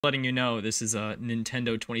Letting you know, this is a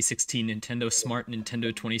Nintendo 2016 Nintendo Smart Nintendo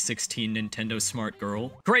 2016 Nintendo Smart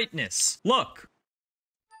Girl. Greatness! Look!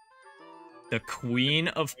 The Queen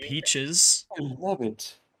of Peaches. I love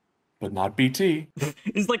it. But not BT.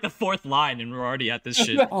 It's like the 4th line and we're already at this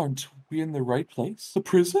shit. Aren't we in the right place? The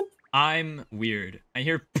prison? I'm weird. I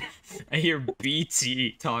hear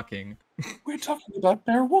BT talking. We're talking about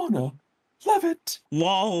marijuana. Love it.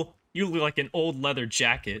 Lol, you look like an old leather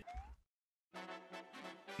jacket.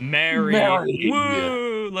 Mary.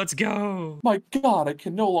 Woo! Let's go. My god, I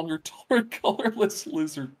can no longer tolerate colorless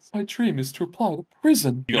lizards. My dream is to apply to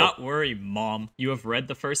prison. Do not worry, Mom. You have read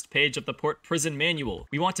the first page of the Port Prison Manual.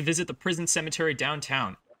 We want to visit the prison cemetery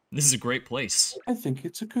downtown. This is a great place. I think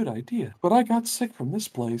it's a good idea, but I got sick from this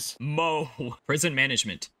place. Mo. Prison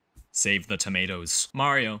management. Save the tomatoes.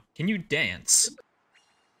 Mario, can you dance?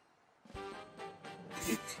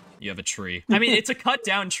 You have a tree. I mean, it's a cut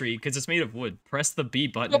down tree because it's made of wood. Press the B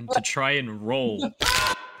button to try and roll.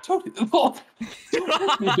 Totally. Don't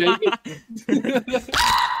hurt me, baby.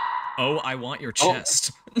 Oh, I want your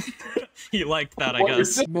chest. He liked that, I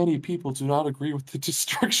guess. Many people do not agree with the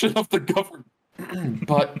destruction of the government.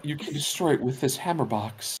 But you can destroy it with this hammer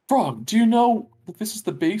box. Frog, do you know that this is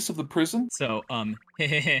the base of the prison? So,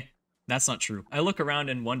 that's not true. I look around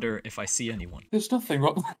and wonder if I see anyone. There's nothing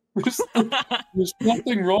wrong. There's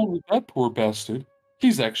nothing wrong with that poor bastard.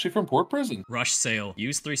 He's actually from Port Prison. Rush sail.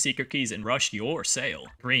 Use 3 secret keys and rush your sail.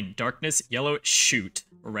 Green, darkness. Yellow, shoot.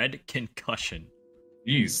 Red, concussion.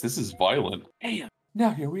 Jeez, this is violent. Damn. Now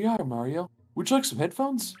here we are, Mario. Would you like some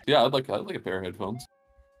headphones? Yeah, I'd like a pair of headphones.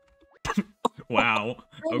 Wow.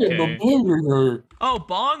 Okay. Oh,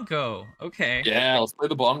 bongo. Okay. Yeah, let's play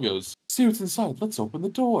the bongos. See what's inside. Let's open the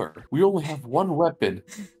door. We only have one weapon.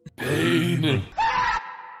 Pain.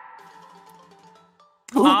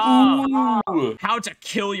 How to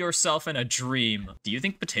kill yourself in a dream. Do you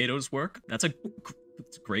think potatoes work? That's a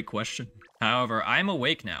great question. However, I'm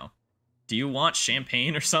awake now. Do you want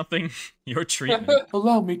champagne or something? Your treatment.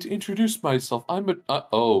 Allow me to introduce myself. I'm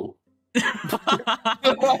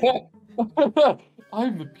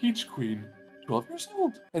I'm the Peach Queen, 12 years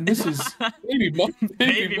old. And this is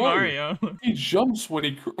Baby Mario. He jumps when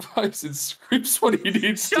he cries and screams when he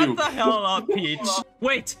needs to. Shut the hell up, Peach.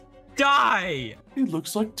 Wait, die! He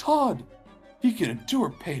looks like Todd. He can endure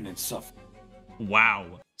pain and suffering.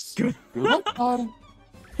 Wow. Good luck, Todd.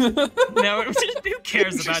 No, who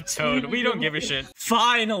cares about Toad? We don't give a shit.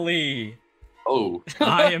 Finally! Oh.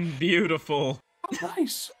 I am beautiful. How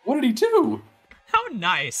nice. What did he do? How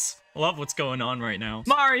nice. Love what's going on right now.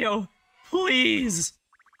 Mario, please.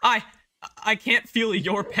 I can't feel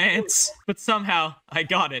your pants, but somehow I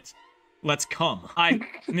got it. Let's come. I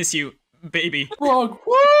miss you, baby. Frog.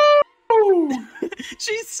 Woo!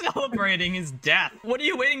 She's celebrating his death. What are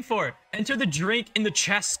you waiting for? Enter the drink in the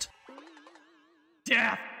chest.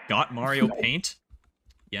 Death. Got Mario paint?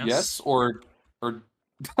 Yes. Yes, or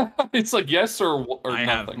it's like yes or I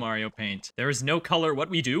nothing. have Mario paint. There is no color. What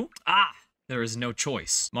we do? Ah, there is no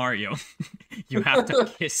choice. Mario, you have to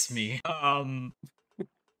kiss me.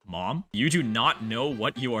 Mom, you do not know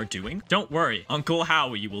what you are doing? Don't worry, Uncle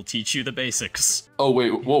Howie will teach you the basics. Oh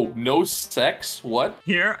wait, whoa, no sex? What?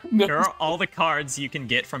 Here are all the cards you can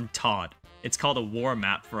get from Todd. It's called a war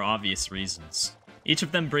map for obvious reasons. Each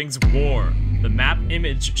of them brings war. The map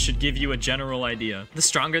image should give you a general idea. The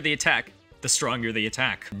stronger the attack, the stronger the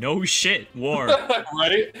attack. No shit, war.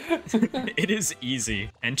 Right? It is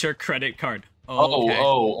easy. Enter credit card.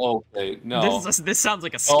 Okay. No. This sounds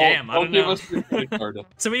like a scam. I don't know. Give us your credit card.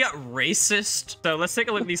 So we got racist. So let's take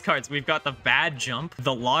a look at these cards. We've got the bad jump.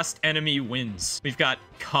 The lost enemy wins. We've got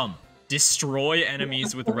come. Destroy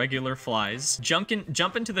enemies with regular flies. Jump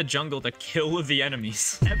into the jungle to kill the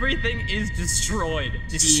enemies. Everything is destroyed.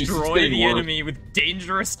 Destroy the enemy with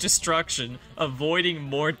dangerous destruction, avoiding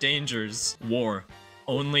more dangers. War.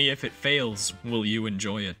 Only if it fails will you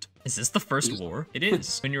enjoy it. Is this the first war? It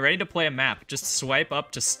is. When you're ready to play a map, just swipe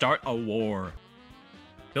up to start a war.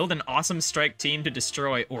 Build an awesome strike team to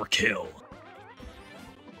destroy or kill.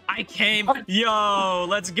 I came. Yo,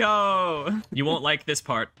 let's go. You won't like this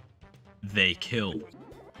part. They kill.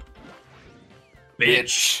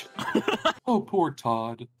 Bitch. Oh, poor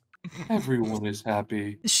Todd. Everyone is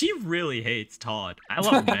happy. She really hates Todd. I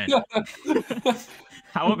love men.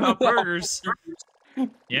 How about burgers?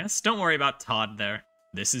 Yes, don't worry about Todd there.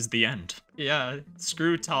 This is the end. Yeah,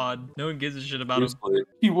 screw Todd. No one gives a shit about him.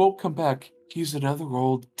 He won't come back. He's another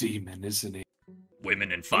old demon, isn't he?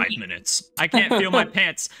 Women in 5 minutes. I can't feel my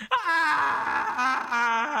pants.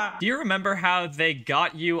 Ah! Do you remember how they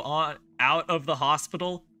got you out of the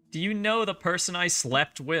hospital? Do you know the person I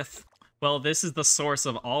slept with? Well, this is the source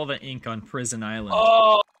of all the ink on Prison Island.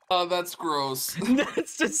 Oh! That's gross.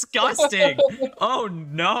 That's disgusting. Oh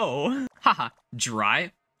no. Haha,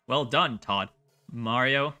 dry. Well done, Todd.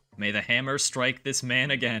 Mario, may the hammer strike this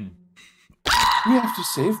man again. We have to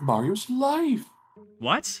save Mario's life.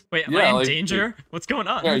 What? Wait, am I in danger? What's going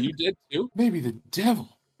on? Yeah, you did too? Maybe the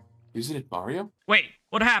devil. Isn't it Mario? Wait,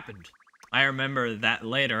 what happened? I remember that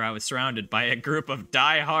later I was surrounded by a group of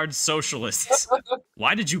die-hard socialists.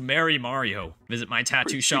 Why did you marry Mario? Visit my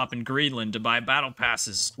tattoo shop in Greenland to buy battle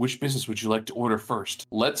passes. Which business would you like to order first?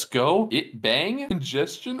 Let's go, it bang,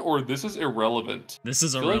 congestion, or this is irrelevant? This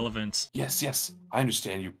is irrelevant. Yes, I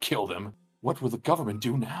understand you killed him. What will the government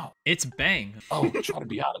do now? It's bang. Oh, try to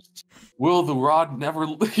be honest. Will the rod never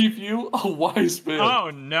leave you? A wise man. Oh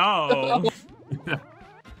no.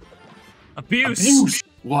 Abuse.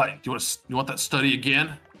 What? You want that study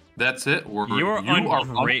again? That's it? Or You're you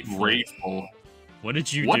ungrateful. What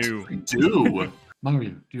did you do? What did you do? Mario,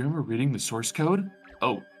 do you remember reading the source code?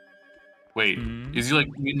 Oh. Wait, is he like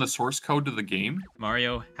reading the source code to the game?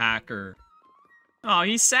 Mario hacker. Oh,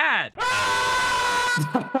 he's sad.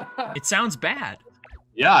 It sounds bad.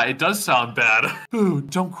 Yeah, it does sound bad. Ooh,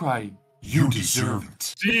 don't cry. You deserve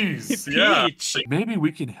it. Jeez, Peach. yeah. Maybe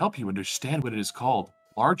we can help you understand what it is called.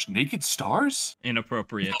 Large naked stars?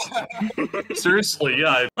 Inappropriate. Seriously,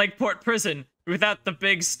 yeah. Like Port Prison without the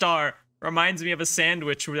big star. Reminds me of a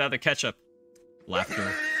sandwich without the ketchup.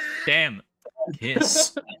 Laughter. Damn.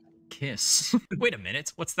 Kiss. Kiss. Wait a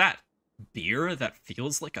minute. What's that? Beer that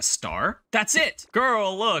feels like a star? That's it!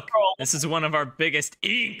 Girl, look! This is one of our biggest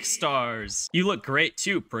ink stars. You look great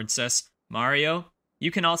too, princess. Mario,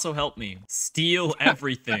 you can also help me. Steal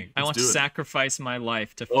everything. I want to sacrifice my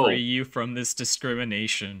life to free you from this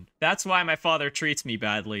discrimination. That's why my father treats me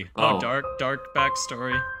badly. Oh, dark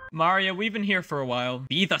backstory. Mario, we've been here for a while.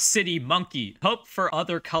 Be the city monkey. Hope for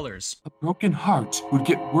other colors. A broken heart would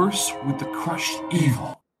get worse with the crushed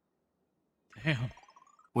evil. Damn.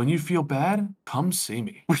 When you feel bad, come see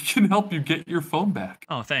me. We can help you get your phone back.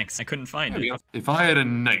 Oh, thanks. I couldn't find it. If I had a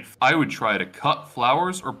knife, I would try to cut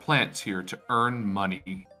flowers or plants here to earn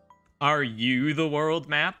money. Are you the world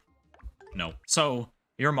map? No. So,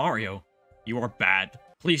 you're Mario. You are bad.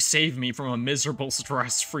 Please save me from a miserable,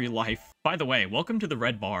 stress-free life. By the way, welcome to the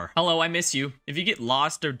red bar. Hello, I miss you. If you get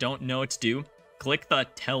lost or don't know what to do, click the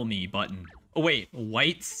Tell Me button. Oh wait,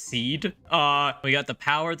 white seed? We got the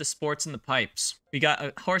power, the sports, and the pipes. We got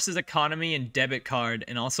a horse's economy and debit card,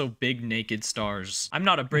 and also big naked stars. I'm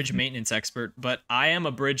not a bridge maintenance expert, but I am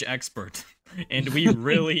a bridge expert. And we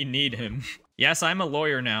really need him. Yes, I'm a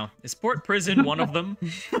lawyer now. Is Port Prison one of them?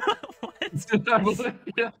 What?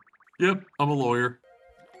 Yeah. Yep, I'm a lawyer.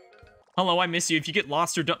 Hello, I miss you. If you get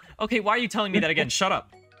lost or don't... Okay, why are you telling me that again? Shut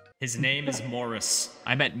up. His name is Morris.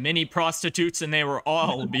 I met many prostitutes and they were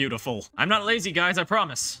all beautiful. I'm not lazy, guys, I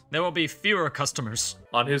promise. There will be fewer customers.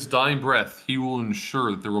 On his dying breath, he will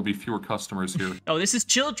ensure that there will be fewer customers here. Oh, this is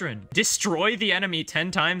children. Destroy the enemy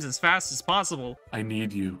 10 times as fast as possible. I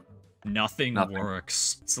need you. Nothing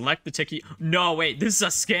works. Select the ticket. No, wait, this is a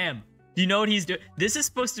scam. Do you know what he's doing? This is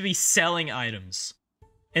supposed to be selling items.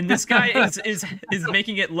 And this guy is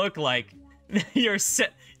making it look like you're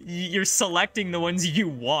selecting the ones you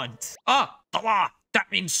want. Ah, that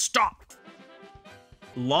means stop.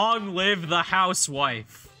 Long live the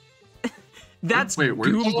housewife. That's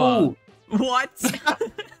Goomba. Oh. What?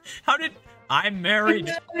 How did... I'm married.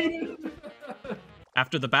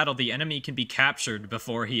 After the battle, the enemy can be captured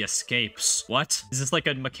before he escapes. What? Is this like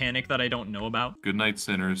a mechanic that I don't know about? Good night,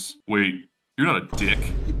 sinners. Wait, you're not a dick.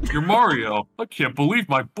 You're Mario. I can't believe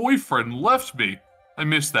my boyfriend left me. I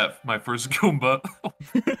missed that, my first Goomba.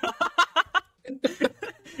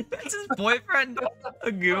 That's his boyfriend,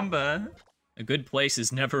 a Goomba. A good place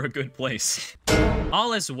is never a good place.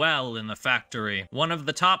 All is well in the factory. One of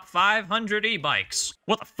the top 500 e-bikes.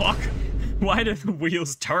 What the fuck? Why do the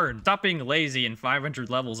wheels turn? Stop being lazy in 500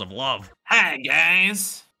 levels of love. Hi,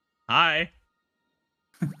 guys. Hi.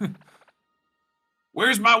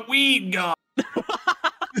 Where's my weed gone?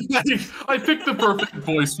 I picked the perfect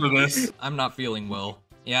voice for this. I'm not feeling well.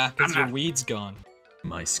 Yeah, because your weed's gone.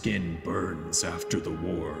 My skin burns after the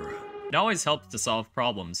war. It always helps to solve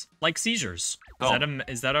problems, like seizures.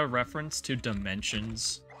 Is that a reference to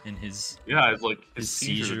dimensions in his... Yeah, it's like his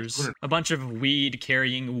seizures. A bunch of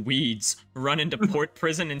weed-carrying weeds run into Port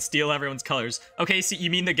Prison and steal everyone's colors. Okay, so you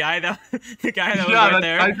mean the guy that was right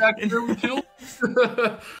there? Yeah, that guy we killed.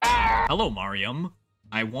 Hello, Mariam.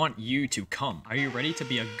 I want you to come. Are you ready to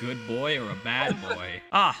be a good boy or a bad boy?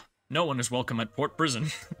 Ah, no one is welcome at Port Prison.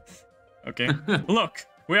 Okay. Look,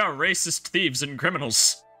 we are racist thieves and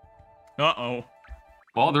criminals. Uh-oh.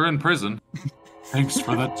 Well, they're in prison. Thanks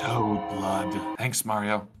for the toad blood. Thanks,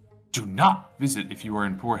 Mario. Do not visit if you are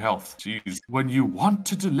in poor health. Jeez. When you want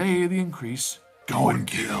to delay the increase, go and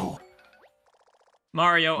kill.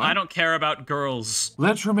 Mario, What? I don't care about girls.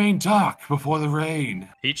 Let's remain dark before the rain.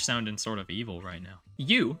 Peach sounding sort of evil right now.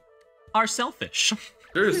 You are selfish.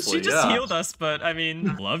 Seriously, She just healed us, but I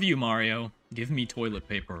mean, love you, Mario. Give me toilet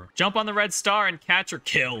paper. Jump on the red star and catch or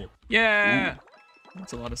kill. Yeah. Ooh.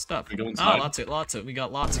 That's a lot of stuff. We go Oh, inside. we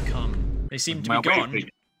got lots of cum. They seem to be gone.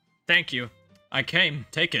 Thank you. I came.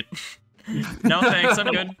 Take it. No thanks, I'm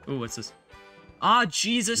good. Ooh, what's this? Ah,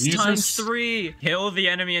 Jesus times 3. Kill the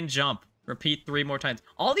enemy and jump. Repeat 3 more times.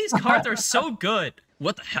 All these cards are so good.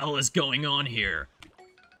 What the hell is going on here?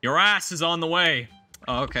 Your ass is on the way.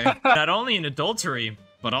 Oh, okay. Not only in adultery,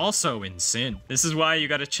 but also in sin. This is why you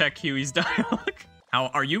gotta check Huey's dialogue. How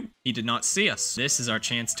are you? He did not see us. This is our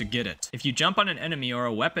chance to get it. If you jump on an enemy or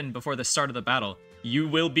a weapon before the start of the battle, you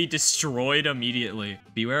will be destroyed immediately.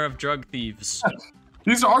 Beware of drug thieves.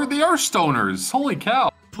 They are stoners. Holy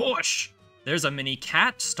cow. Push! There's a mini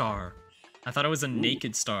cat star. I thought it was a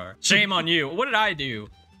naked star. Shame on you. What did I do?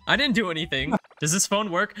 I didn't do anything. Does this phone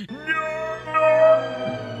work?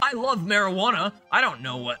 No! I love marijuana. I don't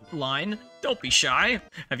know what line. Don't be shy.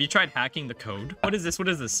 Have you tried hacking the code? What is this? What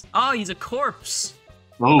is this? Oh, he's a corpse.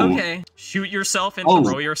 Oh. Okay. Shoot yourself and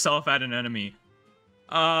throw yourself at an enemy.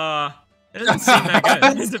 It doesn't seem that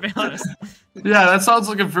good, to be honest. Yeah, that sounds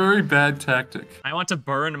like a very bad tactic. I want to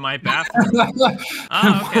burn my bathroom.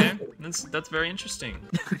 Oh, okay. That's very interesting.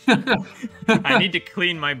 I need to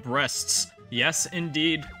clean my breasts. Yes,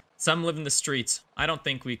 indeed. Some live in the streets. I don't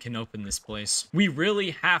think we can open this place. We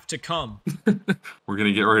really have to come. We're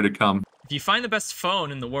gonna get ready to come. If you find the best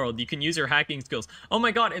phone in the world, you can use your hacking skills. Oh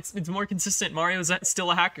my god, it's more consistent. Mario's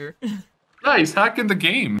still a hacker. Yeah, he's hacking the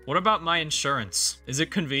game. What about my insurance? Is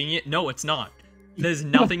it convenient? No, it's not. There's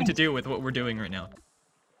nothing to do with what we're doing right now.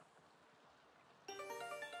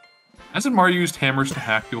 Hasn't Mario used hammers to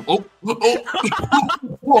hack you? Oh!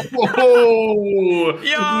 Whoa!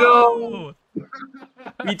 Yo! No!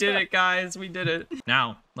 We did it, guys. We did it.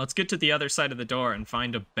 Now, let's get to the other side of the door and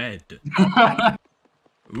find a bed.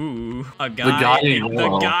 Ooh, the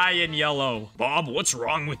guy in yellow. Bob, what's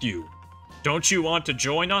wrong with you? Don't you want to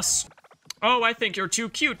join us? Oh, I think you're too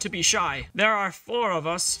cute to be shy. There are 4 of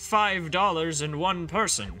us, $5 and 1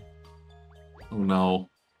 person. Oh no.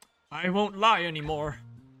 I won't lie anymore.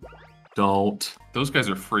 Don't. Those guys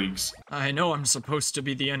are freaks. I know I'm supposed to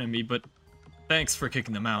be the enemy, but thanks for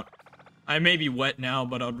kicking them out. I may be wet now,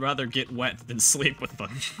 but I'd rather get wet than sleep with them.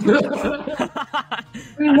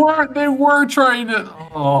 They were trying to...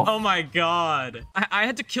 Oh my god. I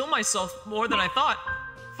had to kill myself more than I thought.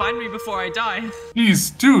 Find me before I die.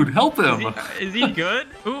 Jeez, dude, help him. Is he good?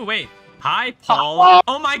 Ooh, wait. Hi, Paul.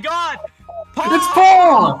 Oh my god! Paul! It's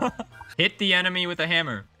Paul! Hit the enemy with a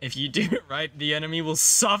hammer. If you do it right, the enemy will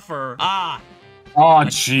suffer. Ah! Oh,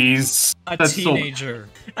 jeez. A teenager.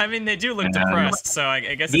 I mean, they do look depressed, so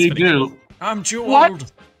I guess it's pretty good. I'm too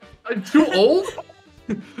old. I'm too old?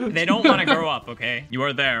 They don't want to grow up, okay? You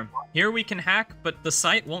are there. Here we can hack, but the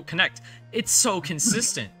site won't connect. It's so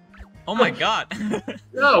consistent. Oh my god.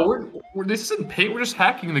 No, this isn't paint, we're just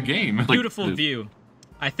hacking the game. Beautiful view.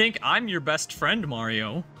 I think I'm your best friend,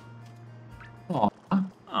 Mario. Aww.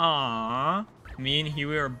 Aww. Me and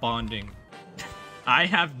Huey are bonding. I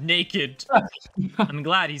have naked. I'm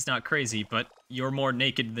glad he's not crazy, but you're more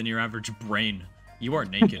naked than your average brain. You are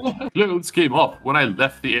naked. Clothes came off when I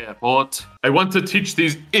left the airport. I want to teach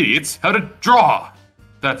these idiots how to draw.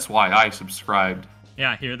 That's why I subscribed.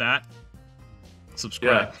 Yeah, hear that?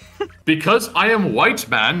 Subscribe. Yeah. Because I am white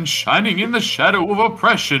man shining in the shadow of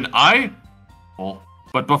oppression,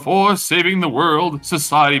 But before saving the world,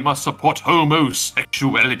 society must support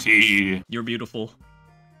homosexuality. You're beautiful.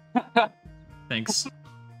 Thanks,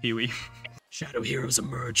 Huey. Shadow heroes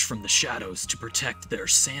emerge from the shadows to protect their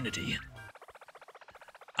sanity.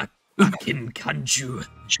 Akin Kanju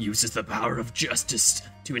uses the power of justice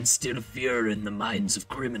to instill fear in the minds of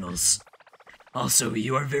criminals. Also,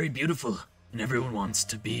 you are very beautiful, and everyone wants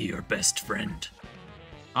to be your best friend.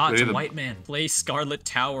 Ah, it's a white man. Play Scarlet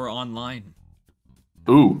Tower online.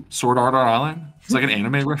 Ooh, Sword Art Online? It's like an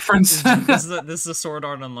anime reference. This is a Sword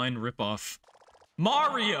Art Online ripoff.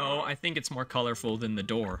 Mario! I think it's more colorful than the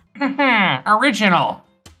door. Original.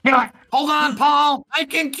 Hold on, Paul! I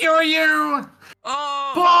can cure you!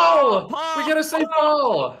 Oh! Paul! Paul! We gotta say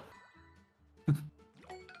Paul!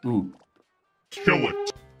 Ooh. Kill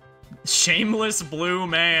it. Shameless blue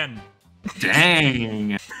man.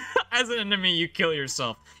 Dang. As an enemy, you kill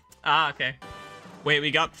yourself. Ah, okay. Wait,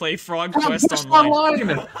 we got Play Frog Quest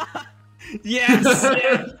online.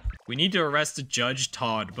 Yes! We need to arrest Judge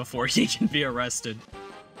Todd before he can be arrested.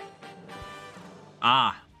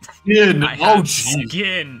 Ah, Skin. I Oh, have jeez.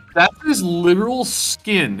 skin. That's his literal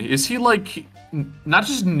skin. Is he like not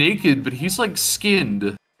just naked, but he's like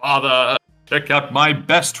skinned? Father, check out my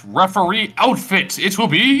best referee outfit. It will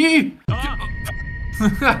be.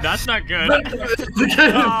 That's not good.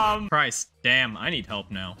 Christ, damn, I need help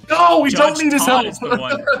now. No, we don't Judge need his Todd help. is the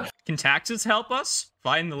one. Can taxes help us?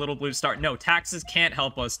 Find the little blue star. No, taxes can't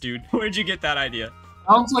help us, dude. Where'd you get that idea?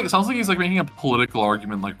 Sounds like he's like making a political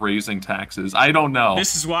argument, like raising taxes. I don't know.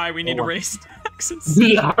 This is why we need to raise taxes.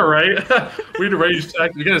 Yeah, right. We need to raise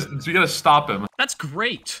taxes. We gotta stop him. That's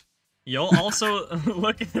great. You'll also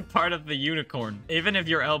look at the part of the unicorn, even if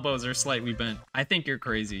your elbows are slightly bent. I think you're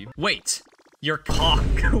crazy. Wait, your cock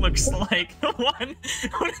looks like one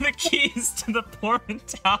of the keys to the Portman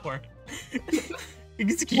Tower.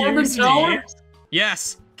 Excuse me.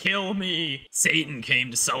 Yes, kill me. Satan came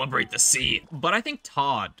to celebrate the sea. But I think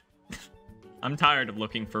Todd. I'm tired of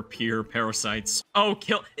looking for pure parasites. Oh,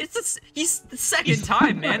 kill! He's the second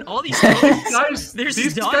time, man. All these guys,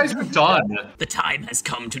 these guys are done. The time has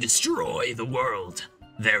come to destroy the world.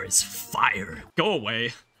 There is fire. Go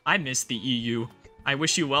away. I miss the EU. I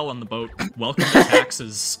wish you well on the boat. Welcome to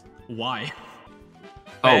taxes. Why?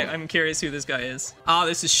 Oh. I'm curious who this guy is. Ah,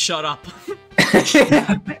 this is Shut Up.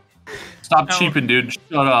 Stop cheaping, dude.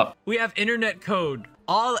 Shut up. We have internet code.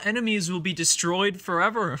 All enemies will be destroyed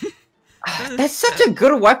forever. That's such a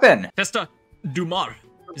good weapon. Festa Dumar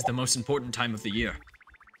is the most important time of the year.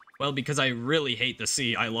 Well, because I really hate the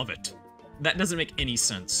sea, I love it. That doesn't make any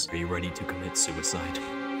sense. Are you ready to commit suicide?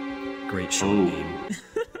 Great show game.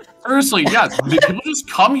 Seriously, yeah, people just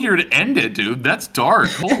come here to end it, dude. That's dark.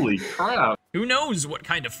 Holy crap. Who knows what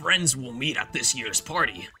kind of friends we'll meet at this year's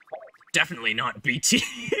party? Definitely not BT.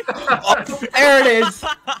 There it is.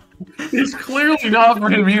 It's clearly not for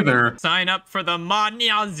him either. Sign up for the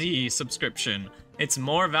Manyazi subscription. It's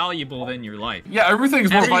more valuable than your life. Yeah,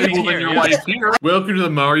 everything's more valuable than your life here. Welcome to the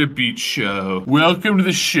Mario Beach Show. Welcome to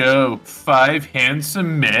the show. 5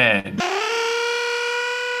 handsome men.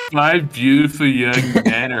 5 beautiful young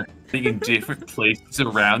men are in different places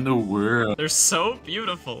around the world. They're so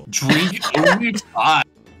beautiful. Drink only 5.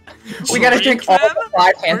 We gotta drink all the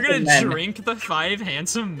 5 handsome We're gonna men. drink the 5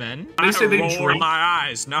 handsome men? They say they roll drink. my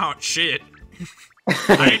eyes, no shit.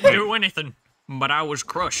 I didn't do anything, but I was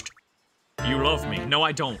crushed. You love me. No,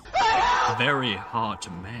 I don't. Very hot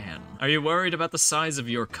man. Are you worried about the size of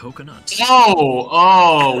your coconut?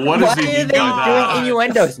 Oh, what does he Why are mean they by that? doing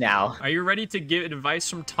innuendos now? Are you ready to give advice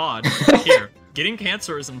from Todd? Here, getting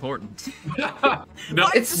cancer is important. No,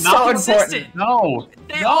 It's not so consistent. important. no,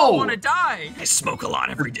 They all want no. to die. I smoke a lot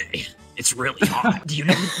every day. It's really hot. Do you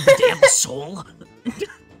know the damn soul?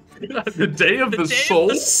 The day of the Day soul? of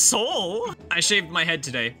the soul? I shaved my head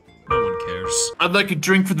today. No one cares. I'd like a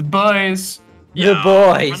drink for the boys. The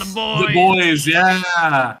boys. For the boys. The boys,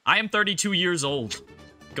 yeah. I am 32 years old.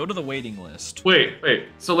 Go to the waiting list. Wait.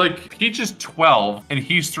 So, like, Peach is 12 and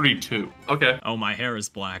he's 32. Okay. Oh, my hair is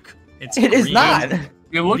black. It's It is green. not.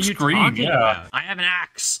 It What looks are you green, talking yeah. about? I have an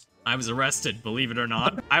axe. I was arrested, believe it or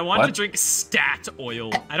not. I want to What? drink stat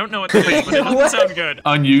oil. I don't know what that is, but it doesn't What? sound good.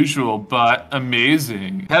 Unusual, but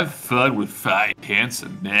amazing. Have fun with 5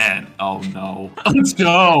 handsome men. Oh no. Let's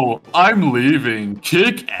go. I'm leaving.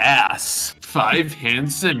 Kick ass. 5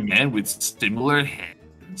 handsome men with similar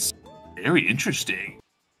hands. Very interesting.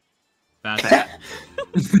 That's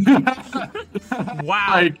wow.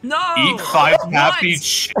 Like, no. Eat 5 What? happy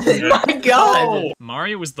children. My God.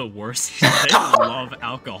 Mario was the worst. They love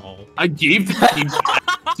alcohol. I gave the king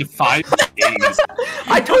to 5 days.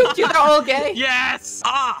 I told you they're all gay. Yes.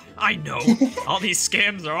 Ah, I know. All these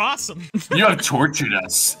scams are awesome. You have tortured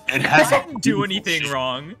us. It I has didn't do anything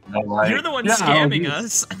wrong. Right. You're the one Yeah, scamming you-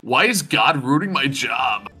 us. Why is God ruining my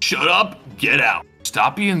job? Shut up, get out.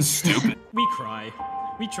 Stop being stupid. We cry.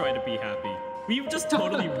 We try to be happy. We've just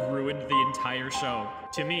totally ruined the entire show.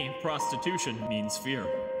 To me, prostitution means fear.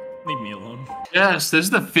 Leave me alone. Yes, this is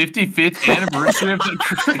the 55th anniversary of the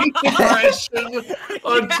Great Depression.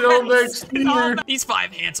 Until next year. These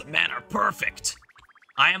 5 handsome men are perfect.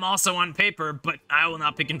 I am also on paper, but I will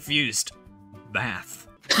not be confused. Bath.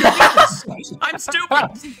 I'm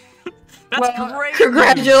stupid. That's great.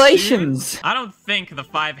 Congratulations. I don't think the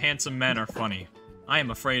 5 handsome men are funny. I am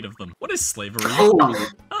afraid of them. What is slavery? Oh,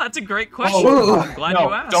 Oh, that's a great question. Oh, I'm glad no,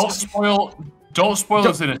 you asked. don't spoil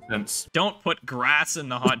his innocence. Don't put grass in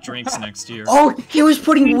the hot drinks next year. Oh, he was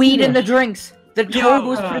putting weed in the drinks. The Yo. toad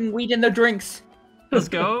was putting weed in the drinks. Let's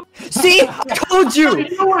go. See? I told you.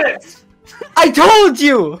 Do it! I told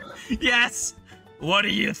you. Yes! What do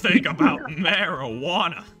you think about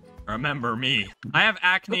marijuana? Remember me. I have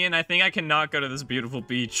acne and I think I cannot go to this beautiful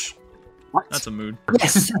beach. That's a mood.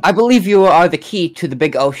 Yes, I believe you are the key to the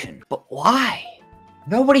big ocean. But why?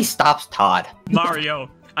 Nobody stops Todd. Mario,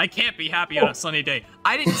 I can't be happy on a sunny day.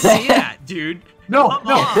 I didn't say that, dude. No.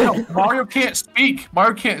 Mario can't speak.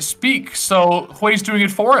 Mario can't speak, so Hui's doing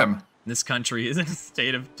it for him. This country is in a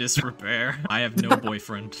state of disrepair. I have no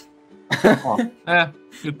boyfriend. Good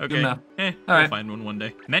Okay, enough. I'll right. find one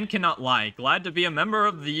day. Men cannot lie. Glad to be a member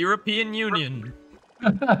of the European Union.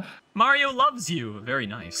 Mario loves you. Very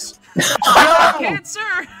nice. Cancer!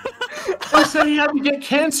 I said he had to get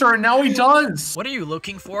cancer, and now he does. What are you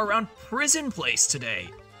looking for around Prison Place today?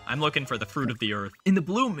 I'm looking for the fruit of the earth. In the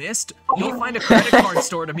blue mist, you'll find a credit card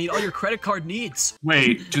store to meet all your credit card needs.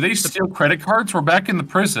 Wait, do they steal credit cards? We're back in the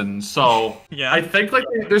prison, so Yeah. I think like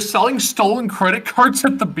they're selling stolen credit cards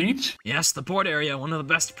at the beach. Yes, the port area, one of the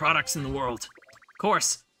best products in the world. Of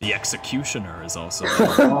course, the executioner is also.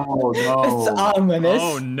 Oh It's no. ominous.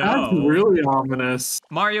 Oh That's no. really ominous.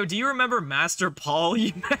 Mario, do you remember Master Paul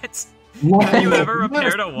you met? What? Have you ever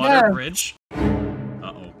repaired a water Yes. bridge?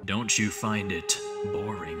 Uh-oh. Don't you find it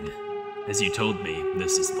boring? As you told me,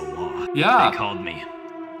 this is the law. Yeah. They called me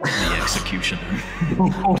the executioner.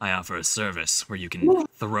 I offer a service where you can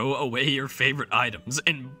throw away your favorite items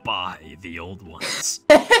and buy the old ones.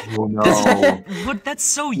 Oh no. But that's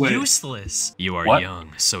so Wait. useless. You are What?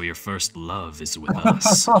 young, so your first love is with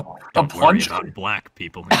us. A Don't worry punch? about black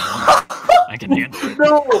people anymore. I can handle it.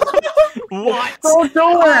 No. What? Don't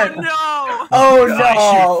do it. No! Oh If I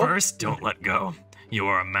shoot no! first, don't let go. You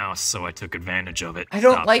are a mouse, so I took advantage of it. I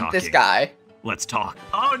don't Stop like this talking. guy. Let's talk.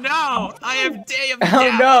 Oh no! I have day of Oh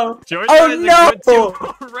death. no! Georgia Oh, is no! a good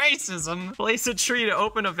to racism. Place a tree to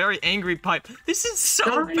open a very angry pipe. This is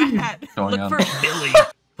so bad. Going Look on. for Billy.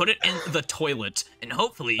 Put it in the toilet, and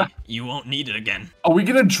hopefully you won't need it again. Are we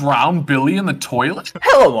gonna drown Billy in the toilet?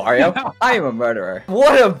 Hello, Mario. I am a murderer.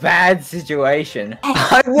 What a bad situation.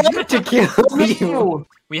 I want to kill you.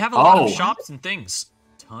 We have a lot Oh. of shops and things.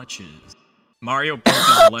 Touches. Mario broke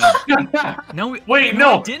his leg. No, Wait, I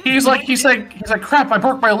no. didn't. He's like, crap, I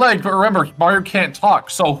broke my leg, but remember, Mario can't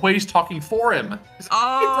talk, so Hui's talking for him. He's like,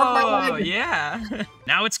 "I broke my Oh, leg." yeah.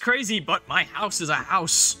 Now it's crazy, but my house is a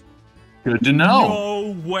house. Good to know.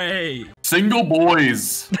 No way. Single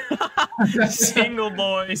boys. Single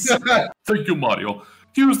boys. Thank you, Mario.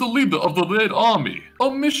 Here's the leader of the Red Army.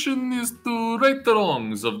 Our mission is to right the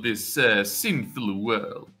wrongs of this sinful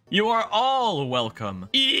world. You are all welcome.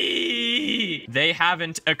 Eee! They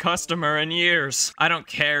haven't a customer in years. I don't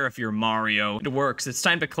care if you're Mario. It works. It's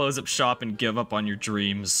time to close up shop and give up on your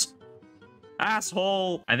dreams.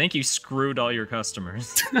 Asshole. I think you screwed all your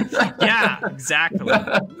customers. Yeah, exactly.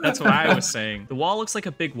 That's what I was saying. The wall looks like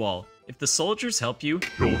a big wall. If the soldiers help you...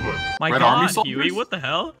 My Red Army god, soldiers? Huey, what the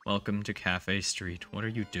hell? Welcome to Cafe Street. What are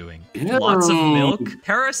you doing? Ew. Lots of milk,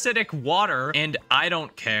 parasitic water, and I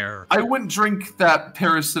don't care. I wouldn't drink that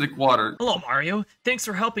parasitic water. Hello, Mario. Thanks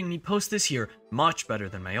for helping me post this here. Much better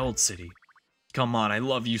than my old city. Come on, I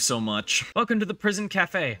love you so much. Welcome to the prison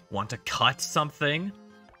cafe. Want to cut something?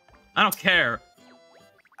 I don't care.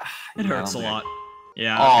 It hurts a lot.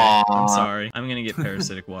 Yeah, okay. I'm Aw. sorry. I'm gonna get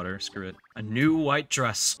parasitic water. Screw it. A new white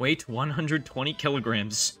dress. Weight 120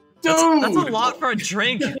 kilograms. That's a Dude. lot for a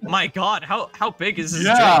drink. My god, how big is this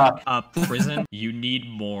Yeah. drink? Prison, you need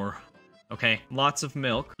more. Okay, lots of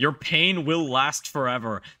milk. Your pain will last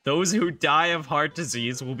forever. Those who die of heart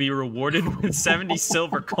disease will be rewarded with 70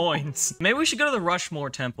 silver coins. Maybe we should go to the Rushmore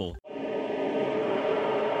Temple.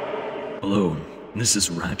 Hello, this is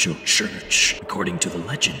Rajo Church. According to the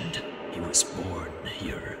legend, he was born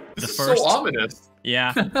here. This is so ominous.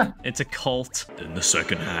 Yeah, it's a cult. In the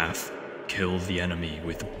second half, kill the enemy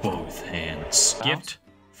with both hands. Gift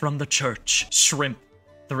from the church. Shrimp.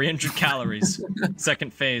 300 calories.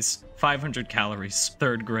 Second phase, 500 calories.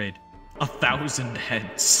 Third grade, 1,000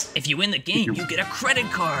 heads. If you win the game, you get a credit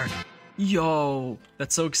card. Yo,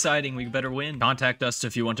 that's so exciting. We better win. Contact us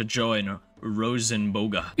if you want to join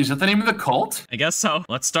Rosenboga. Is that the name of the cult? I guess so.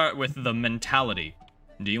 Let's start with the mentality.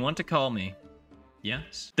 Do you want to call me?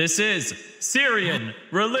 Yes. This is Syrian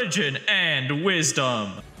religion and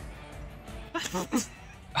wisdom.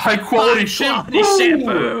 High quality Quality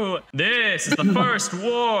shampoo. This is the first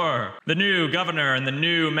war. The new governor and the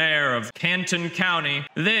new mayor of Canton County.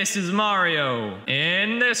 This is Mario.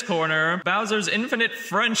 In this corner, Bowser's infinite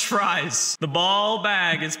French fries. The ball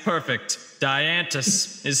bag is perfect.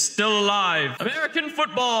 Diantus is still alive. American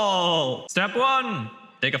football. Step 1.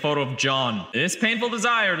 Take a photo of John. This painful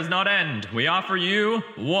desire does not end. We offer you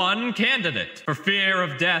one candidate. For fear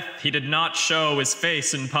of death, he did not show his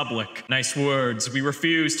face in public. Nice words. We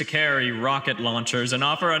refuse to carry rocket launchers and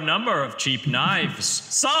offer a number of cheap knives.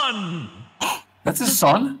 Son! That's his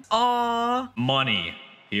son? Money.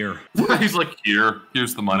 Here. He's like,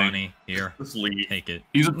 here's the money. Here. Just leave. Take it.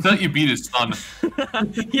 He's upset you beat his son.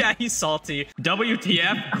 Yeah, he's salty.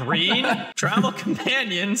 WTF, green? Travel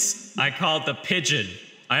companions? I called the pigeon.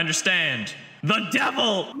 I understand. The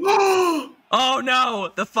devil! Oh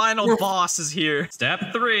no, the final boss is here.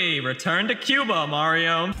 Step 3, return to Cuba,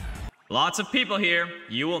 Mario. Lots of people here.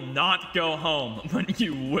 You will not go home, but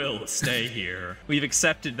you will stay here. We've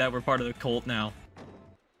accepted that we're part of the cult now.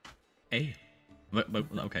 Hey.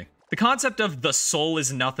 Okay. The concept of the soul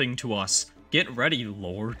is nothing to us. Get ready,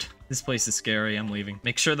 Lord. This place is scary. I'm leaving.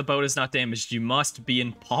 Make sure the boat is not damaged. You must be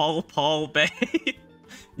in Paul Bay.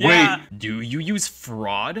 Yeah. Wait. Do you use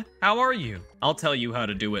fraud? How are you? I'll tell you how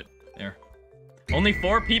to do it. There. Only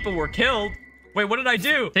 4 people were killed. Wait, what did I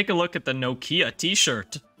do? Take a look at the Nokia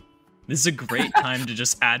t-shirt. This is a great time to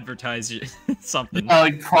just advertise something.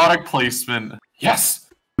 Like product placement. Yes.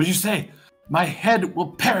 What did you say? My head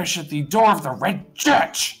will perish at the door of the Red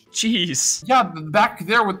Church. Jeez. Yeah, back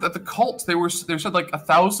there at the cult, they said like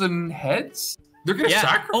 1,000 heads. They're gonna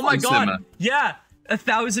sacrifice Oh my god. him. Yeah,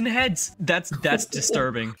 1,000 heads. That's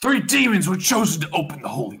disturbing. 3 demons were chosen to open the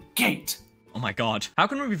holy gate. Oh my god. How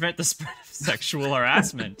can we prevent the spread of sexual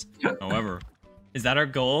harassment? However, is that our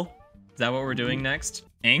goal? Is that what we're doing next?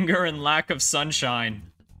 Anger and lack of sunshine.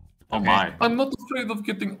 Oh my. I'm not afraid of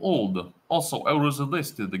getting old. Also, I was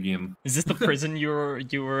enlisted again. Is this the prison you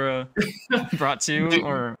were brought to,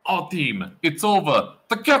 or? Oh, team, it's over.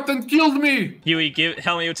 The captain killed me. Huey,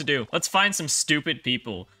 tell me what to do. Let's find some stupid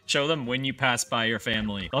people. Show them when you pass by your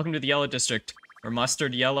family. Welcome to the Yellow District, where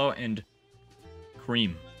mustard, yellow, and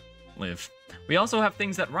cream live. We also have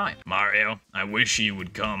things that rhyme. Mario, I wish you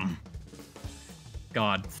would come.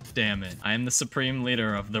 God damn it. I am the supreme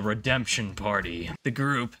leader of the Redemption Party. The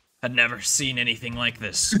group had never seen anything like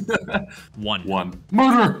this. One.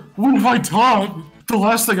 Murder! What have I done? The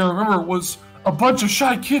last thing I remember was a bunch of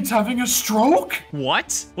shy kids having a stroke?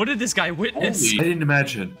 What? What did this guy witness? Holy, I didn't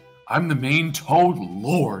imagine. I'm the main Toad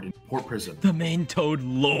Lord in Port Prison. The main Toad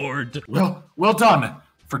Lord. Well done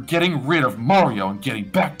for getting rid of Mario and getting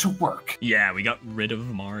back to work. Yeah, we got rid of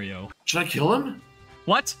Mario. Should I kill him?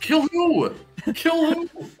 What? Kill who? Kill who?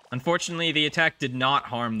 Unfortunately, the attack did not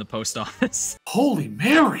harm the post office. Holy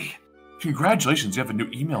Mary! Congratulations, you have a new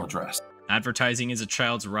email address. Advertising is a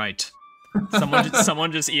child's right.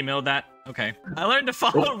 Someone just emailed that. Okay. I learned to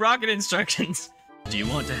follow rocket instructions. Do you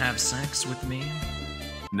want to have sex with me?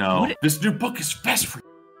 No. This new book is best for you.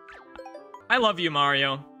 I love you,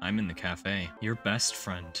 Mario. I'm in the cafe. Your best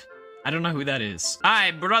friend. I don't know who that is. Hi,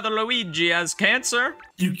 Brother Luigi has cancer.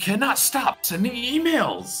 You cannot stop sending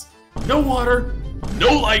emails. No water,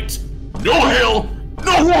 no light, no hail,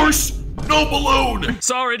 no horse, no balloon.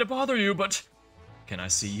 Sorry to bother you, but can I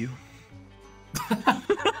see you?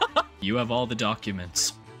 You have all the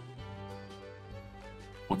documents.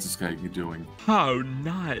 What's this guy doing? How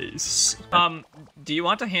nice. Do you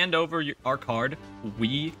want to hand over our card?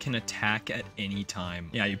 We can attack at any time.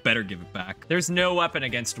 Yeah, you better give it back. There's no weapon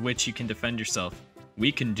against which you can defend yourself.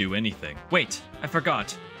 We can do anything. Wait, I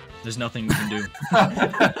forgot. There's nothing we can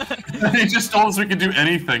do. He just told us we can do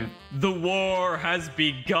anything. The war has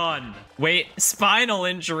begun. Wait, spinal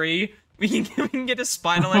injury. We can get a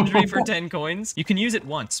spinal injury for 10 coins. You can use it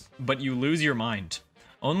once, but you lose your mind.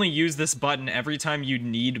 Only use this button every time you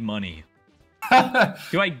need money.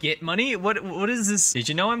 Do I get money? What is this? Did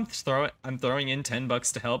you know I'm throwing in 10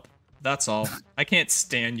 bucks to help? That's all. I can't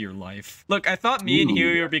stand your life. Look, I thought me and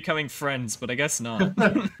Huey were becoming friends, but I guess not.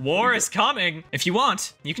 War is coming. If you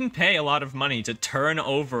want, you can pay a lot of money to turn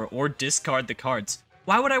over or discard the cards.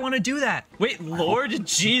 Why would I want to do that? Wait, Lord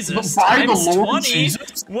Jesus times 20?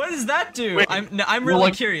 Jesus? What does that do? Wait, I'm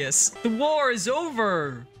really curious. The war is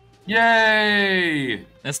over. Yay!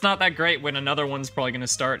 That's not that great when another one's probably gonna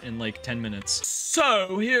start in like 10 minutes.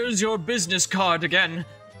 So, here's your business card again.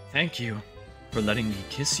 Thank you for letting me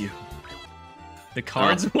kiss you. The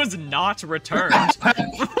cards was not returned.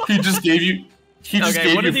 He just gave you...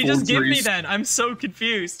 Okay, what did he just give me then? I'm so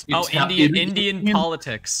confused. Oh, Indian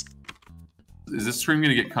politics. Is this stream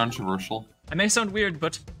gonna get controversial? I may sound weird,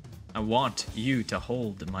 but I want you to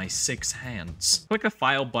hold my 6 hands. Click the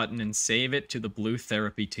file button and save it to the blue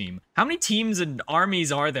therapy team. How many teams and armies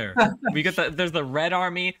are there? We got there's the red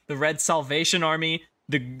army, the red salvation army,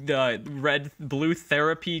 the red blue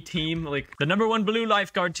therapy team. Like the #1 blue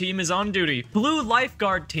lifeguard team is on duty. Blue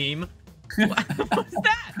lifeguard team. What's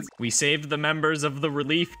that? We saved the members of the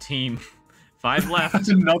relief team. 5 left. That's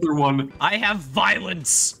another one. I have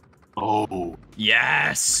violence. Oh.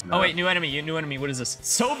 Yes. No. Oh wait, new enemy. New enemy. What is this?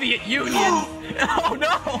 Soviet Union. Oh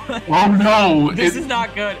no. Oh no. This is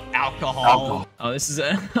not good. Alcohol. Oh, this is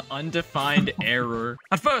an undefined error.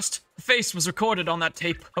 At first, the face was recorded on that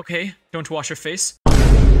tape. Okay, don't wash your face.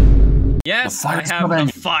 Yes, I have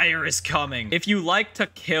the fire is coming. If you like to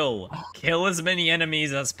kill as many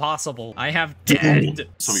enemies as possible. I have dead.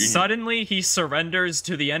 Suddenly, he surrenders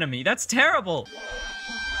to the enemy. That's terrible.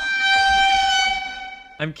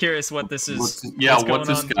 I'm curious what this is. What's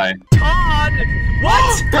this guy? Todd!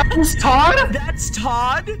 What? That was Todd? That's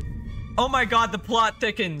Todd? Oh my god, the plot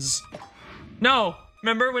thickens. No.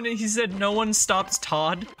 Remember when he said no one stops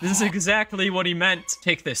Todd? This is exactly what he meant.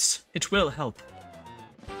 Take this. It will help.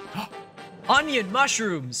 Onion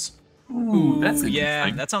mushrooms. Ooh, that's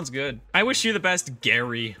yeah, that sounds good. I wish you the best,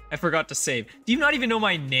 Gary. I forgot to save. Do you not even know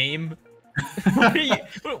my name?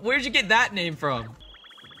 Where'd you get that name from?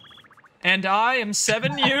 And I am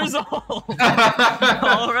 7 years old.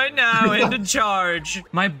 All right now, into charge.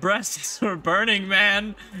 My breasts are burning,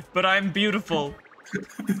 man, but I'm beautiful.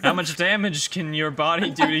 How much damage can your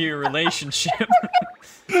body do to your relationship?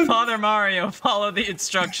 Father Mario, follow the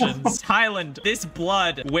instructions. Thailand, this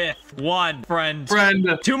blood with one friend.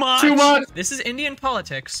 Too much. Too much. This is Indian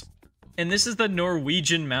politics. And this is the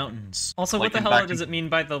Norwegian mountains. Also, what the hell does it mean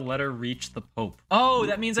by the letter reach the Pope? Oh,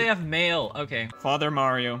 that means I have mail. Okay. Father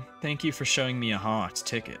Mario, thank you for showing me a hot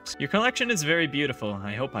ticket. Your collection is very beautiful.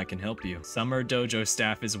 I hope I can help you. Summer Dojo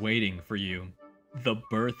staff is waiting for you. The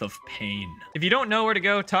birth of pain. If you don't know where to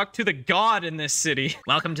go, talk to the god in this city.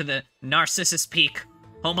 Welcome to the Narcissus Peak,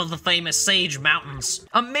 home of the famous Sage Mountains.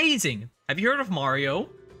 Amazing. Have you heard of Mario?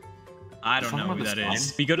 I don't know who that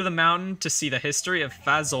is. We go to the mountain to see the history of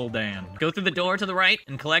Fazoldan. Go through the door to the right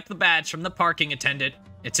and collect the badge from the parking attendant.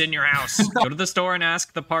 It's in your house. Go to the store and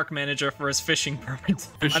ask the park manager for his fishing permit.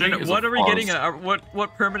 What are we getting?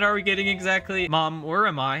 What permit are we getting exactly? Mom, where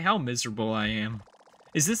am I? How miserable I am.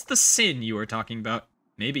 Is this the sin you were talking about?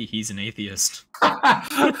 Maybe he's an atheist.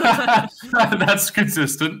 That's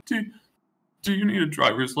consistent. Do you need a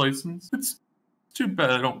driver's license? It's too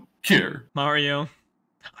bad I don't care. Mario,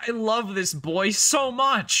 I love this boy so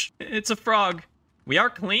much. It's a frog. We are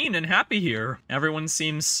clean and happy here. Everyone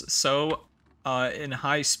seems so in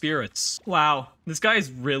high spirits. Wow, this guy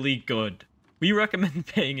is really good. We recommend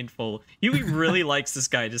paying in full. Huey really likes this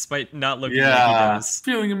guy despite not looking like he does.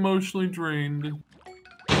 Feeling emotionally drained.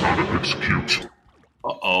 It's cute.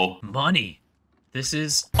 Uh-oh. Money. This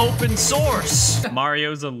is open source.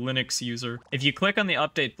 Mario's a Linux user. If you click on the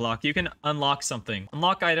update block, you can unlock something.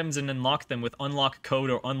 Unlock items and unlock them with unlock code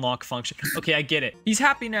or unlock function. Okay, I get it. He's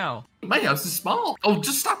happy now. My house is small. Oh,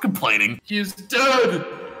 just stop complaining. He is dead.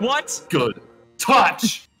 What? Good.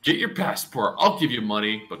 Touch. Get your passport. I'll give you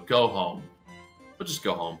money, but go home. But just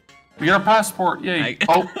go home. We got a passport, yay.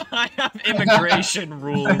 I have immigration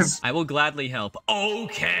rules. I will gladly help.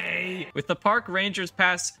 Okay. With the park ranger's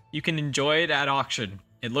pass, you can enjoy it at auction.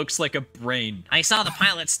 It looks like a brain. I saw the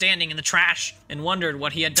pilot standing in the trash and wondered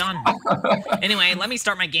what he had done. Anyway, let me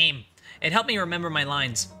start my game. It helped me remember my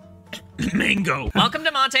lines. Mango. Welcome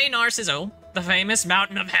to Monte Narciso, the famous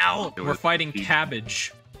mountain of hell. We're fighting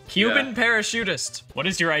cabbage. Cuban parachutist. What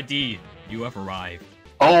is your ID? You have arrived.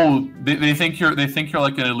 Oh, they think you're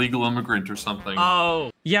like an illegal immigrant or something.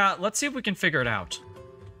 Oh, yeah. Let's see if we can figure it out.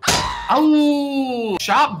 Oh,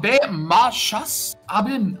 machas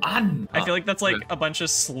abin an. I feel like that's like a bunch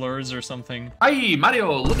of slurs or something. Hey,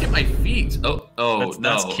 Mario, look at my feet.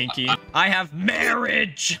 That's kinky. I have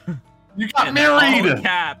marriage. You got married. All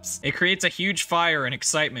caps. It creates a huge fire and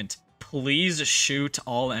excitement. Please shoot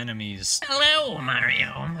all enemies. Hello,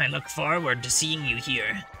 Mario. I look forward to seeing you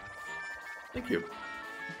here. Thank you.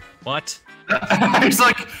 What?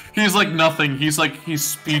 he's like nothing. He's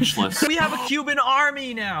speechless. We have a Cuban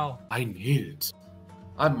army now. I need it.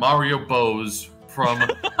 I'm Mario Bose from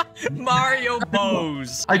Mario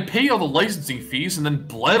Bose. I paid all the licensing fees and then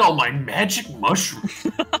bled all my magic mushrooms.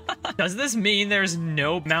 Does this mean there's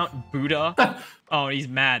no Mount Buddha? Oh, he's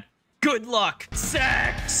mad. Good luck.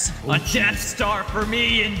 Sex. A Death Star for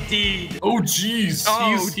me, indeed. Oh, jeez.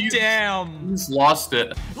 Oh, damn. He's lost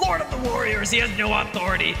it. Lord of the Warriors, he has no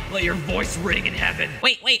authority. Let your voice ring in heaven.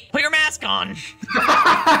 Wait, put your mask on.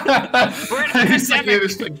 We're in a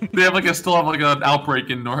pandemic. They still have an outbreak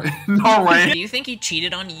in Norway. Do you think he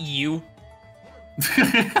cheated on you?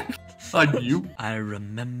 On you? I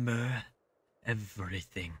remember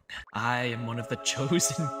everything. I am one of the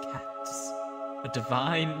chosen cats. A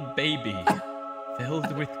divine baby,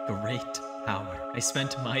 filled with great power. I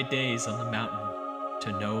spent my days on the mountain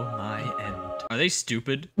to know my end. Are they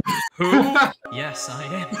stupid? Who? Yes, I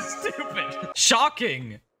am stupid.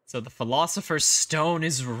 Shocking! So the Philosopher's Stone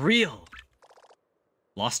is real.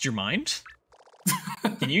 Lost your mind?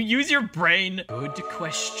 Can you use your brain? Good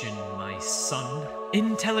question, my son.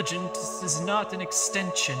 Intelligence is not an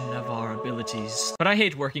extension of our abilities. But I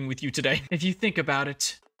hate working with you today. If you think about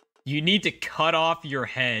it, you need to cut off your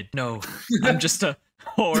head. No, I'm just a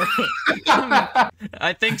whore.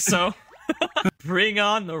 I think so. Bring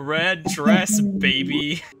on the red dress,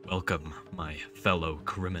 baby. Welcome, my fellow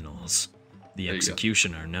criminals. The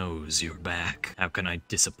executioner knows you're back. How can I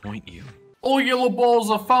disappoint you? All yellow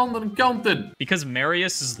balls are found and counted. Because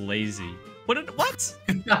Marius is lazy. What?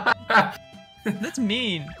 That's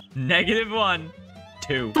mean. -1,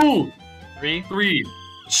 2, 2, 3, 3.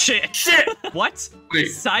 Shit. What?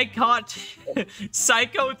 Wait.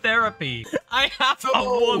 Psychotherapy. I have a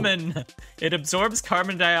woman. It absorbs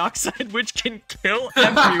carbon dioxide, which can kill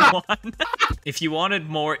everyone. If you wanted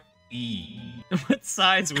more E, what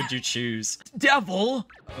size would you choose? Devil.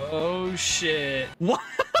 Oh shit. What?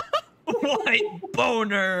 White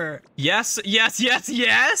boner. Yes. He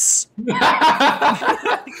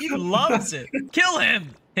loves it. Kill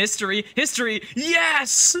him. History.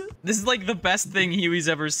 Yes. This is like the best thing Huey's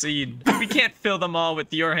ever seen. We can't fill them all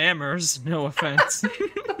with your hammers. No offense.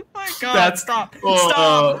 My God. Stop.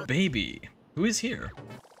 Baby. Who is here?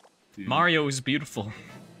 Dude. Mario is beautiful.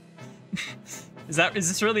 Is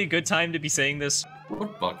this really a good time to be saying this?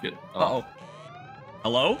 What bucket? Uh-oh.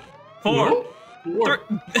 Hello? 4. What?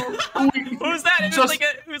 Who's that? It was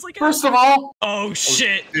like a... First of all... Oh,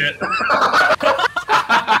 shit. Shit. that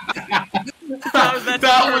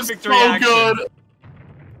was so reaction. Good.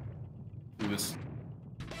 Do this.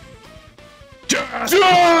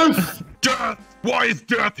 Death! Death! Why is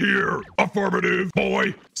death here? Affirmative.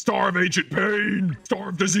 Boy, star of ancient pain. Star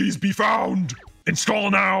of disease be found.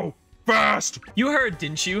 Install now. Fast. You heard,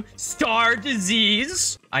 didn't you? Star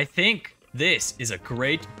disease. I think this is a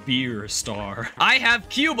great beer star. I have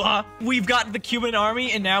Cuba. We've got the Cuban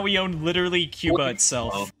army, and now we own literally Cuba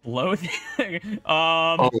itself. Blow the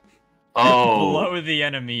blow the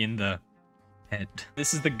enemy in the head.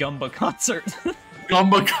 This is the Gumba concert.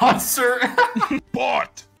 Gumba concert.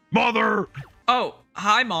 But mother. Oh,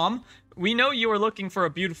 hi, Mom. We know you are looking for a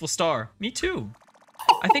beautiful star. Me too.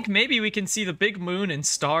 I think maybe we can see the big moon and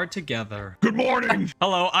star together. Good morning.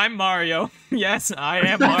 Hello, I'm Mario. Yes, I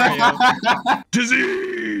am Mario.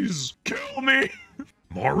 Disease! Kill me!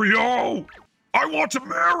 Mario! I want to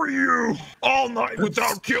marry you! All night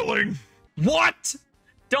without killing! What?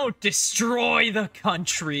 Don't destroy the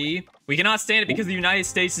country. We cannot stand it because the United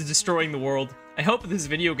States is destroying the world. I hope this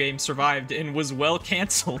video game survived and was well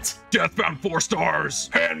cancelled. Deathbound 4 stars.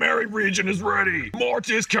 Hand married region is ready. More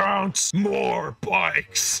discounts. More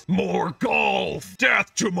bikes. More golf.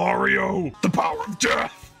 Death to Mario. The power of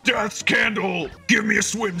death. Death's candle. Give me a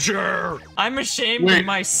swim chair. I'm ashamed of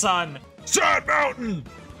my son. Sad mountain.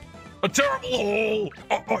 A terrible hole.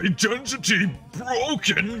 Identity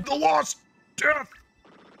broken. The lost death.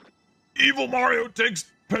 Evil Mario takes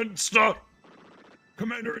Pensta.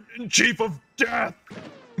 Commander-in-Chief of Death!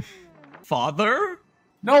 Father?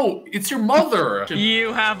 No, it's your mother!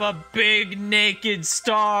 You have a big naked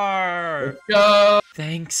star!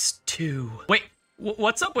 Thanks to... Wait,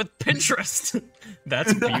 what's up with Pinterest?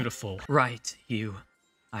 That's beautiful. Right, Hugh.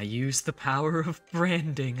 I use the power of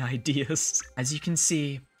branding ideas. As you can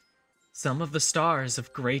see, some of the stars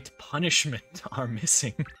of great punishment are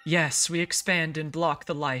missing. Yes, we expand and block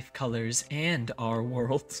the life colors and our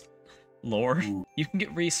world. Lore. You can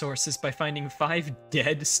get resources by finding 5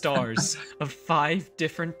 dead stars of 5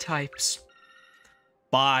 different types.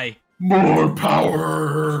 Bye. More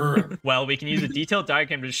power! Well, we can use a detailed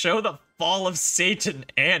diagram to show the fall of Satan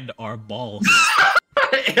and our balls.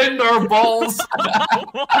 And our balls!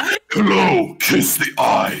 Hello, kiss the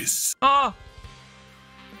eyes.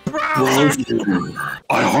 Browser!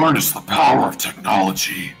 I harness the power of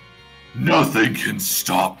technology. Nothing can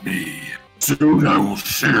stop me. Soon I will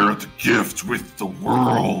share the gift with the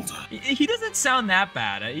world. He doesn't sound that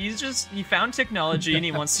bad. He found technology and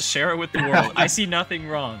he wants to share it with the world. I see nothing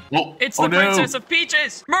wrong. Well, It's the Princess of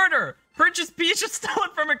Peaches! Murder! Princess Peach is stolen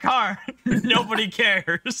from a car. Nobody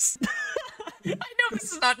cares. I know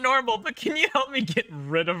this is not normal, but can you help me get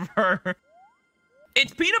rid of her?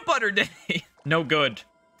 It's peanut butter day. No good.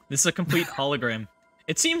 This is a complete hologram.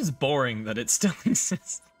 It seems boring that it still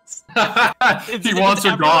exists. He wants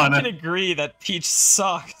her gone. I can agree that Peach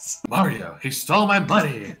sucks. Mario, he stole my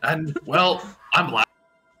money, and, well, I'm black.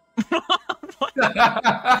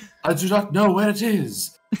 I do not know where it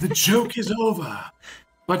is. The joke is over.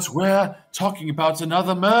 But we're talking about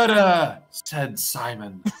another murder, said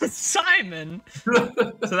Simon. Simon?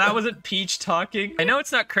 So that wasn't Peach talking? I know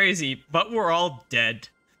it's not crazy, but we're all dead.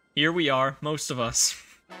 Here we are, most of us.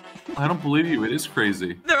 I don't believe you. It is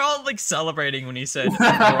crazy. They're all like celebrating when he said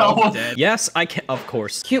we're all dead. Yes, I can. Of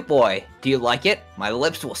course. Cute boy, do you like it? My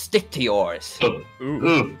lips will stick to yours.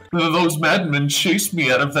 Ugh. Those madmen chased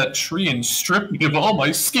me out of that tree and stripped me of all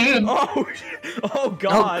my skin. Oh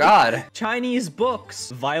God. Oh God. Chinese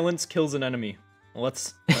books. Violence kills an enemy.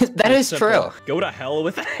 Let's That is true. Go to hell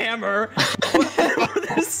with a hammer.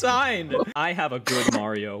 What a sign. I have a good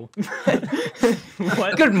Mario.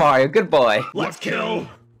 What? Good Mario, good boy. Let's kill.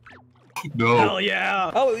 No. Hell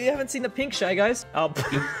yeah. Oh, you haven't seen the pink Shy Guys? Oh.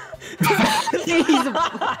 He's a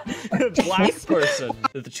Black person.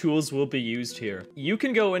 The tools will be used here. You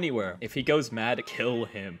can go anywhere. If he goes mad, kill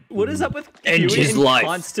him. What is up with End Huey his life.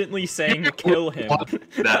 constantly saying kill him?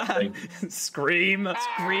 That thing. Scream.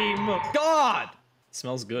 Scream. God!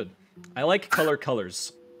 Smells good. I like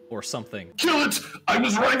colors. Or something. Kill it! I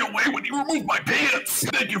was running away when you removed my pants!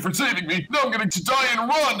 Thank you for saving me! Now I'm going to die and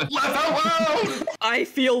run! Laugh out loud! I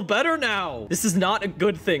feel better now! This is not a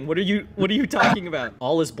good thing. What are you talking about?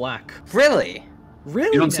 All is black. Really?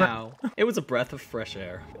 Really You don't say- now? It was a breath of fresh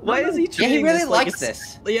air. Why is he Yeah, treating he really this like likes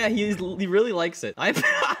it's- this. Yeah, he really likes it.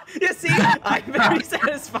 Yeah, see? I'm very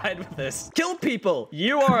satisfied with this. Kill people!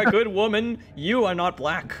 You are a good woman. You are not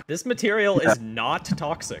black. This material is not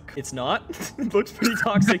toxic. It's not? It looks pretty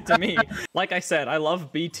toxic to me. Like I said, I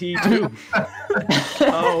love BT too.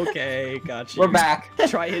 Okay, got you. We're back.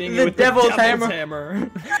 Try hitting The you with devil's the devil's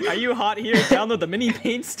hammer. Are you hot here? Download the Mini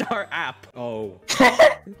Paint Star app. Oh.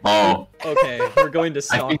 Oh. Okay, we're going to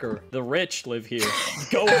soccer. The rich live here.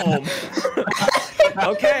 Go home.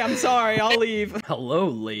 Okay, I'm sorry, I'll leave. Hello,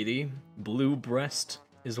 lady. Blue breast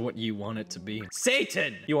is what you want it to be.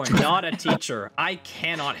 Satan! You are not a teacher. I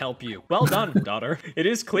cannot help you. Well done, daughter. It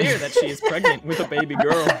is clear that she is pregnant with a baby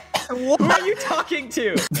girl. Who are you talking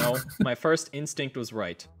to? No, my first instinct was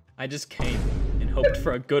right. I just came and hoped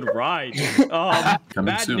for a good ride. Coming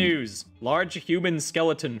Bad soon. news. Large human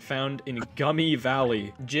skeleton found in Gummy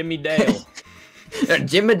Valley. Jimmy Dale.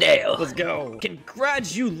 Jimmy Dale. Let's go.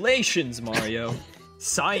 Congratulations, Mario.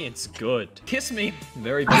 Science good. Kiss me.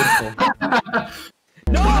 Very beautiful.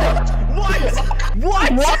 No!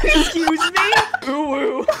 What? What? Excuse me?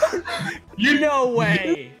 Ooh. No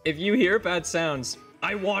way. If you hear bad sounds,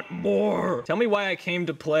 I want more. Tell me why I came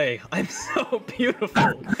to play. I'm so beautiful.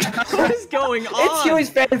 What is going on? It's Huey's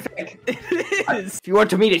fanfic. It is. If you want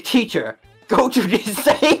to meet a teacher, go to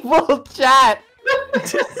disabled chat.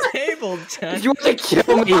 Disabled If chat. you want to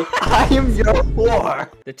kill me, I am your whore.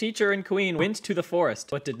 The teacher and queen went to the forest,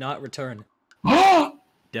 but did not return.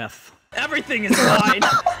 Death. Everything is fine.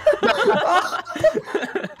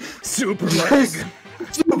 Super leg.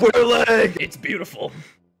 Super leg. It's beautiful.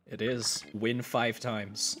 It is. Win 5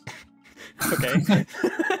 times. Okay.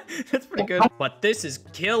 That's pretty good. But this is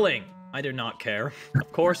killing. I do not care.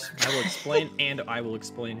 Of course, I will explain, and I will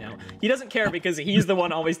explain now. He doesn't care because he's the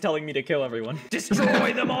one always telling me to kill everyone.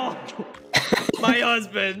 Destroy them all! My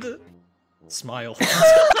husband! Smile.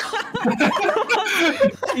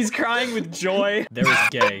 He's crying with joy. There is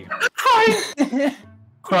gay.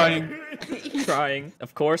 Crying. Crying.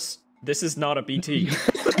 Of course, this is not a BT.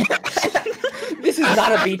 This is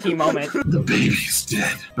not a BT moment. The baby's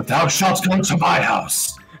dead, but thou shalt come to my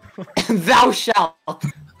house. Thou shalt.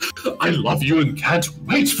 I love you and can't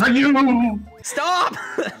wait for you. Stop!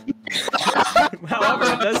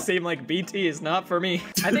 However, it does seem like BT is not for me.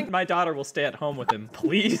 I think my daughter will stay at home with him.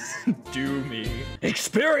 Please do me.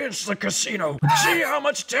 Experience the casino. See how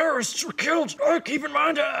much terrorists were killed. Keep in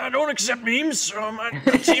mind, I don't accept memes, so my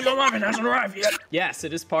Team 11 hasn't arrived yet. Yes,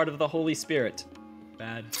 it is part of the Holy Spirit.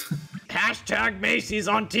 Bad. Hashtag Macy's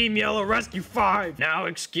on Team Yellow Rescue 5. Now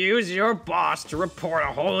excuse your boss to report a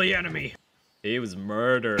holy enemy. He was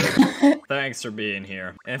murdered. Thanks for being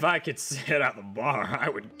here. If I could sit at the bar, I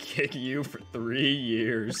would kick you for 3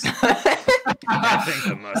 years. I think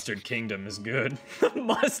the Mustard Kingdom is good. The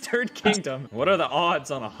Mustard Kingdom? What are the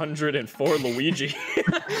odds on 104 Luigi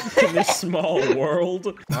in this small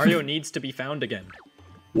world? Mario needs to be found again.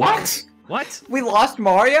 What? What? We lost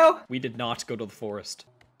Mario? We did not go to the forest.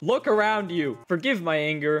 Look around you. Forgive my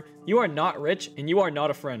anger. You are not rich, and you are not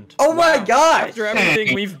a friend. Oh my gosh! After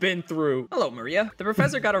everything we've been through. Hello, Maria. The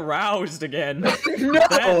professor got aroused again.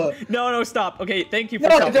 No! No, stop. Okay, thank you for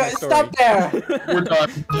No, telling the story. stop there! We're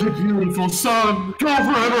done. My beautiful son. Go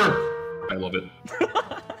forever. I love it.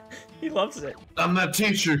 He loves it. I'm that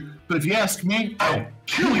teacher, but if you ask me, I'll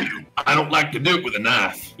kill you. I don't like to do it with a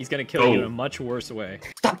knife. He's gonna kill you in a much worse way.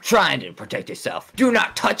 Stop trying to protect yourself. Do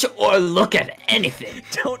not touch or look at anything.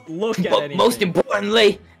 Don't look at But anything. most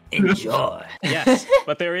importantly, enjoy. Yes,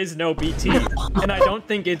 but there is no BT. And I don't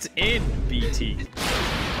think it's in BT.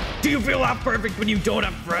 Do you feel half perfect when you don't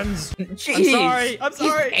have friends? Jeez, I'm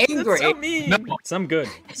sorry. He's angry. That's so mean. No. Some good,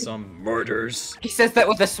 some murders. He says that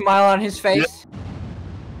with a smile on his face.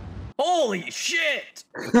 Holy shit!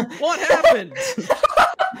 What happened?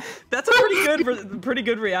 That's a pretty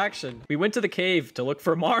good reaction. We went to the cave to look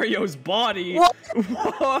for Mario's body. What?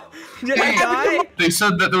 Did I die? They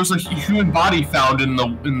said that there was a human body found in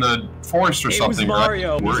the forest or It something. was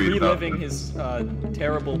Mario. Right? He's Worried about reliving it. his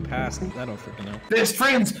terrible past. I don't freaking know. Best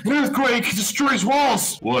friends, an earthquake destroys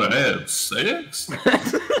walls. What, I have sex?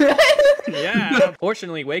 Yeah.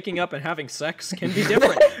 Fortunately, waking up and having sex can be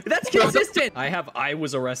different. That's consistent. I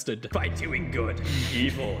was arrested by doing good.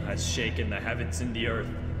 Evil has shaken the heavens and the earth,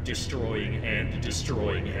 destroying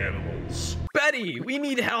animals. Betty, we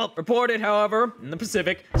need help. Reported, however, in the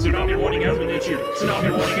Pacific. Tsunami warning has been issued. Tsunami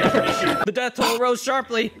warning has been issued. The death toll rose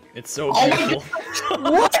sharply. It's so beautiful.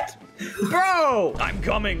 What? Bro, I'm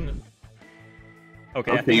coming.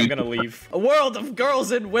 Okay, I think I'm gonna leave. A world of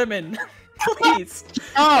girls and women. Please.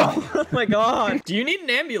 Oh my god. Do you need an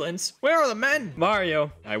ambulance? Where are the men?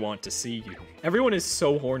 Mario, I want to see you. Everyone is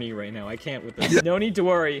so horny right now. I can't with this. No need to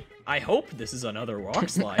worry. I hope this is another rock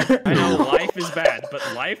slide. I know life is bad, but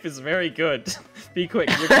life is very good. Be quick.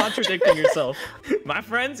 You're contradicting yourself. My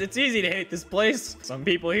friends, it's easy to hate this place. Some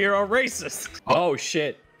people here are racist. Oh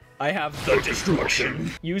shit. I have the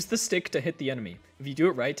destruction. Use the stick to hit the enemy. If you do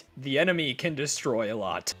it right, the enemy can destroy a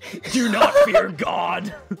lot. Do not fear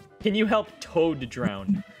God. Can you help Toad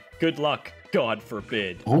drown? Good luck. God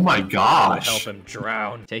forbid. Oh my gosh. Help him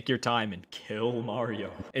drown. Take your time and kill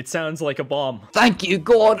Mario. It sounds like a bomb. Thank you,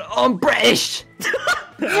 God. I'm British.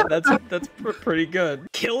 That's pretty good.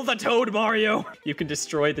 Kill the Toad, Mario. You can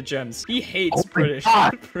destroy the gems. He hates British.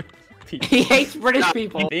 He hates British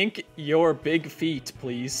people. Think your big feet,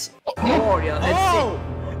 please. Mario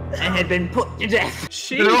and had been put to death.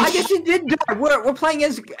 I guess he did die. We're playing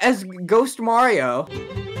as Ghost Mario.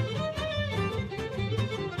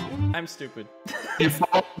 I'm stupid. You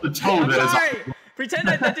followed the Toad. I'm sorry. Pretend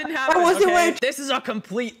that didn't happen. Okay? This is a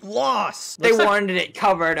complete loss. They wanted it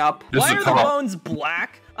covered up. Why are the bones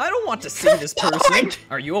black? I don't want to see this person.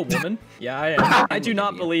 Are you a woman? Yeah, I am. I do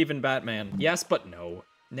not believe in Batman. Yes, but no.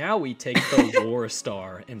 Now we take the War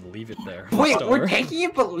Star and leave it there. Wait, we're taking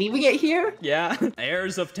it but leaving it here? Yeah.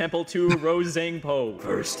 Heirs of Temple 2 Rosangpo.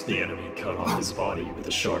 First, the enemy cut off his body with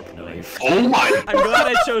a sharp knife. Oh my! I'm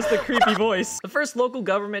glad I chose the creepy voice. The first local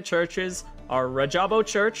government churches are Rajabo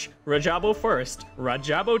Church, Rajabo First,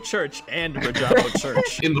 Rajabo Church, and Rajabo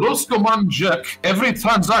Church. In Roscommon-Jack, every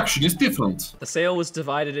transaction is different. The sale was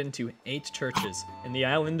divided into 8 churches in the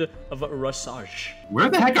island of Rasaj. Where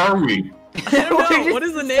the heck are we? I don't know. What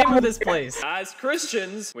is the name of this place? As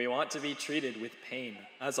Christians, we want to be treated with pain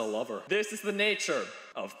as a lover. This is the nature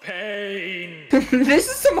of pain. This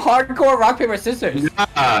is some hardcore rock, paper, scissors.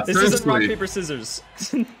 Yeah, this isn't rock, paper, scissors.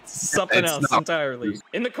 Something else entirely.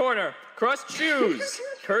 In the corner, crushed shoes.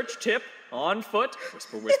 Church tip, on foot,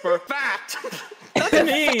 whisper, whisper, fat. That's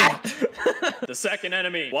mean. The second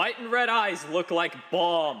enemy, white and red eyes look like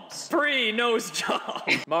bombs. Free nose job.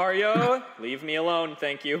 Mario, leave me alone,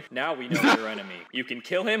 thank you. Now we know your enemy. You can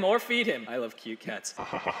kill him or feed him. I love cute cats.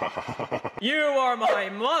 You are my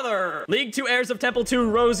mother. League 2 Heirs of Temple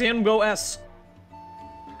 2 Rosian go S.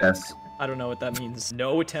 S. I don't know what that means.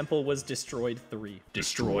 No temple was destroyed 3.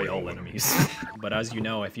 Destroy all enemies. But as you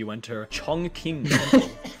know, if you enter Chongqing Temple,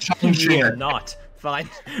 you will not find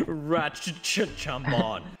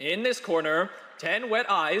Ratchamon. In this corner, 10 wet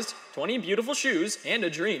eyes, 20 beautiful shoes, and a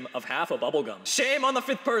dream of half a bubblegum. Shame on the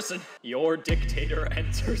 5th person. Your dictator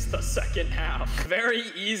enters the second half. Very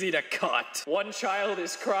easy to cut. One child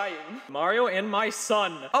is crying. Mario and my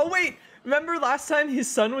son. Oh wait! Remember last time his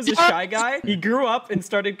son was a shy guy? He grew up and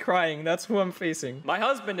started crying. That's who I'm facing. My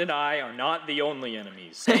husband and I are not the only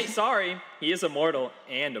enemies. Hey, sorry. He is immortal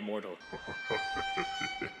and immortal.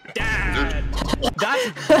 Dad!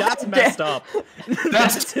 That's messed up.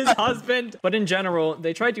 That's his husband. But in general,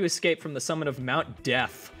 they tried to escape from the summit of Mount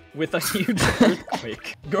Death with a huge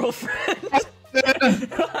earthquake. Girlfriend.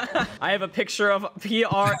 I have a picture of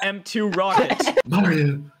PRM2 rocket.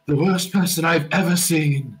 Mario, the worst person I've ever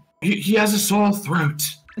seen. He has a sore throat.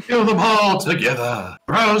 Kill them all together.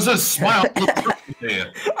 Bowser smile.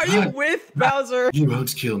 Are you with Bowser? You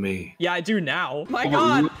won't kill me. Yeah, I do now. My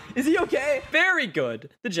god, is he okay? Very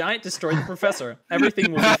good. The giant destroyed the professor.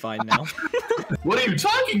 Everything will be fine now. What are you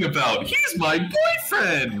talking about? He's my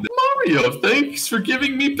boyfriend. Mario, thanks for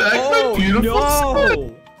giving me back my beautiful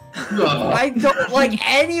son. I don't like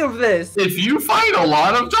any of this. If you fight a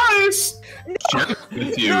lot of dice, share it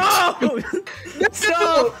with you. No!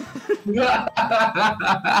 Stop! No!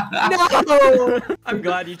 I'm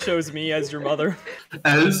glad you chose me as your mother.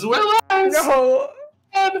 As well as... No!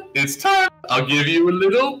 It's time. I'll give you a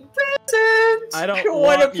little present. I don't I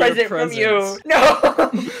want a want your present from you. presents. No!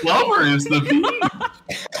 Flower is the bee.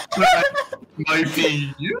 That might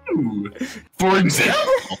be you. For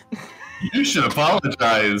example, you should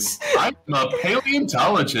apologize. I'm a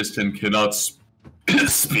paleontologist and cannot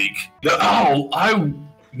speak. Oh, I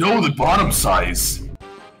know the bottom size.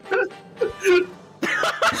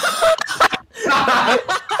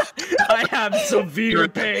 I have severe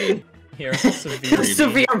pain. Here,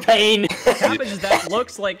 Severe pain. Cabbage that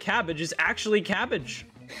looks like cabbage is actually cabbage.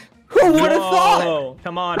 Who would have thought? Whoa.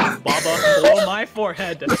 Come on, Baba, blow my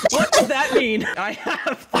forehead. What does that mean? I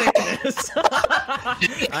have thickness.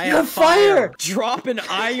 I have fire. Drop an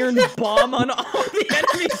iron bomb on all the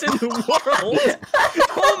enemies in the world.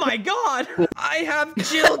 Oh my god. I have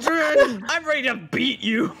children. I'm ready to beat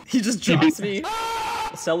you. He just drops me.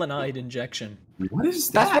 Selenite injection. What is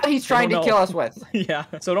that? That's what he's trying to kill us with. Yeah,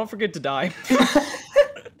 so don't forget to die.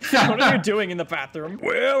 What are you doing in the bathroom?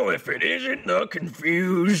 Well, if it isn't the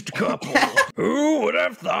confused couple, who would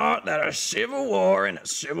have thought that a civil war and a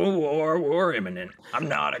civil war were imminent? I'm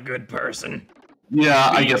not a good person. Yeah,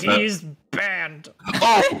 I guess that. He's banned.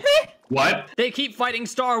 Oh, what? They keep fighting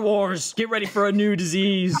Star Wars. Get ready for a new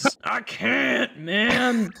disease. I can't,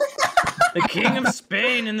 man. The King of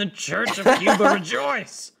Spain and the Church of Cuba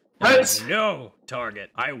rejoice. What? No,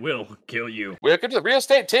 target. I will kill you. Welcome to the Real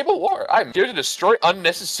Estate Table War. I'm here to destroy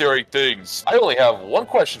unnecessary things. I only have one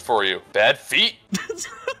question for you. Bad feet?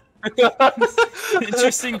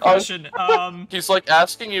 Interesting question. He's like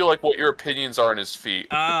asking you like what your opinions are on his feet.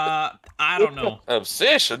 I don't know. An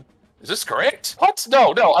obsession? Is this correct? What?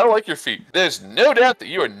 No, I don't like your feet. There's no doubt that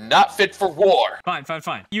you are not fit for war.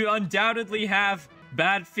 Fine. You undoubtedly have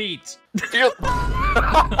bad feet.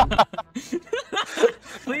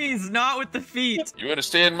 Please, not with the feet. You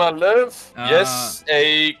understand my love? Yes,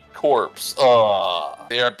 a corpse. Oh,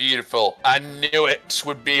 they are beautiful. I knew it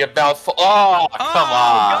would be about. Oh, come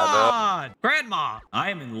on. God. Grandma,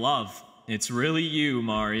 I am in love. It's really you,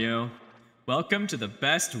 Mario. Welcome to the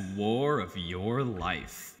best war of your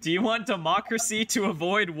life. Do you want democracy to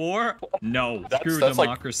avoid war? No, screw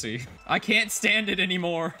democracy. Like... I can't stand it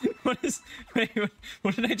anymore. Wait,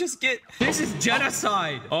 what did I just get? This is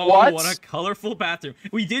genocide. Oh, what a colorful bathroom.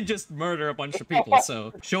 We did just murder a bunch of people,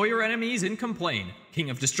 so. Show your enemies and complain. King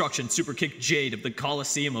of Destruction, super kick Jade of the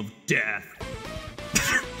Colosseum of Death.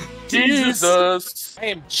 Jesus! I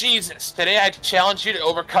am Jesus. Today I challenge you to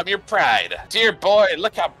overcome your pride. Dear boy,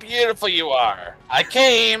 look how beautiful you are. I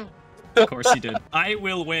came. Of course he did. I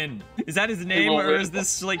will win. Is that his name or is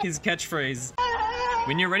this like his catchphrase?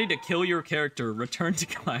 When you're ready to kill your character, return to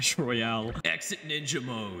Clash Royale. Exit ninja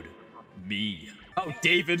mode. Me. Oh,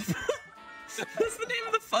 David. That's the name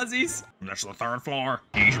of the fuzzies. That's the third floor.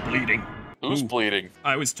 He's bleeding. Who's bleeding?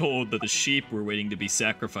 I was told that the sheep were waiting to be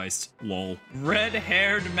sacrificed. Lol.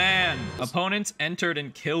 Red-haired man. Opponents entered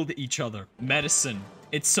and killed each other. Medicine.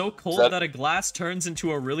 It's so cold that a glass turns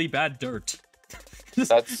into a really bad dirt. What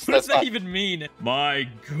does that even mean? My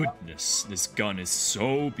goodness, this gun is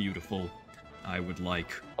so beautiful. I would like...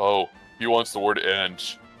 Oh, he wants the word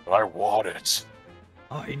end. I want it.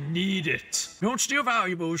 I need it. Don't steal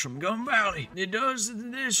valuables from Gun Valley. It does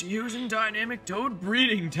this using dynamic toad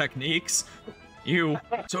breeding techniques.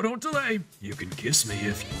 So don't delay. You can kiss me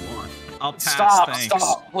if you want. I'll pass, thanks.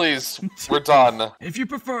 Stop, please. We're done. If you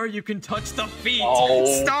prefer, you can touch the feet. Oh,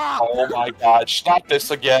 stop! Oh my god, stop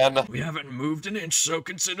this again. We haven't moved an inch, so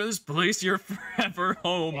consider this place your forever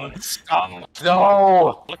home. Stop.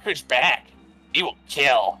 No! Look who's back. He will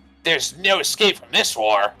kill. There's no escape from this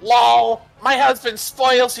war. LOL! My husband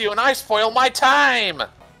spoils you and I spoil my time!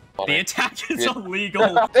 The attack is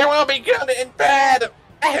illegal. There will be good and bad!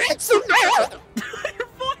 Your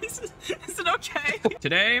voice, is it okay?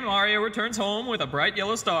 Today, Mario returns home with a bright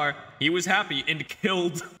yellow star. He was happy and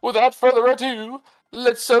killed. Without further ado,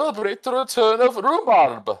 let's celebrate the return of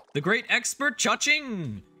Rhubarb. The great expert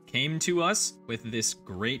Cha-Ching came to us with this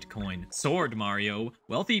great coin. Sword, Mario.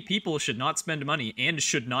 Wealthy people should not spend money and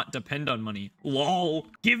should not depend on money. LOL.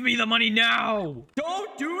 Give me the money now.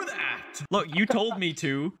 Don't do that. Look, you told me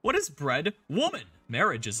to. What is bread? Woman.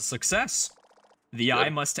 Marriage is a success. The eye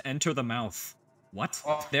must enter the mouth. What?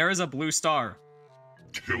 There is a blue star.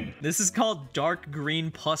 This is called dark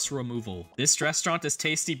green pus removal. This restaurant is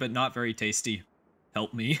tasty, but not very tasty.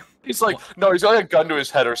 Help me. He's like, no, he's got a gun to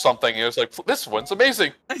his head or something. And it was like, this one's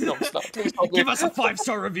amazing. No, it's not. Give us a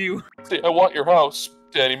 5-star review. I want your house,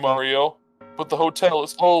 Danny Mario. but the hotel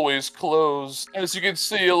is always closed. As you can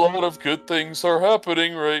see, a lot of good things are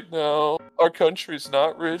happening right now. Our country's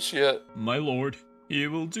not rich yet. My lord, he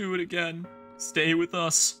will do it again. Stay with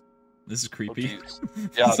us. This is creepy. Oh,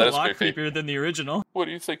 yeah, It's that a is lot creepy. creepier than the original. What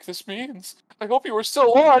do you think this means? I hope you were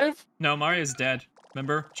still alive. No, Mario's dead.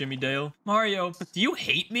 Remember, Jimmy Dale? Mario, do you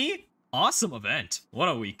hate me? Awesome event. What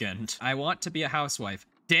a weekend. I want to be a housewife.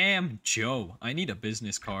 Damn, Joe. I need a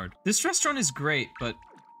business card. This restaurant is great, but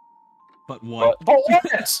what? But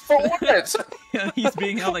what? For what? Yeah, he's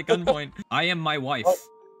being held at gunpoint. I am my wife.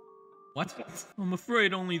 What? I'm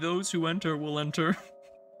afraid only those who enter will enter.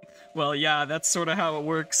 Well, yeah, that's sort of how it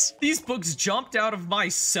works. These books jumped out of my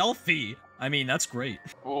selfie. I mean, that's great.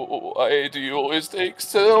 Why do you always take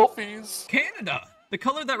selfies? Canada! The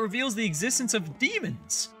color that reveals the existence of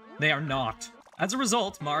demons. They are not. As a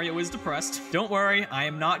result, Mario is depressed. Don't worry, I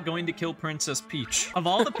am not going to kill Princess Peach. Of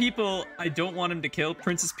all the people I don't want him to kill,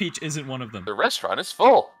 Princess Peach isn't one of them. The restaurant is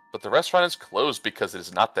full, but the restaurant is closed because it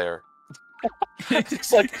is not there.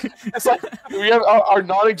 it's like we have our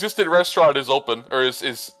non-existent restaurant is open, or is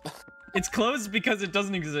It's closed because it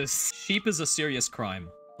doesn't exist. Sheep is a serious crime.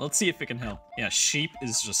 Let's see if it can help. Yeah, sheep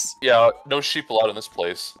is just... Yeah, no sheep allowed in this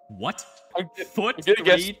place. What? I'm Foot gonna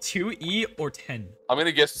guess 3, 2E, or 10? I'm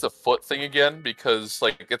gonna guess it's a foot thing again because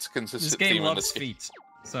like it's a This consistent game theme in loves this game. feet.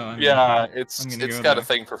 So I'm Yeah, gonna it's go got there. a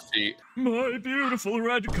thing for feet. My beautiful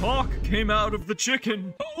red cock came out of the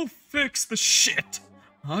chicken. Oh, fix the shit.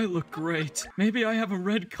 I look great. Maybe I have a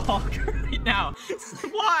red cock right now.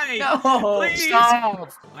 Why? No! Please.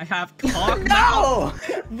 Stop! I have cock now.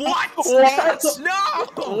 No! What? What? No!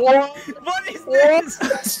 What? What is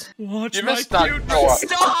this? Watch You my missed that cute. part.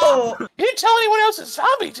 Stop! You didn't tell anyone else it's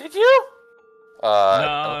zombie, did you? I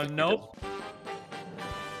don't think you Nope.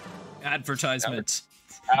 Advertisement.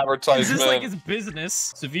 did. Advertisement. Is this like his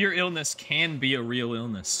business? Severe illness can be a real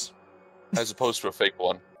illness. As opposed to a fake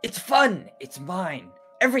one. It's fun. It's mine.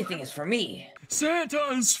 Everything is for me.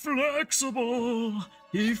 Santa's flexible.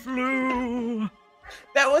 He flew.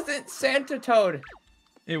 That wasn't Santa Toad.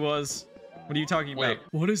 It was. What are you talking Wait.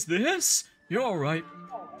 about? What is this? You're alright.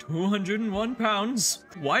 201 pounds.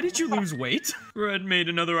 Why did you lose weight? Fred made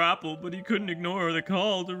another apple, but he couldn't ignore the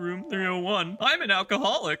call to room 301. I'm an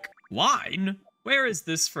alcoholic. Wine? Where is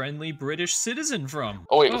this friendly British citizen from?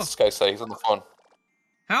 Oh wait, what's this guy say? He's on the phone.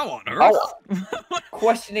 How on earth?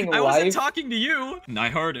 Questioning I wasn't life. talking to you. I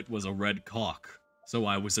heard it was a red cock, so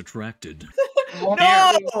I was attracted. No!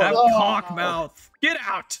 Have cock mouth. Get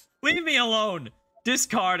out. Leave me alone.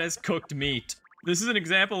 Discard as cooked meat. This is an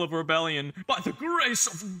example of rebellion. By the grace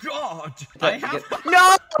of God, I have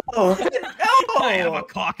No! I have a No!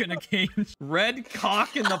 cock in a cage. Red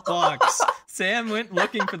cock in the box. Sam went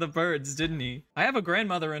looking for the birds, didn't he? I have a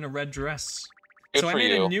grandmother in a red dress. Good So I for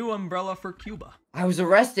made you. a new umbrella for Cuba. I was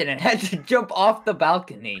arrested and had to jump off the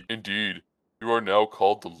balcony. Indeed. You are now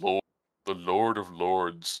called the Lord of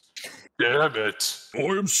Lords. Damn it. I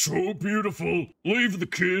am so beautiful. Leave the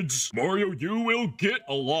kids. Mario, you will get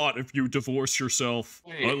a lot if you divorce yourself.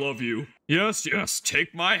 Wait. I love you. Yes, yes,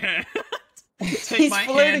 take my hand. Take He's my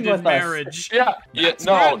flirting hand in with us. marriage. Yeah, That's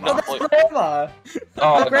no, grandma. Oh, no. that's wait. Grandma.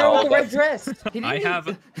 Oh, The grandma no, with the red that's dress. He didn't I even-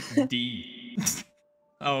 have D.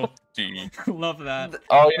 Oh, D. love that.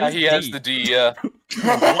 Oh yeah, Who's he has D? the D, yeah.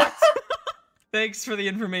 What? Thanks for the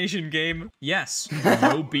information, game. Yes,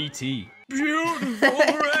 no BT. Beautiful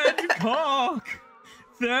red cock.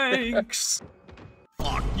 Thanks.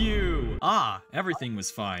 Fuck you. Ah, everything was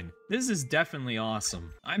fine. This is definitely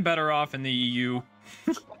awesome. I'm better off in the EU.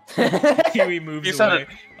 Kiwi moves You said away. it.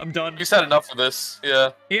 I'm done. You said enough of this,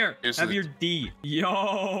 yeah. Here, Here's have the- your D.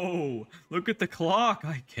 Yo, look at the clock.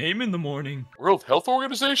 I came in the morning. World Health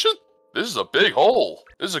Organization? This is a big hole.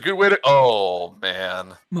 This is a good way to. Oh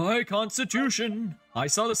man. My constitution. I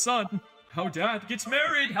saw the sun. How dad gets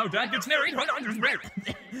married. How dad gets married. How dad gets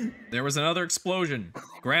married. There was another explosion.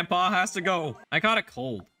 Grandpa has to go. I got a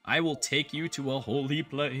cold. I will take you to a holy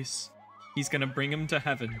place. He's gonna bring him to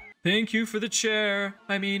heaven. Thank you for the chair.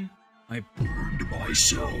 I burned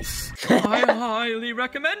myself. I highly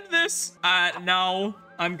recommend this. No,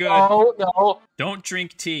 I'm good. Oh no. Don't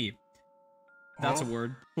drink tea. That's a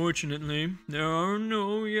word. Fortunately, there are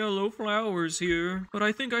no yellow flowers here, but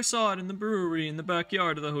I think I saw it in the brewery in the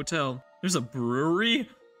backyard of the hotel. There's a brewery?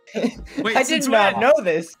 Wait, I since did not when? know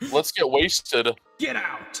this. Let's get wasted. Get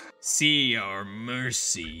out! See our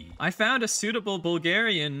mercy. I found a suitable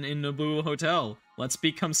Bulgarian in the Blue Hotel. Let's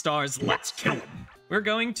become stars. Let's kill him. We're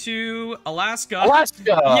going to Alaska. Alaska!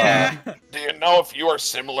 Yeah! Do you know if you are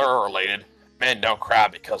similar or related? Men don't cry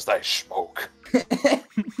because they smoke.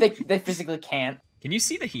 They physically can't. Can you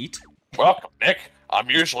see the heat? Welcome, Nick. I'm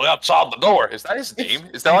usually outside the door. Is that his name?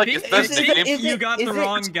 Is that like his best name? You got the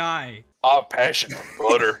wrong guy. I'm passion for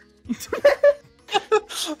butter.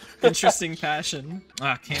 Interesting passion.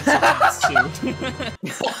 Ah, cancer pants too.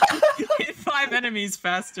 Hit 5 enemies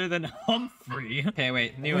faster than Humphrey. Okay,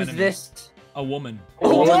 wait, new Who's enemy. this? A woman. A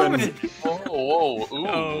woman! Whoa, ooh.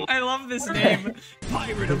 Oh, I love this name.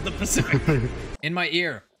 Pirate of the Pacific. In my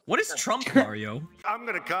ear. What is Trump, Mario? I'm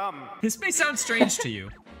gonna come. This may sound strange to you.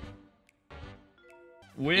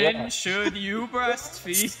 When should you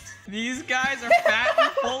breastfeed? These guys are fat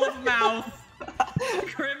and full of mouth.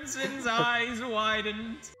 Crimson's eyes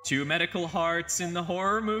widened. 2 medical hearts in the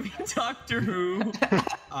horror movie Doctor Who.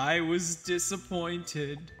 I was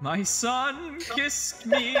disappointed. My son kissed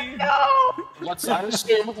me. No! Let's not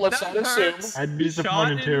assume. Let's not assume. I'd be Shot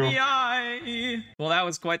in disappointed too. the eye. Well, that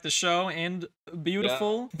was quite the show and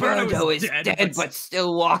beautiful. Birdo is dead, but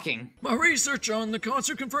still walking. My research on the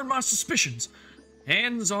concert confirmed my suspicions.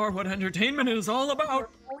 Hands are what entertainment is all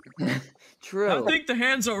about. True. I think the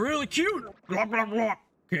hands are really cute. Blah, blah, blah.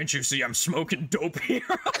 Can't you see I'm smoking dope here?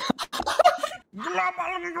 Blah,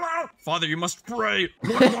 blah, blah. Father, you must pray.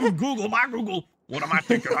 Google, my Google. What am I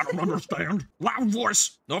thinking? I don't understand. Loud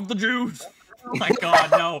voice of the Jews. Oh my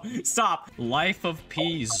god, no. Stop. Life of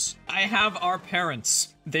peas. I have our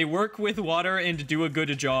parents. They work with water and do a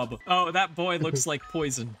good job. Oh, that boy looks like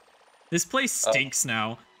poison. This place stinks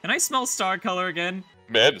now. Can I smell star color again?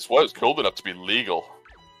 Man, this water's cold enough to be legal.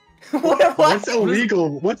 What's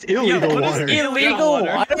illegal? What's illegal what is water? Illegal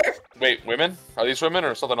water? Wait, women? Are these women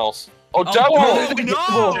or something else? Oh, Oh, devil!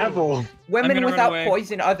 no! Devil. Women gonna run without away.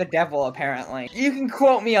 poison are the devil, apparently. You can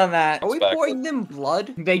quote me on that. Are we Respect. pouring them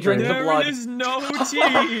blood? They drink the There blood. is no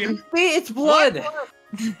tea. See, it's blood.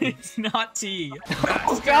 It's not tea.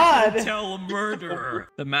 Oh God. Tell murderer.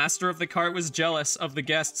 The master of the cart was jealous of the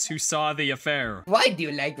guests who saw the affair. Why do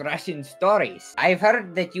you like Russian stories? I've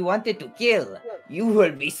heard that you wanted to kill. You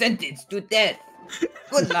will be sentenced to death.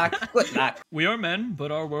 Good luck, good luck. We are men,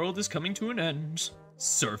 but our world is coming to an end.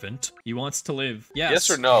 Servant. He wants to live. Yes. Yes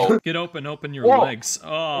or no? Get open your Whoa. legs.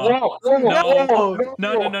 Oh. No,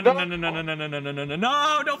 No.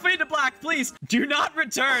 No, don't fade to black, please. Do not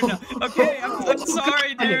return. Okay, I'm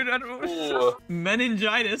sorry, dude. I don't... Ooh.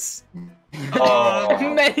 Meningitis.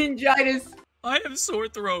 Meningitis. I have sore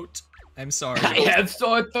throat. I'm sorry. I have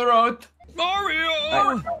sore throat.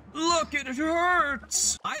 Mario! Look, it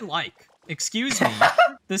hurts! I like. Excuse me.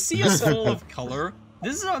 The sea is full of color.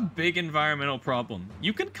 This is a big environmental problem.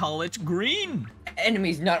 You could call it green.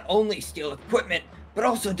 Enemies not only steal equipment, but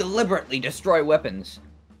also deliberately destroy weapons.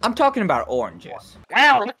 I'm talking about oranges.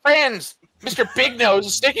 Wow, look, friends! Mr. Big Nose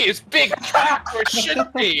is sticking his big cock where it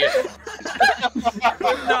shouldn't be!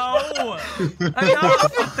 No!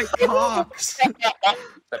 Enough with the cocks.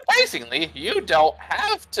 Surprisingly, you don't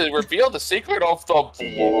have to reveal the secret of the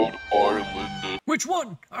Blood Island. Which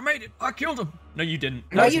one? I made it. I killed him. No, you didn't.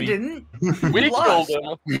 That No, was you me. didn't. We Plus.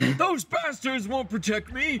 killed him. Those bastards won't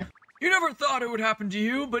protect me. You never thought it would happen to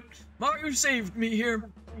you, but Mario saved me here.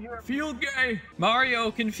 Feel gay. Mario,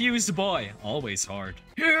 confused boy. Always hard.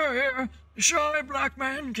 Here. Shy black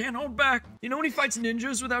man can't hold back. You know when he fights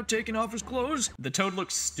ninjas without taking off his clothes? The toad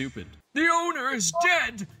looks stupid. The owner is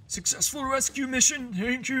dead. Successful rescue mission.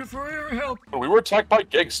 Thank you for your help. When we were attacked by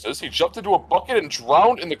gangsters, he jumped into a bucket and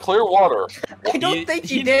drowned in the clear water. I don't think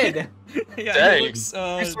he did. Yeah, Dang. he looks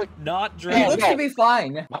He's like- not He drowned. looks to be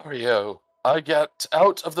fine. Mario, I got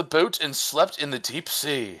out of the boat and slept in the deep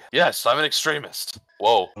sea. Yes, I'm an extremist.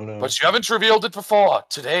 Whoa. Oh, no. But you haven't revealed it before.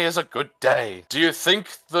 Today is a good day. Do you think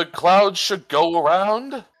the clouds should go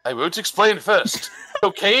around? I won't explain first.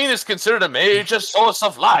 Cocaine is considered a major source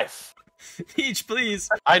of life. Peach, please.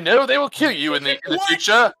 I know they will kill you in the What?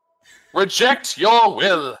 future. Reject your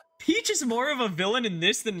will. Peach is more of a villain in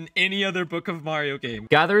this than in any other Book of Mario game.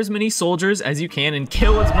 Gather as many soldiers as you can and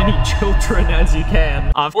kill as many children as you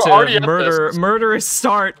can. Off We're already to at this. murderous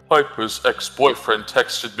start. Piper's ex-boyfriend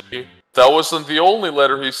texted me. That wasn't the only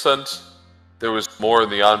letter he sent. There was more in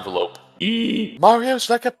the envelope. Mario's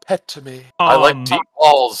like a pet to me. I like deep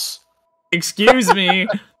balls. Excuse me.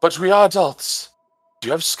 But we are adults. Do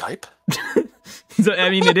you have Skype? So, I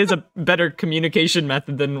mean, it is a better communication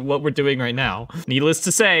method than what we're doing right now. Needless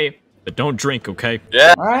to say, but don't drink, okay?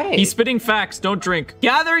 Yeah. Alright. He's spitting facts, don't drink.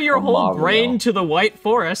 Gather your whole Mario. brain to the White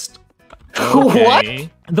Forest. What?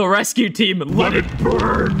 The rescue team, let it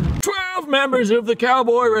burn. 12 members of the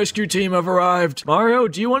cowboy rescue team have arrived. Mario,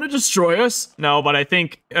 do you want to destroy us? No, but I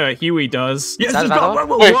think Huey does. Yes, that this another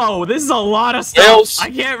one? whoa, this is a lot of stuff. Tails. I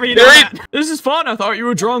can't read all Very- that. This is fun. I thought you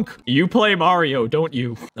were drunk. You play Mario, don't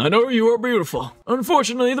you? I know you are beautiful.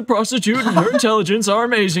 Unfortunately, the prostitute and her intelligence are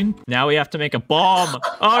amazing. Now we have to make a bomb.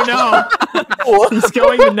 Oh no. He's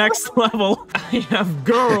going the next level. I have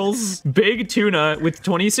girls, big tuna with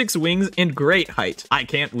 26 wings and great height. I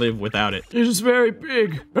can't live without it. It is very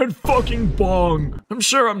big and fucking bong. I'm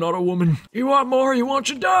sure I'm not a woman. You want more? You want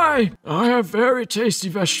to die? I have very tasty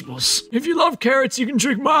vegetables. If you love carrots, you can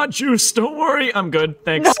drink my juice. Don't worry, I'm good.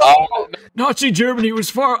 Thanks. Oh, Nazi Germany was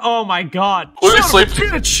far. Oh my god. please Son of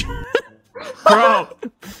sleep. a bitch. Bro,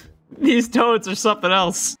 these toads are something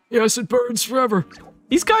else. Yes, it burns forever.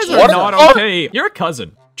 These guys are What not the fuck? okay. You're a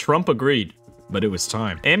cousin. Trump agreed. But it was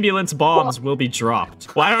time. Ambulance bombs will be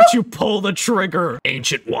dropped. Why don't you pull the trigger?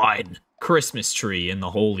 Ancient wine. Christmas tree in the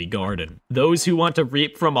holy garden. Those who want to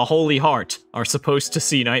reap from a holy heart are supposed to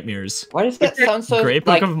see nightmares. Why does that sound so Great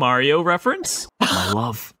like... Book of Mario reference? My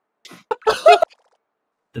love.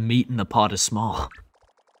 The meat in the pot is small.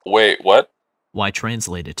 Wait, what? Why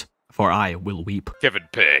translate it? For I will weep. Kevin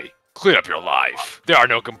Pay, clean up your life. There are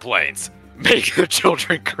no complaints. Make the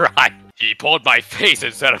children cry. He pulled my face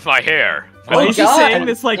instead of my hair. Why is he God. saying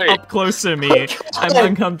this like Hey. up close to me? I'm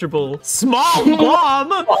uncomfortable. Small bomb?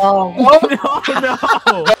 Oh, No,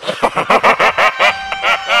 no.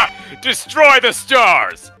 Destroy the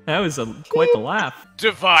stars. That was quite the laugh.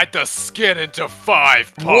 Divide the skin into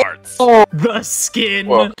 5 parts. The skin.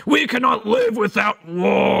 Whoa. We cannot live without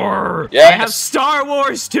war. I have Yes. Star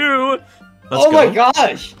Wars too. Let's oh go. my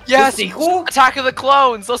gosh! Yes! The sequel? Attack of the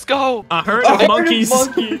Clones, let's go! A herd A of herd of monkeys.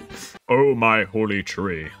 monkeys. Oh, my holy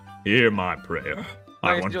tree, hear my prayer.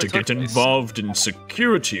 I Nice want doing to get touch base. involved in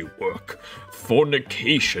security work,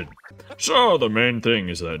 fornication. So the main thing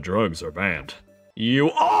is that drugs are banned.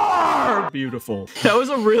 You are beautiful. That was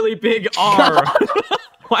a really big R.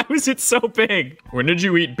 Why was it so big? When did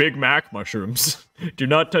you eat Big Mac mushrooms? Do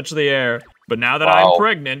not touch the air. But now that Wow. I'm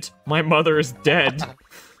pregnant, my mother is dead.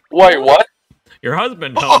 Wait, what? Your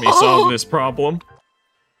husband helped me solve this problem.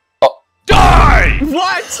 Die!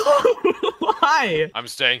 What? Why? I'm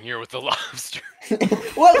staying here with the lobster.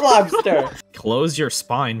 What lobster? Close your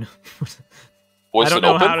spine. Was I don't it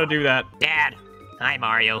know open? how to do that. Dad. Hi,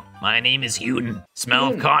 Mario. My name is Huden.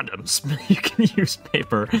 Smell of condoms. You can use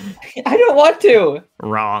paper. I don't want to.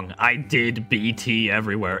 Wrong. I did BT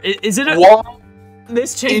everywhere. Is it a... What?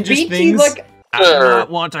 This Is changes BT things. like... I do Sure. not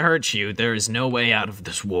want to hurt you. There is no way out of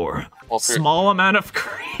this war. Well, if you're- Small amount of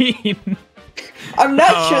cream. I'm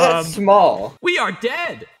not sure that's small. We are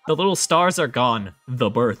dead. The little stars are gone. The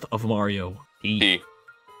birth of Mario. He.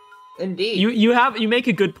 Indeed. You make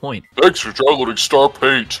a good point. Thanks for downloading Star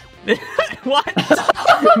Paint. What?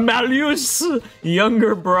 Malleus,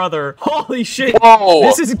 younger brother. Holy shit. Whoa!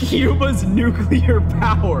 This is Cuba's nuclear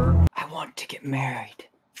power. I want to get married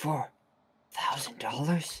for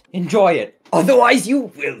 $1,000. Enjoy it. Otherwise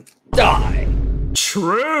you will die.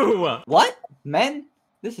 True. What? Men?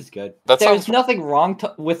 This is good. That There's sounds- nothing wrong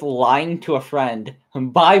with lying to a friend.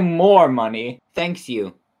 Buy more money. Thanks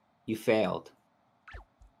you. You failed.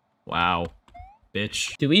 Wow.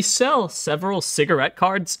 Bitch. Do we sell several cigarette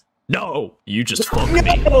cards? No. You just fucked me.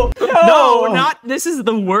 No! No, not. This is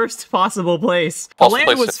the worst possible place. The False land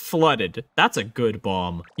place. was flooded. That's a good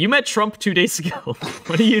bomb. You met Trump 2 days ago.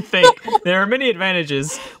 What do you think? There are many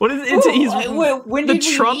advantages. What is it? He's When the did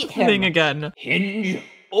we Trump meet him? thing again. Hinge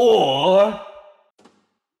or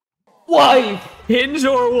wife. Hinge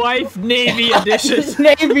or wife Navy edition.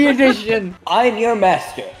 Navy edition. I'm your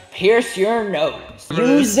master. Pierce your nose.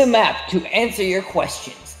 Use the map to answer your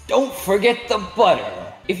questions. Don't forget the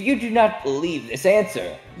butter. If you do not believe this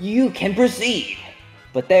answer, you can proceed.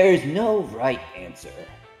 But there is no right answer.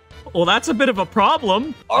 Well, that's a bit of a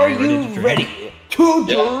problem. Are I'm you to drink. ready to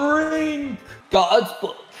drink? God's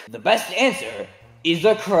book. The best answer is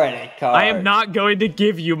a credit card. I am not going to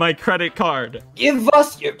give you my credit card. Give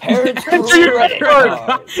us your parents' credit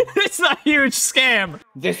card. It's a huge scam.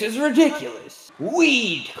 This is ridiculous.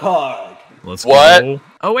 Weed card. Let's What? go.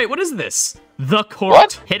 Oh wait, what is this? The court.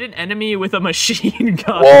 What? Hit an enemy with a machine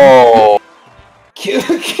gun. Whoa!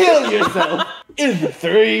 Kill yourself in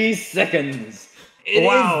 3 seconds. It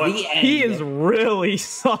Wow, is the end. he is really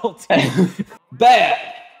salty. Bad.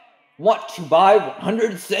 Want to buy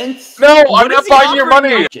 100 cents? No, What I'm is not he buying your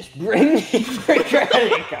offering money. Just bring me your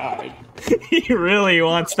credit card. He really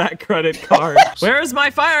wants that credit card. Where is my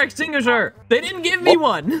fire extinguisher? They didn't give me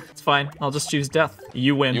one. It's fine. I'll just choose death.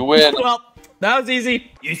 You win. You win. Well, that was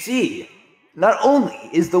easy. You see, not only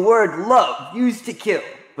is the word love used to kill,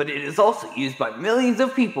 but it is also used by millions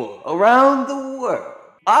of people around the world.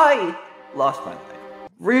 I lost my life.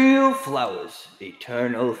 Real flowers,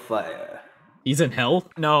 eternal fire. He's in hell?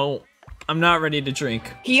 No, I'm not ready to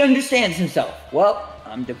drink. He understands himself. Well,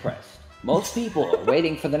 I'm depressed. Most people are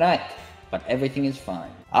waiting for the night, but everything is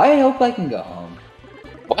fine. I hope I can go home.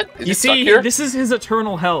 What? Is You he stuck see, here? this is his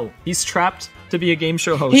eternal hell. He's trapped to be a game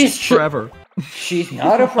show host forever. She's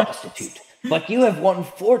not a prostitute, but you have won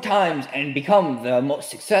 4 times and become the most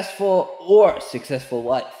successful wife.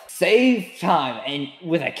 Save time and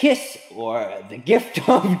with a kiss or the gift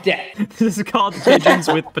of death. This is called Pigeons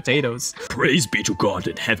with Potatoes. Praise be to God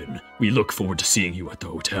in heaven. We look forward to seeing you at the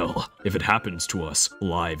hotel. If it happens to us,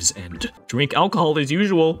 lives end. Drink alcohol as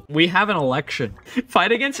usual. We have an election.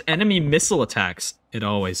 Fight against enemy missile attacks. It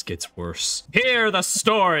always gets worse. Hear the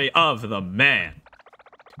story of the man.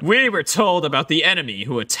 We were told about the enemy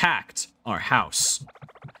who attacked our house.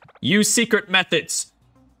 Use secret methods.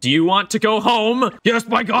 Do you want to go home? Yes,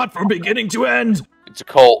 by God, from beginning to end. It's a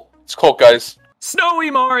cult. It's a cult, guys. Snowy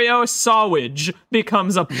Mario Sawage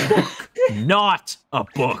becomes a book, not a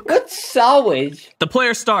book. What's sawage? The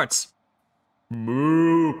player starts.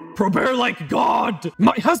 Moo. Prepare like God.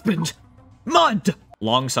 My husband. Mud.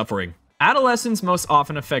 Long suffering. Adolescents most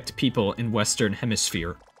often affect people in Western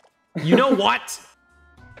Hemisphere. You know what?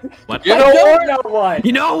 What? You I don't know what.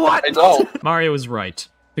 You know what? I don't. Mario is right.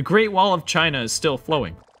 The Great Wall of China is still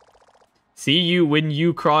flowing. See you when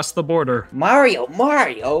you cross the border. Mario,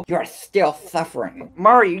 you are still suffering.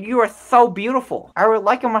 Mario, you are so beautiful. I would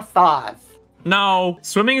like a massage. No,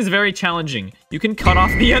 swimming is very challenging. You can cut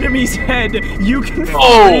off the enemy's head. You can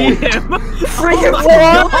free him. Free him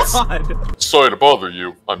God. Sorry to bother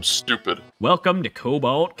you. I'm stupid. Welcome to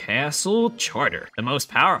Cobalt Castle Charter. The most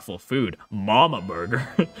powerful food, Mama Burger.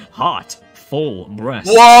 Hot, full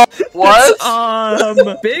breast.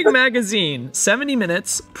 What? Big magazine, 70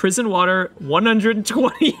 minutes, prison water,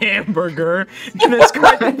 120 hamburger. That's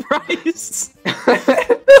quite the price.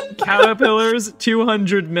 Caterpillars,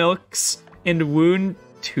 200 milks, and wound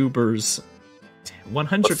tubers.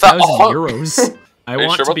 100,000 euros. I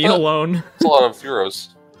want sure to about be that? alone. It's a lot of euros.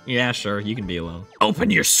 Yeah, sure, you can be alone. Open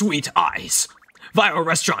your sweet eyes. Viral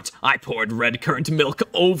restaurant. I poured red currant milk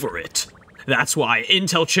over it. That's why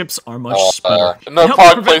Intel chips are much sweeter. Another helps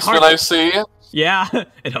product prevent placement I see. Yeah,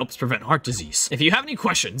 it helps prevent heart disease. If you have any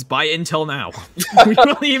questions, buy Intel now. We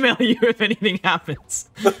will email you if anything happens.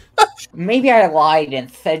 Maybe I lied and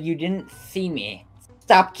said you didn't see me.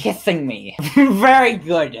 Stop kissing me. Very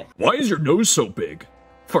good. Why is your nose so big?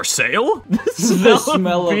 For sale? The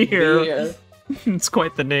smell of beer. It's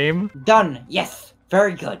quite the name. Done. Yes.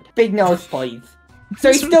 Very good. Big nose, please.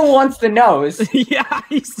 So he still wants the nose. Yeah,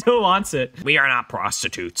 he still wants it. We are not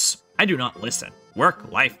prostitutes. I do not listen.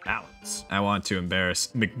 Work-life balance. I want to embarrass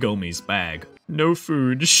McGomey's bag. No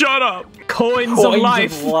food. Shut up. Coins of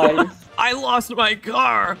life. I lost my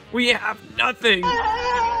car. We have nothing.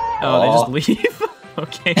 Oh, they just leave?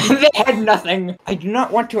 Okay. They had nothing. I do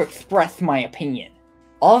not want to express my opinion.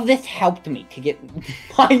 All of this helped me to get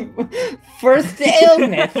my first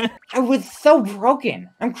illness. I was so broken.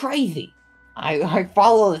 I'm crazy. I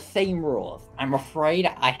follow the same rules. I'm afraid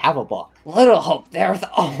I have a book. Little hope. There's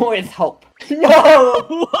always hope. No!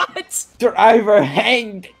 What? Driver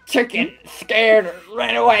hanged. Chicken. Scared.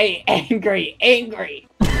 Ran away. Angry.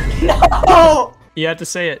 No! You have to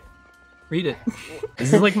say it. Read it.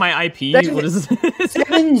 This is like my IP. What is this?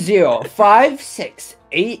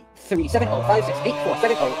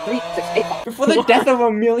 705683705684703685. Before the death of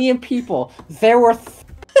 1 million people, there were.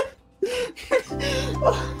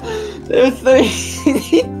 There's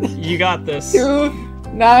You got this.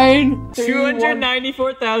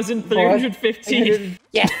 294,315.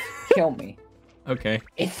 Yes, kill me. Okay.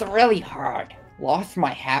 It's really hard. Lost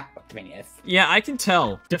my happiness. Yeah, I can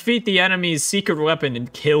tell. Defeat the enemy's secret weapon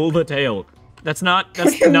and kill the tail. That's not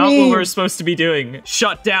what we're supposed to be doing.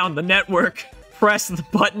 Shut down the network. Press the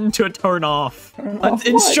button to turn off.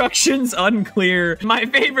 Instructions unclear. My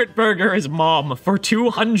favorite burger is Mom for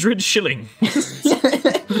 200 shillings.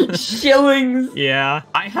 Shillings? Yeah,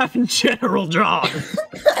 I have General John.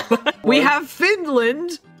 We have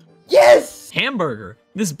Finland. Yes! Hamburger.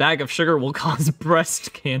 This bag of sugar will cause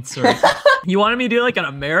breast cancer. You wanted me to do like an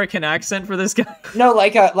American accent for this guy? No,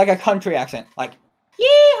 like a country accent. Like,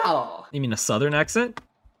 yeehaw! You mean a southern accent?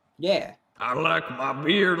 Yeah. I like my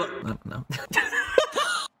beer. No.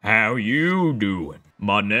 How you doing?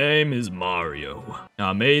 My name is Mario.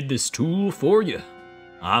 I made this tool for you.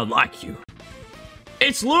 I like you.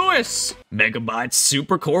 It's Lewis! Megabyte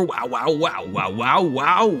Supercore, wow.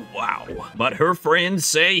 But her friends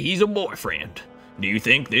say he's a boyfriend. Do you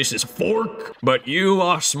think this is a fork? But you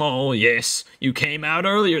are small, yes. You came out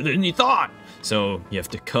earlier than you thought. So you have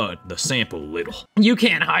to cut the sample a little. You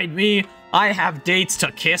can't hide me. I have dates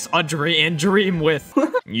to kiss, and dream with.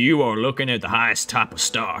 You are looking at the highest type of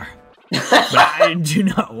star. But I do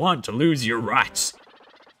not want to lose your rights.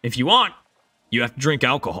 If you want, You have to drink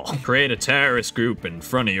alcohol. Create a terrorist group in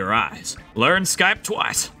front of your eyes. Learn Skype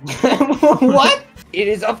twice. What? It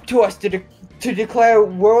is up to us to declare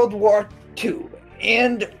World War II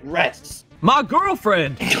and rest. My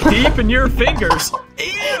girlfriend, deep in your fingers. Ew!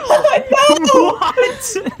 Oh,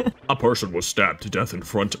 What? A person was stabbed to death in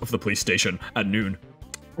front of the police station at noon.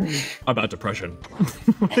 About depression.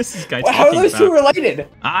 What is this guy talking How are those two about? related?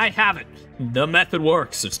 I have it. The method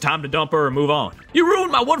works. It's time to dump her and move on. You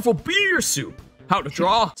ruined my wonderful beer soup. How to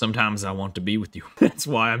draw? Sometimes I want to be with you. That's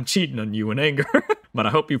why I'm cheating on you in anger. But I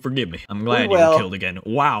hope you forgive me. I'm glad you were killed again.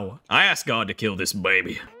 Wow. I asked God to kill this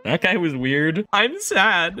baby. That guy was weird. I'm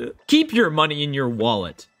sad. Keep your money in your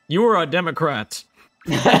wallet. You are a Democrat.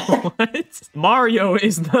 What? Mario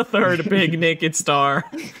is the third big naked star.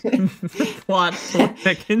 Plot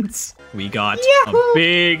thickens. We got a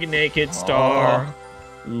big naked star.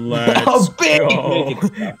 Let's go.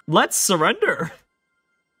 Let's surrender.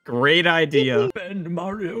 Great idea. And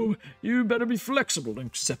Mario, you better be flexible and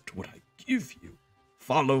accept what I give you.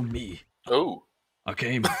 Follow me. Oh.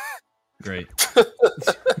 Okay. Great.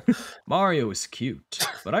 Mario is cute,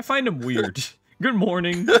 but I find him weird. Good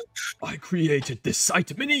morning. I created this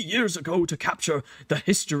site many years ago to capture the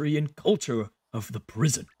history and culture of the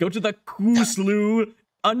prison. Go to the Kuslu_Yulia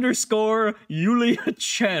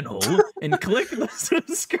channel and click the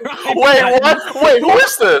subscribe Wait, button. what? Wait, who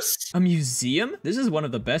is this? A museum? This is one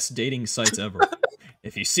of the best dating sites ever.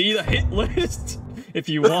 If you see the hit list, if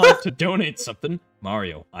you want to donate something,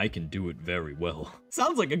 Mario, I can do it very well.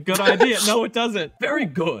 Sounds like a good idea. No, it doesn't. Very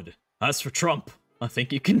good. As for Trump, I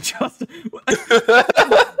think you can just...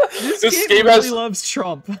 this game really loves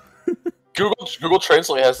Trump. Google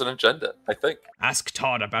Translate has an agenda, I think. Ask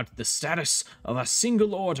Todd about the status of a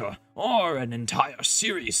single order or an entire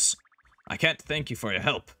series. I can't thank you for your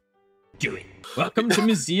help. Do it. Welcome to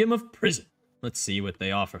Museum of Prison. Let's see what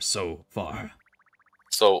they offer so far.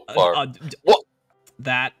 So far. What?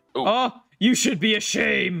 That. Ooh. Oh, you should be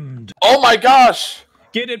ashamed. Oh my gosh!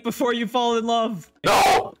 Get it before you fall in love.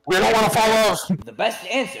 No! We don't want to fall in love! The best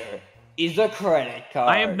answer is a credit card.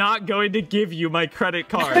 I am not going to give you my credit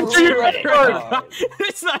card. Credit card.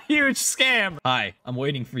 It's a huge scam. Hi, I'm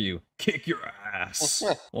waiting for you. Kick your ass.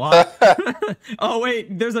 What? Oh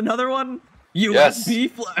wait, there's another one?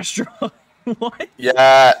 USB flash drive. What?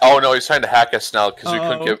 Yeah. Oh no, he's trying to hack us now because we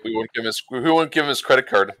wouldn't give him his credit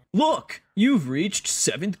card. Look, you've reached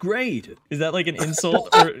 7th grade. Is that like an insult?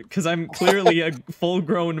 Or because I'm clearly a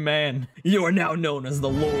full-grown man. You are now known as the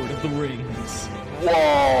Lord of the Rings.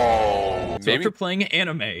 Whoa. So after playing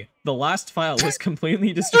anime, the last file was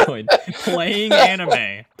completely destroyed. Playing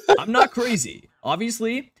anime. I'm not crazy.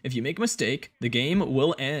 Obviously, if you make a mistake, the game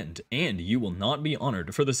will end, and you will not be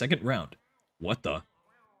honored for the second round. What the?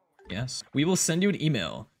 Yes. We will send you an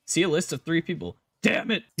email. See a list of 3 people. Damn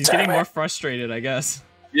it! He's getting more frustrated, I guess.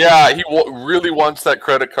 Yeah, he really wants that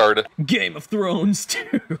credit card. Game of Thrones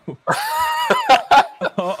 2.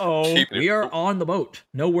 Uh-oh. We are on the boat.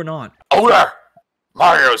 No, we're not. Older!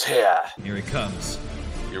 Mario's here. Here he comes.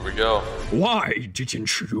 Here we go. Why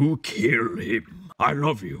didn't you kill him? I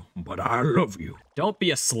love you, but I love you. Don't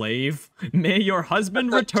be a slave. May your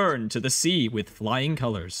husband return to the sea with flying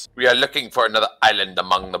colors. We are looking for another island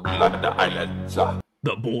among the Blood Islands.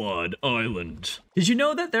 The Blood Island. Did you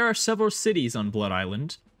know that there are several cities on Blood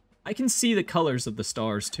Island? I can see the colors of the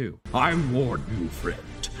stars too. I warn you,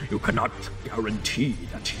 friend. You cannot guarantee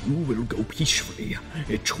that you will go peacefully.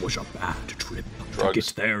 It was a bad trip. To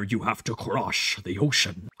get there, you have to cross the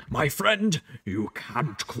ocean. My friend, you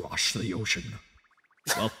can't cross the ocean.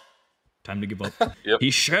 Well, time to give up. He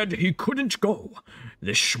said he couldn't go.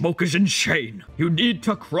 This smoke is insane. You need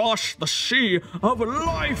to cross the sea of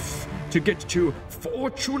life to get to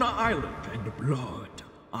Fortuna Island and Blood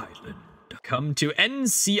Island. Come to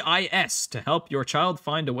NCIS to help your child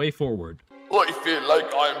find a way forward. I feel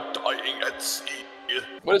like I'm dying at sea.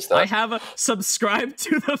 What is that? I have subscribed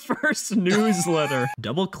to the first newsletter.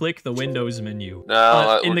 Double-click the Windows menu.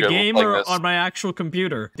 No, in the game or on my actual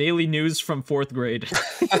computer. Daily news from 4th grade.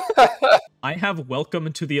 I have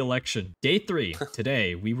welcome to the election. Day 3.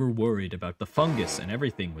 Today, we were worried about the fungus and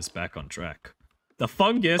everything was back on track. The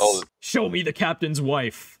fungus? Oh. Show me the captain's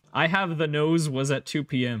wife. I have the nose was at 2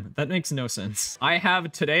 p.m. That makes no sense. I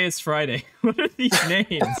have today is Friday. What are these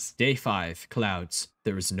names? Day 5. Clouds.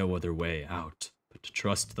 There is no other way out. To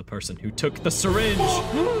trust the person who took the syringe.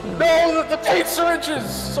 No, the paint syringes!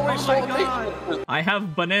 Somebody stole the paint. I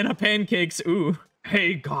have banana pancakes, ooh.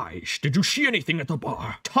 Hey guys, did you see anything at the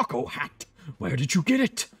bar? Taco hat. Where did you get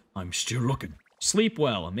it? I'm still looking. Sleep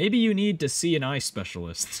well. Maybe you need to see an eye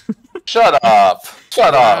specialist. Shut up.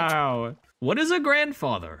 Shut up. Wow. What is a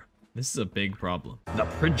grandfather? This is a big problem. The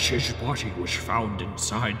prince's body was found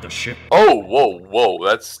inside the ship. Oh, whoa,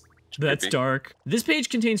 that's That's dark. This page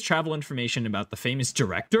contains travel information about the famous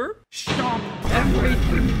director. Stop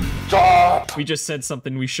everything! Stop! We just said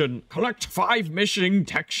something we shouldn't. Collect 5 missing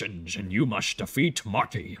Texans, and you must defeat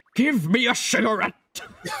Marty. Give me a cigarette!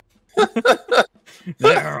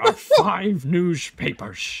 There are 5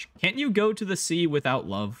 newspapers. Can't you go to the sea without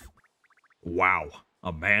love? Wow,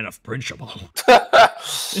 a man of principle.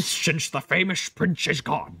 Since the famous prince is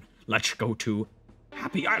gone, let's go to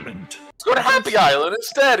Happy Island. Let's go to Happy Island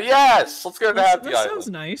instead, yes! Let's go to Happy That Island. sounds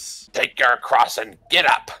nice. Take your cross and get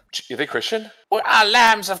up. Are they Christian? We are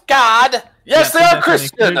lambs of God. Yes, they are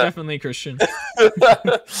Christian! They're definitely Christian.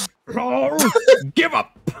 Lol, give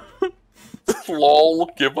up. Lol,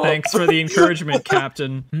 give up. Thanks for the encouragement,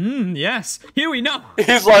 Captain. Yes. Here we know.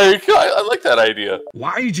 He's like, I like that idea.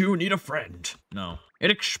 Why do you need a friend? No. It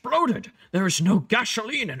exploded. There is no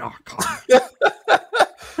gasoline in our car.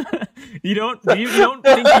 You don't think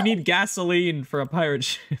you need gasoline for a pirate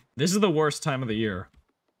ship. This is the worst time of the year.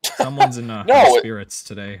 Someone's in high spirits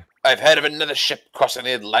today. I've heard of another ship crossing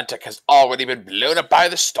the Atlantic has already been blown up by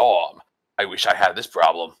the storm. I wish I had this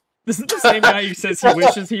problem. This is the same guy who says he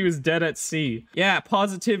wishes he was dead at sea. Yeah,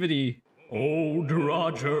 positivity. Old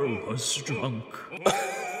Roger was drunk.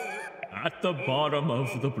 At the bottom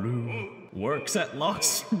of the blue. Works at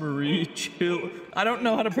Lost Marie Chill. I don't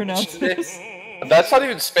know how to pronounce this. That's not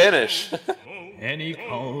even Spanish. And he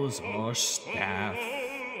calls our staff.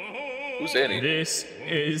 Who's Annie? This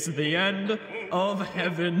is the end of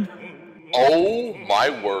heaven. Oh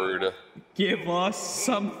my word. Give us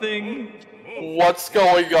something. What's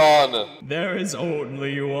going on? There is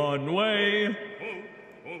only one way.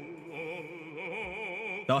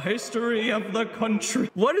 The history of the country.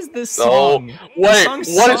 What is this song? Wait,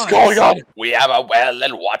 what is going on? We have a well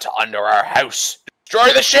and water under our house.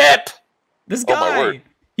 Destroy the ship! This Oh, my guy, word.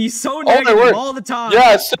 he's so Oh, my negative word. all the time.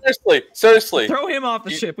 Yeah, seriously. Throw him off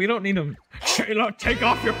the ship. We don't need him. Shayla, take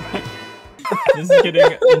off your... This is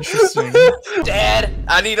getting interesting. Dad,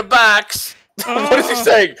 I need a box. What is he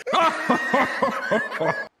saying?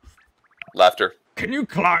 Laughter. Can you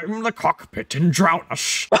climb the cockpit and drown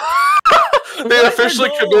us? They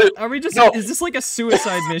officially committed. Are we just? No. Is this like a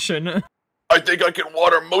suicide mission? I think I can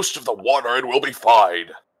water most of the water and we'll be fine.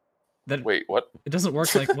 That Wait, what? it doesn't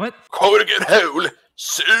work like what? Going to get home.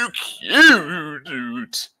 So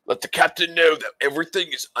cute. Let the captain know that everything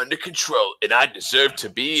is under control and I deserve to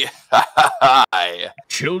be high.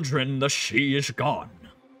 Children, the sea is gone.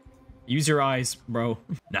 Use your eyes, bro.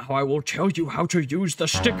 Now I will tell you how to use the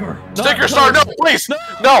sticker. Sticker star, no, please!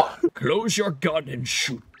 No! Close your gun and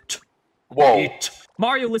shoot. Whoa. It.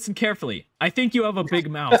 Mario, listen carefully. I think you have a big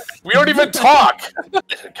mouth. We don't even talk!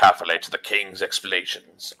 Listen carefully to the king's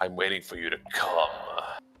explanations. I'm waiting for you to come.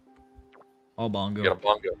 Oh, bongo. Get a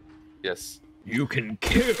bongo. Yes. You can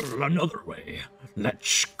kill another way.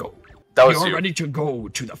 Let's go. That was You're you. ready to go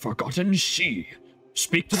to the Forgotten Sea.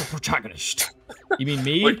 Speak to the protagonist. You mean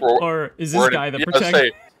me? Like, we're- Or is we're this in- guy the yeah,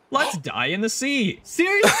 protagonist? Let's die in the sea.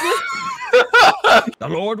 Seriously? The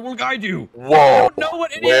Lord will guide you. Whoa. I don't know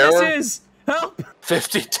what any of Where? this is. Help!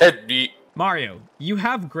 50 dead meat. Mario, you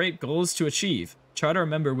have great goals to achieve. Try to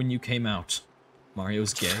remember when you came out.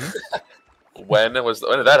 Mario's gay. When did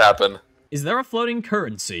that happen? Is there a floating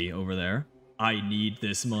currency over there? I need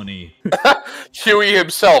this money. Huey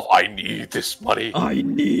himself. I need this money. I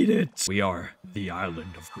need it. We are the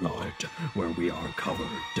island of blood, where we are covered.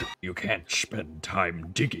 You can't spend time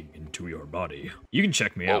digging into your body. You can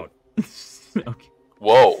check me out. Okay.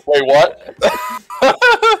 Whoa. Wait, what?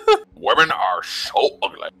 Women are so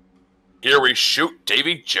ugly. Here we shoot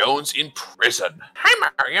Davy Jones in prison. Hi,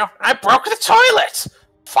 Mario. I broke the toilet.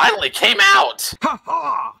 Finally came out. Ha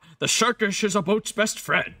ha! The circus is a boat's best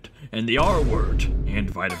friend, and the R word, and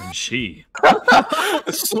vitamin C. Wait.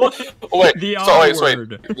 The Wait.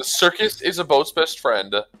 The circus is a boat's best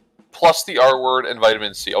friend, plus the R word and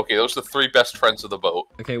vitamin C. Okay, those are the 3 best friends of the boat.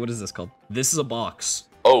 Okay, what is this called? This is a box.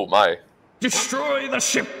 Oh my. Destroy the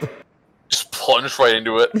ship! Just plunge right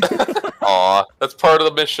into it. Aw, that's part of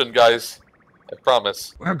the mission, guys. I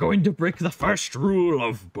promise. We're going to break the first rule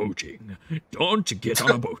of boating. Don't get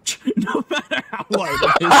on a boat, no matter how hard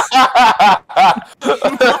it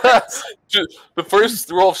is. The first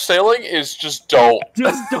rule of sailing is just don't.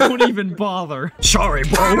 Just don't even bother. Sorry,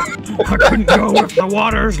 bro. I couldn't go if the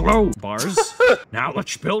water's low. Bars? Now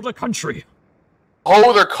let's build a country.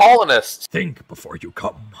 Oh, they're colonists. Think before you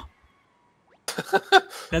come.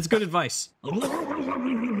 That's good advice.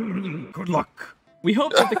 Good luck. We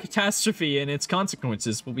hope that the catastrophe and its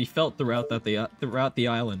consequences will be felt throughout the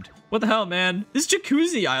island. What the hell, man? This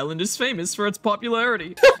Jacuzzi Island is famous for its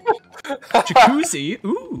popularity. Jacuzzi?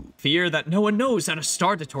 Ooh. Fear that no one knows how to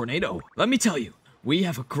start a tornado. Let me tell you, we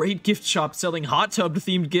have a great gift shop selling hot tub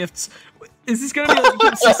themed gifts. Is this gonna be like a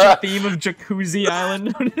consistent theme of Jacuzzi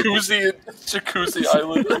Island? Jacuzzi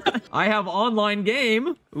Island. I have online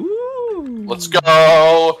game. Ooh. Let's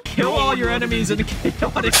go. Kill all your enemies in a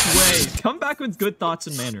chaotic way. Come back with good thoughts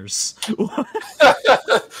and manners.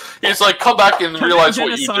 He's like, come back and realize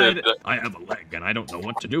what you did. I have a leg and I don't know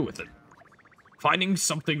what to do with it. Finding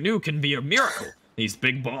something new can be a miracle. These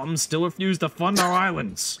big bombs still refuse to fund our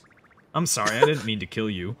islands. I'm sorry, I didn't mean to kill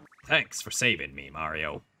you. Thanks for saving me,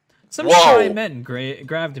 Mario. Some shy men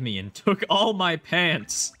grabbed me and took all my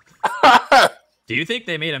pants. Do you think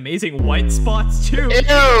they made amazing white spots too? Ew!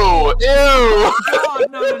 Ew! Oh,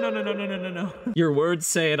 no. Your words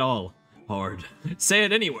say it all. Hard. Say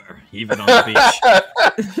it anywhere, even on the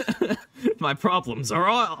beach. My problems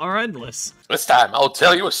are endless. This time I'll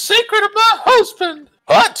tell you a secret of my husband.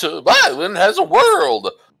 Hot Tub Island has a world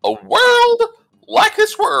like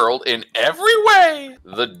this world in every way.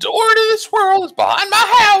 The door to this world is behind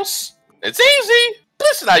my house. It's easy.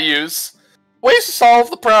 Listen, I use. Ways to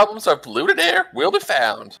solve the problems of polluted air will be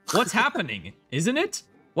found. What's happening? Isn't it?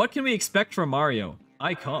 What can we expect from Mario?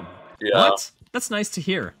 I come. Yeah. What? That's nice to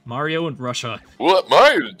hear. Mario and Russia. What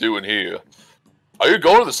Mario's doing here? Are you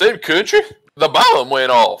going to the same country? The bomb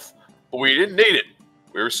went off, but we didn't need it.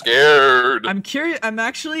 We were scared. I'm curious. I'm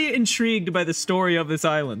actually intrigued by the story of this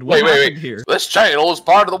island. What happened here? This channel is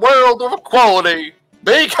part of the world of equality.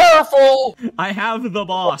 Be careful! I have the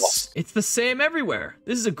boss. It's the same everywhere.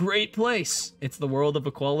 This is a great place. It's the world of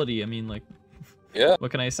equality. I mean, like, yeah. What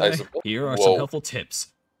can I say? Here are some helpful tips.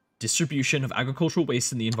 Distribution of agricultural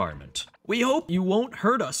waste in the environment. We hope you won't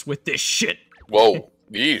hurt us with this shit. Whoa.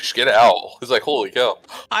 Yeesh, get out. He's like, holy cow.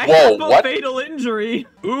 I have a fatal injury.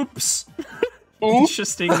 Oops.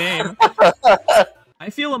 Interesting name. I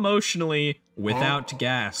feel emotionally without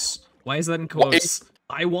gas. Why is that in quotes?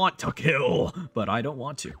 I want to kill, but I don't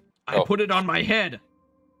want to. I put it on my head.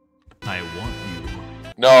 I want you.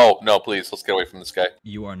 No, please, let's get away from this guy.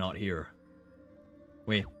 You are not here.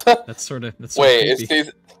 Wait, that's sort of that's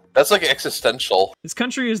like existential. This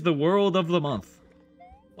country is the world of the month.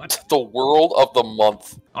 What? The world of the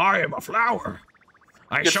month. I am a flower.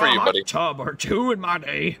 I saw a hot tub or two in my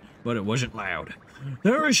day, but it wasn't loud.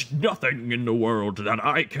 There is nothing in the world that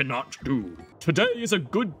I cannot do. Today is a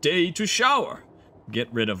good day to shower.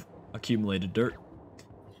 Get rid of accumulated dirt.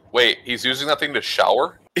 Wait, he's using that thing to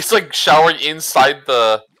shower? It's like showering inside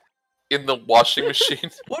in the washing machine.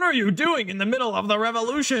 What are you doing in the middle of the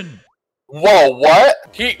revolution? Whoa, what?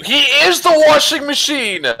 He is the washing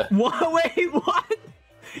machine! What? Wait, what?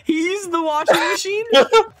 He's the washing machine?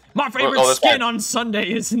 My favorite skin on Sunday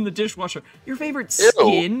is in the dishwasher. Your favorite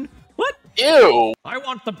skin? What? Ew! I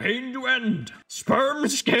want the pain to end. Sperm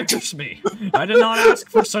scares me. I did not ask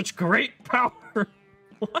for such great power.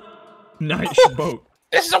 What? Nice boat.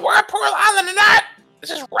 This is a whirlpool island or not?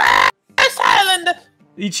 This is Rice Island!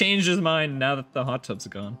 He changed his mind now that the hot tub's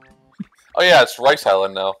gone. Oh yeah, it's Rice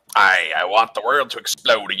Island now. I want the world to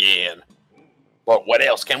explode again. But what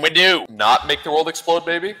else can we do? Not make the world explode,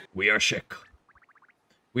 baby? We are sick.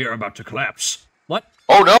 We are about to collapse. What?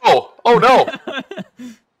 Oh no! Oh no!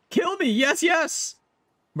 Kill me! Yes, yes!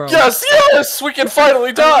 Bro. Yes, yes! We can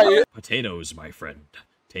finally die! Potatoes, my friend.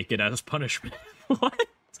 Take it as punishment. What?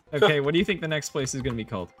 Okay, what do you think the next place is gonna be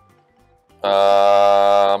called?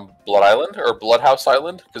 Blood Island? Or Bloodhouse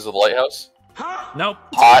Island? Because of the lighthouse? Nope.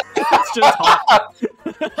 Hot. It's just hot.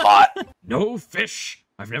 Hot. No fish.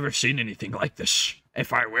 I've never seen anything like this.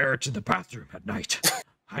 If I wear it in the bathroom at night,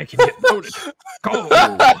 I can get noted. Go!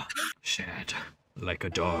 Sad. Like a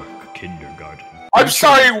dark kindergarten. I'm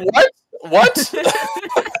sorry, what?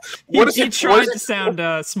 What? He tried to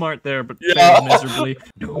sound smart there, but failed miserably.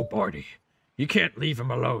 No, Barney. You can't leave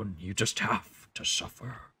him alone. You just have to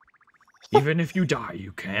suffer. Even if you die,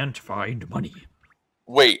 you can't find money.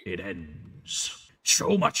 Wait. It ends.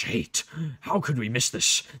 So much hate. How could we miss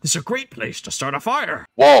this? This is a great place to start a fire.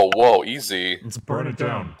 Whoa, easy. Let's burn it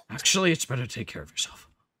down. Actually, it's better to take care of yourself.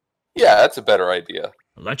 Yeah, that's a better idea.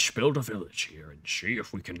 Let's build a village here and see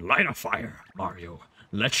if we can light a fire. Mario,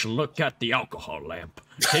 let's look at the alcohol lamp.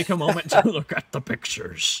 Take a moment to look at the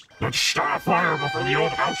pictures. Let's start a fire before the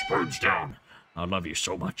old house burns down. I love you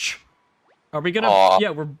so much. Are we gonna...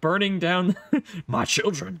 Yeah, we're burning down my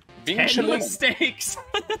children. 10 mistakes.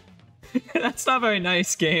 That's not very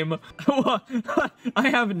nice, game. I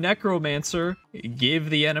have Necromancer. Give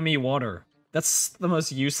the enemy water. That's the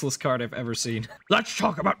most useless card I've ever seen. Let's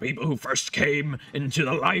talk about people who first came into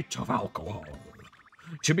the light of alcohol.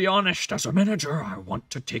 To be honest, as a manager, I want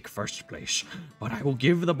to take first place, but I will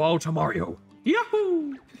give the ball to Mario.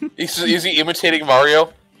 Yahoo! Is he imitating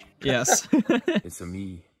Mario? Yes. It's a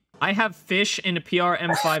me. I have fish in a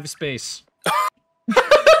PRM5 space.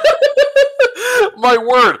 My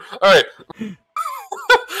word! Alright.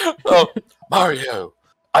 Oh, Mario,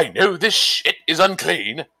 I know this shit is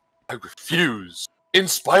unclean. I refuse.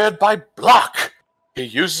 Inspired by Block. He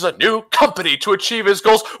uses a new company to achieve his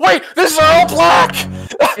goals. Wait, this is all Black!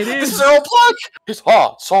 It is. This is all Black! His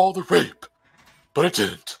heart saw the rape, but it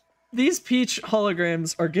didn't. These Peach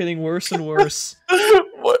holograms are getting worse and worse.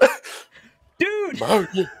 What? Dude!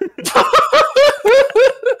 Mario.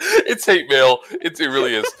 It's hate mail. It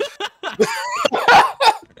really is.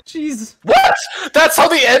 Jeez. What? That's how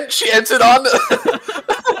she ends it on?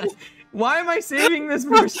 Why am I saving this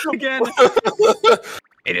verse again?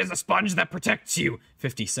 It is a sponge that protects you.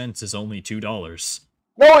 50 cents is only $2.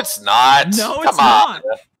 No, it's not. No, Come it's on. not.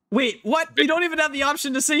 Wait, what? We don't even have the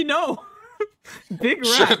option to say no. Big rat.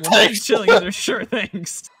 Sure, Well, thanks. chilling. They're sure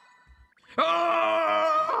thanks.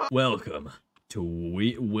 Welcome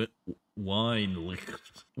to wine liquor.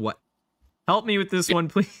 What? Help me with this one,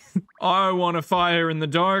 please. I want a fire in the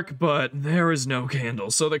dark, but there is no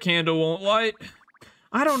candle, so the candle won't light.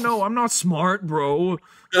 I don't know. I'm not smart, bro.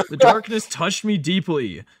 The darkness touched me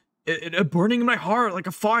deeply. It burning in my heart like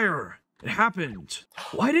a fire. It happened.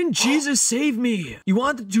 Why didn't Jesus save me? You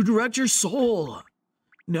wanted to direct your soul.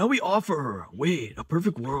 Now we offer, wait, a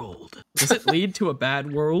perfect world. Does it lead to a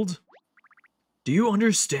bad world? Do you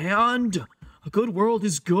understand? A good world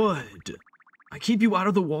is good. I keep you out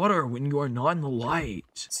of the water when you are not in the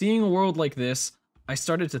light. Seeing a world like this, I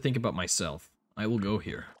started to think about myself. I will go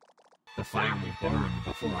here. The fire will burn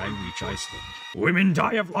before I reach Iceland. Women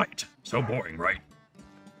die of light. So boring, right?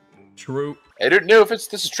 True. I don't know if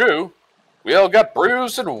this is true. We all got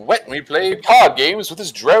bruised and wet when we played card games with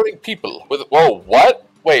his drowning people. Whoa, what?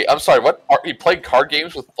 Wait, I'm sorry, what? He played card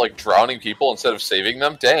games with, like, drowning people instead of saving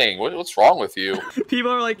them? Dang, what's wrong with you?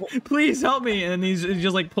 People are like, please help me, and he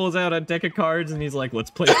just, like, pulls out a deck of cards, and he's like,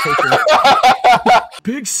 let's play poker.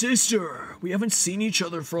 Big sister, we haven't seen each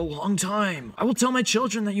other for a long time. I will tell my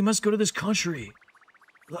children that you must go to this country.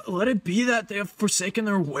 Let it be that they have forsaken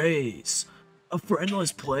their ways. A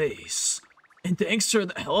friendless place. And thanks to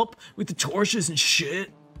the help with the torches and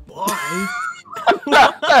shit, bye.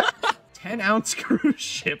 10-ounce cruise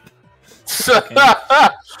ship. Okay.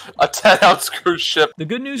 A 10-ounce cruise ship. The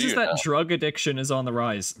good news is that drug addiction is on the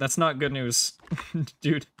rise. That's not good news.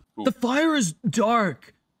 Dude. Ooh. The fire is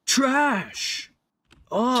dark. Trash.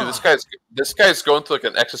 Oh. Dude, this guy's going through like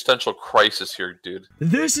an existential crisis here, dude.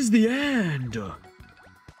 This is the end.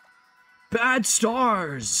 Bad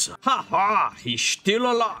stars. Ha ha, he's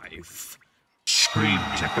still alive.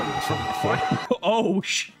 Screams echo from the fire. Oh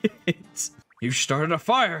shit. You started a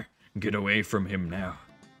fire. Get away from him now.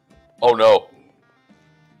 Oh no.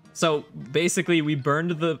 So basically we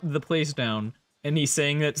burned the place down, and he's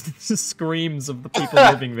saying that the screams of the people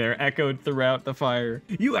living there echoed throughout the fire.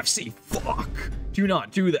 UFC, fuck! Do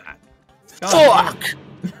not do that. Fuck!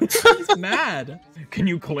 He's mad. Can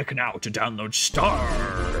you click now to download Star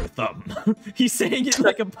Thumb? He's saying it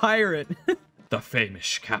like a pirate. The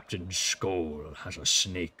famous Captain's skull has a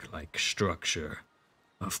snake-like structure.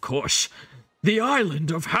 Of course, the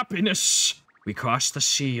island of happiness. We cross the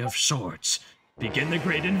sea of swords. Begin the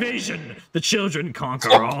great invasion. The children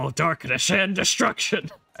conquer all darkness and destruction.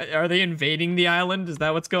 Are they invading the island? Is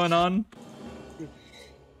that what's going on?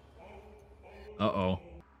 Uh-oh.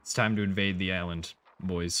 It's time to invade the island,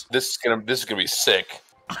 boys. This is gonna be sick.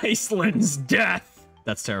 Iceland's death.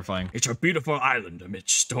 That's terrifying. It's a beautiful island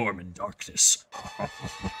amidst storm and darkness.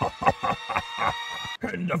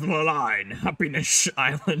 End of the line, Happiness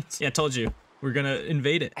Island. Yeah, I told you. We're gonna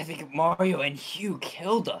invade it. I think Mario and Hugh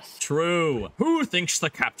killed us. True. Who thinks the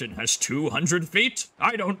captain has 200 feet?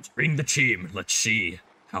 I don't. Bring the team. Let's see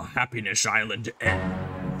how Happiness Island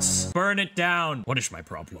ends. Burn it down. What is my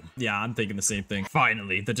problem? Yeah, I'm thinking the same thing.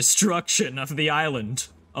 Finally, the destruction of the island.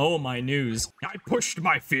 Oh, my news. I pushed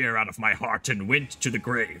my fear out of my heart and went to the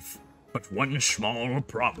grave. But one small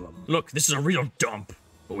problem. Look, this is a real dump,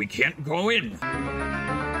 but we can't go in.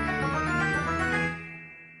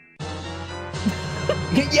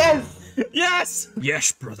 Yes! Yes!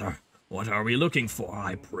 Yes, brother. What are we looking for?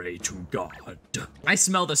 I pray to God. I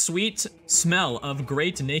smell the sweet smell of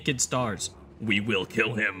great naked stars. We will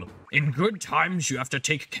kill him. In good times, you have to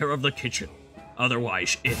take care of the kitchen.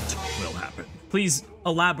 Otherwise, it will happen. Please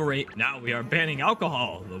elaborate. Now we are banning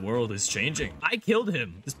alcohol. The world is changing. I killed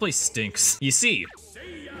him. This place stinks. You see,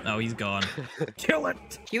 Oh, he's gone. Kill it!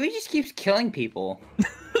 Huey just keeps killing people.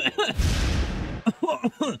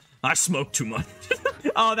 I smoke too much.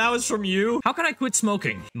 Oh, that was from you? How can I quit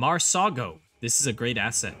smoking? Marsago. This is a great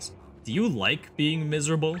asset. Do you like being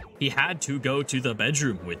miserable? He had to go to the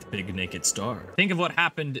bedroom with Big Naked Star. Think of what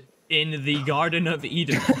happened in the Garden of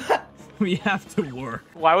Eden. We have to work.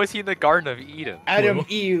 Why was he in the Garden of Eden? Adam,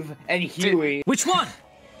 Eve, and Huey. Which one?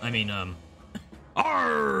 I mean,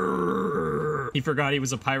 Arrgh. He forgot he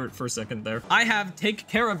was a pirate for a second there. I have take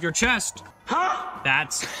care of your chest.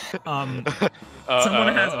 That's, someone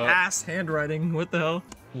has ass handwriting. What the hell?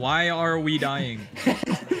 Why are we dying?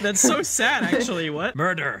 That's so sad, actually. What?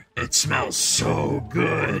 Murder. It smells so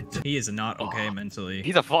good. He is not okay mentally.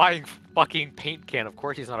 He's a flying fucking paint can. Of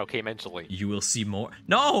course he's not okay mentally. You will see more.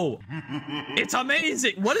 No! It's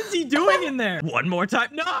amazing! What is he doing in there? One more time.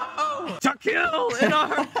 No! To kill in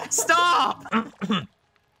our... Stop!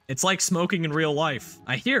 It's like smoking in real life.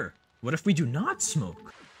 I hear. What if we do not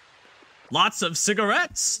smoke? Lots of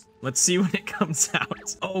cigarettes! Let's see when it comes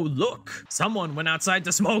out. Oh, look. Someone went outside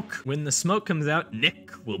to smoke. When the smoke comes out,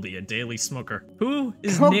 Nick will be a daily smoker. Who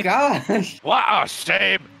is Nick? Oh, gosh. What a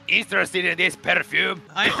shame. Interested in this perfume?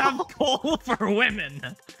 I have coal for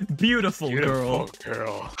women. Beautiful girl.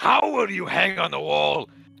 How will you hang on the wall?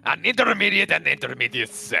 An intermediate and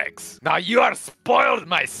intermediate sex. Now you are spoiled,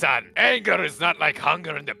 my son. Anger is not like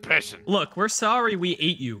hunger and depression. Look, we're sorry we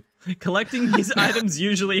ate you. Collecting these items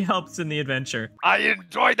usually helps in the adventure. I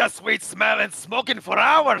enjoy the sweet smell and smoking for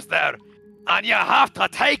hours there. And you have to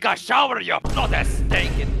take a shower, you bloody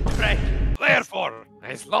stinking prick. Therefore,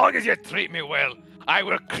 as long as you treat me well, I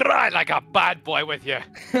will cry like a bad boy with you.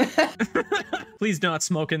 Please do not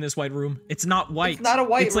smoke in this white room. It's not white. It's not a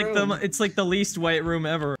white room. room. It's like the least white room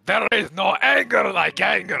ever. There is no anger like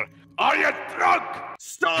anger. Are you drunk?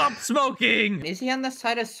 Stop smoking! Is he on the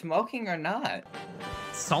side of smoking or not?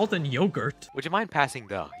 Salt and yogurt. Would you mind passing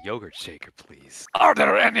the yogurt shaker, please? Are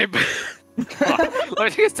there any... Let me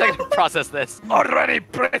take a second to process this. Are there any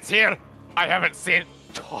Brits here? I haven't seen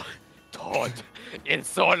Todd in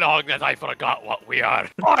so long that I forgot what we are.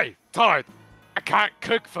 Oi, Todd! I can't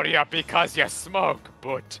cook for you because you smoke,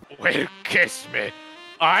 but will kiss me.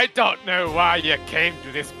 I don't know why you came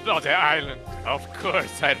to this bloody island. Of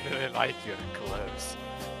course, I really like your clothes,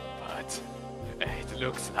 but it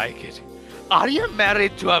looks like it. Are you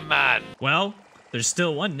married to a man? Well, there's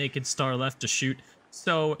still one naked star left to shoot,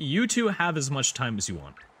 so you two have as much time as you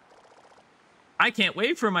want. I can't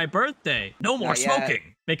wait for my birthday. No more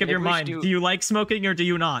smoking. Make up your mind. Do you like smoking or do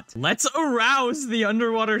you not? Let's arouse the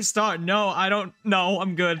underwater star. No, I don't. No,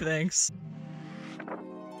 I'm good. Thanks.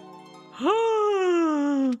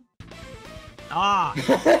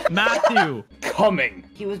 Matthew. Coming.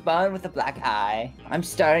 He was born with a black eye. I'm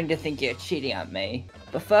starting to think you're cheating on me.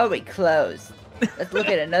 Before we close, let's look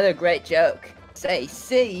at another great joke. Say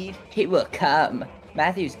seed, he will come.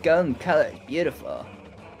 Matthew's golden color is beautiful.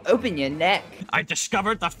 Open your neck. I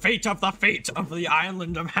discovered the fate of the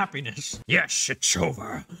island of happiness. Yes, it's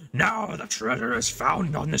over. Now the treasure is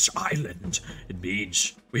found on this island. It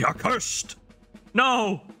means we are cursed.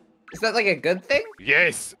 No. Is that like a good thing?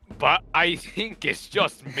 Yes, but I think it's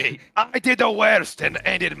just me. I did the worst and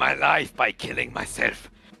ended my life by killing myself.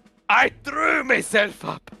 I threw myself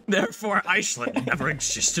up. Therefore, Iceland never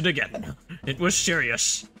existed again. It was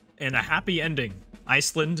serious and a happy ending.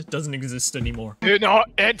 Iceland doesn't exist anymore. Do not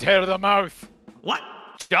enter the mouth. What?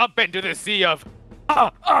 Jump into the sea of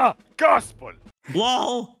gospel.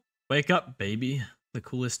 LOL. Wake up, baby. The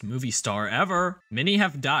coolest movie star ever. Many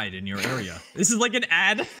have died in your area. This is like an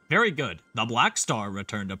ad. Very good. The Black Star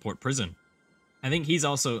returned to Port Prison. I think he's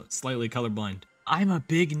also slightly colorblind. I'm a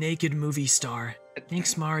big naked movie star.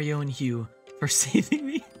 Thanks, Mario and Hugh, for saving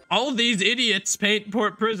me. All these idiots paint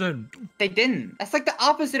Port Prison. They didn't. That's like the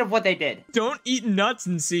opposite of what they did. Don't eat nuts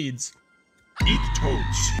and seeds. Eat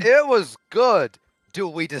toads. It was good. Do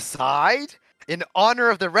we decide? In honor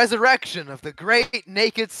of the resurrection of the great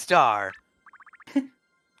naked star.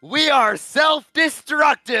 We are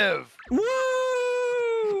self-destructive! Woo!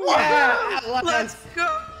 Yeah, Let's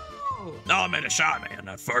go! No, I made a shy man.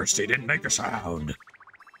 At first, he didn't make a sound.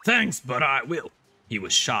 Thanks, but I will. He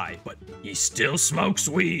was shy, but he still smokes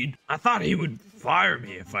weed. I thought he would fire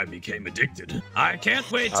me if I became addicted. I can't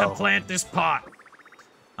wait to plant this pot.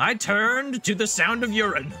 I turned to the sound of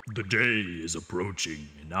urine. The day is approaching,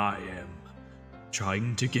 and I am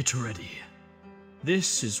trying to get ready.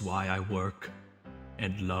 This is why I work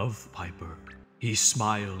and love Piper. He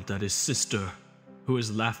smiled at his sister, who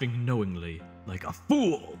is laughing knowingly like a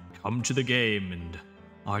fool. Come to the game, and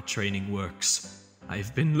our training works.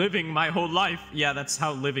 I've been living my whole life. Yeah, that's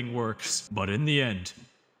how living works. But in the end,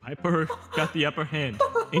 Piper got the upper hand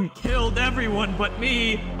and killed everyone but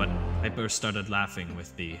me. But Piper started laughing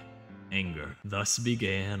with the anger. Thus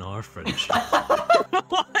began our friendship.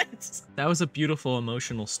 What? That was a beautiful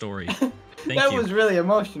emotional story. Thank That you. was really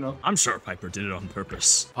emotional. I'm sure Piper did it on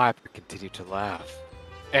purpose. Piper continued to laugh.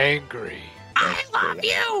 Angry. I love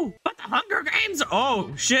you! But the Hunger Games!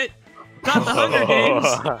 Oh, shit. Not the Hunger Games.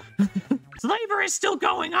 Slavery is still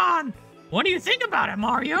going on. What do you think about it,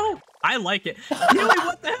 Mario? I like it. Really,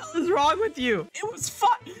 what the hell is wrong with you? It was fun.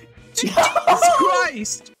 Jesus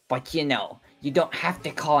Christ. But you know, you don't have to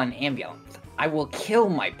call an ambulance. I will kill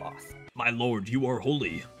my boss. My lord, you are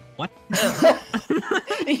holy. What?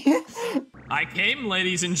 I came,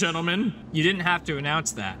 ladies and gentlemen. You didn't have to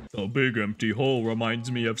announce that. A big empty hole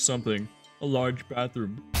reminds me of something. A large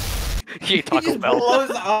bathroom. He Taco Bell. Blows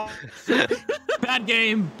up. Bad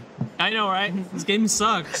game. I know, right? This game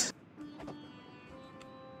sucks.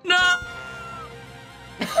 No!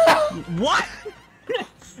 What?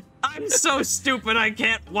 I'm so stupid I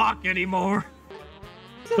can't walk anymore.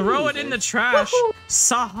 Throw it in the trash.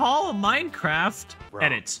 Sahal Minecraft.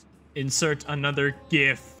 Edit. Insert another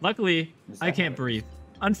GIF. Luckily, I can't breathe.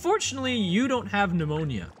 Unfortunately, you don't have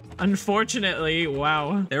pneumonia. Unfortunately,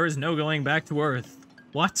 wow. There is no going back to Earth.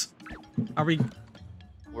 What? Are we...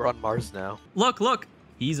 We're on Mars now. Look.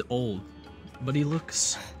 He's old, but he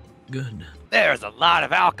looks good. There's a lot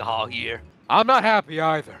of alcohol here. I'm not happy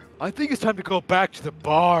either. I think it's time to go back to the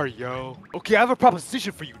bar, yo. Okay, I have a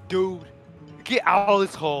proposition for you, dude. Get out of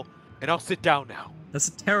this hole, and I'll sit down now. That's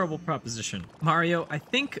a terrible proposition. Mario, I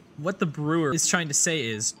think what the brewer is trying to say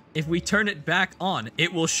is, if we turn it back on,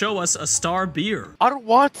 it will show us a star beer. I don't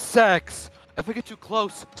want sex. If I get too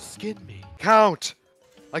close, skin me. Count!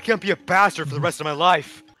 I can't be a bastard for the rest of my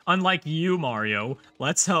life. Unlike you, Mario,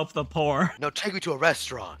 let's help the poor. Now take me to a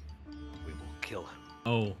restaurant. We will kill him.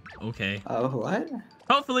 Oh, okay. Oh, what?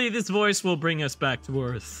 Hopefully this voice will bring us back to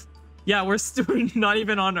Earth. Yeah, we're still not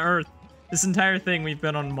even on Earth. This entire thing, we've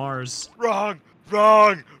been on Mars. Wrong!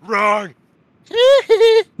 What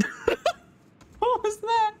was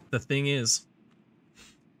that? The thing is,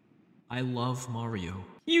 I love Mario.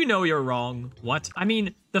 You know you're wrong. What? I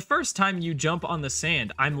mean, the first time you jump on the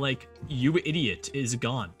sand, I'm like, you idiot, is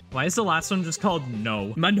gone. Why is the last one just called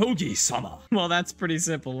No? Manogi-sama. Well, that's pretty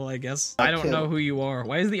simple, I guess. I don't know who you are.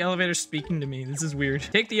 Why is the elevator speaking to me? This is weird.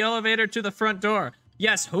 Take the elevator to the front door.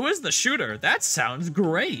 Yes, who is the shooter? That sounds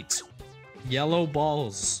great. Yellow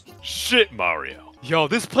balls. Shit, Mario. Yo,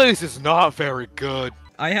 this place is not very good.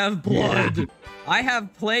 I have blood. Yeah. I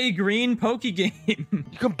have play green pokey game.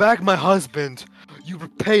 You come back, my husband. You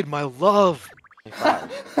repaid my love.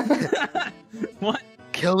 What?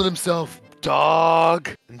 Killing himself, dog.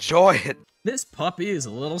 Enjoy it. This puppy is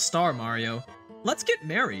a little star, Mario. Let's get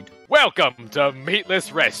married. Welcome to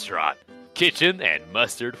Meatless Restaurant. Kitchen and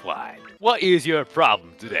mustard fly. What is your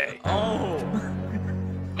problem today? Oh.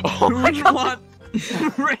 Who would want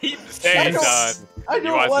rape? Hey, son. I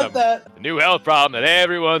don't want that. The new health problem that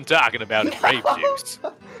everyone's talking about is grape juice.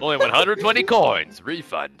 Only 120 coins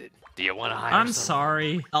refunded. Do you want to hire I'm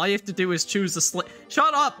sorry. All you have to do is choose a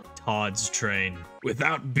Shut up! Todd's train.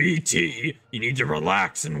 Without BT, you need to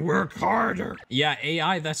relax and work harder. Yeah,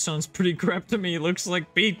 AI, that sounds pretty crap to me. Looks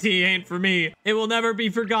like BT ain't for me. It will never be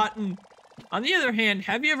forgotten. On the other hand,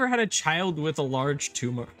 have you ever had a child with a large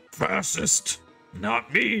tumor? Fascist.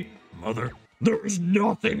 Not me, mother. There is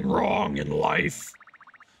nothing wrong in life.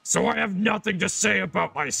 So I have nothing to say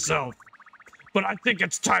about myself. But I think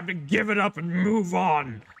it's time to give it up and move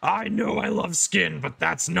on. I know I love skin, but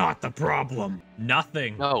that's not the problem.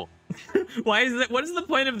 Nothing. No. Why is that? What is the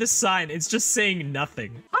point of this sign? It's just saying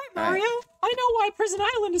nothing. Hi, Mario. I know why Prison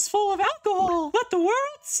Island is full of alcohol. Let the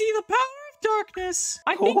world see the power of darkness.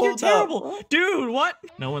 I think you're terrible. Dude, what?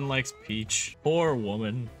 No one likes Peach. Poor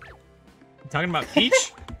woman. You talking about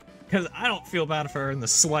Peach? Because I don't feel bad for her in the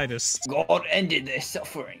slightest. God ended their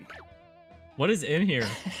suffering. What is in here?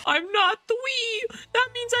 I'm not 3. That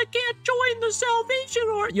means I can't join the Salvation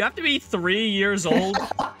Army. You have to be 3 years old.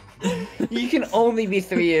 You can only be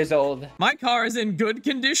 3 years old. My car is in good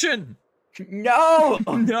condition. No!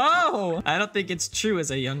 No! I don't think it's true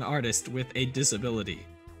as a young artist with a disability.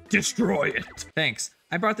 Destroy it. Thanks.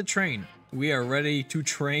 I brought the train. We are ready to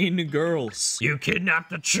train girls. You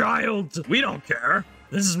kidnapped a child. We don't care.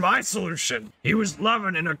 This is my solution. He was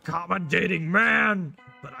loving and accommodating man,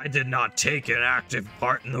 but I did not take an active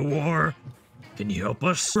part in the war. Can you help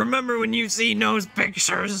us? Remember when you see No's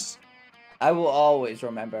pictures? I will always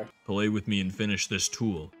remember. Play with me and finish this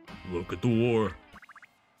tool. Look at the war.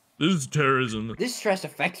 This is terrorism. This stress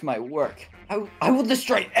affects my work. I will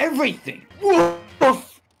destroy everything.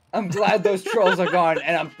 Woof! I'm glad those trolls are gone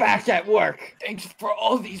and I'm back at work. Thanks for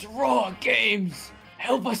all these raw games.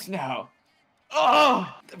 Help us now.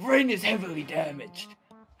 Oh, the brain is heavily damaged.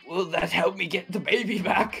 Will that help me get the baby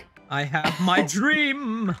back? I have my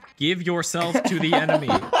dream. Give yourself to the enemy.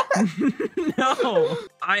 No.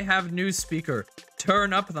 I have new speaker.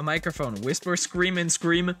 Turn up the microphone. Whisper, scream, and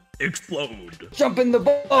scream. Explode. Jump in the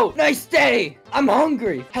boat. Nice day. I'm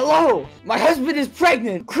hungry. Hello. My husband is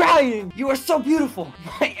pregnant. Crying. You are so beautiful.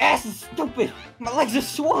 My ass is stupid. My legs are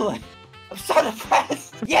swollen. I'm so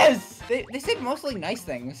depressed. Yes. They said mostly nice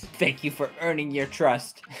things. Thank you for earning your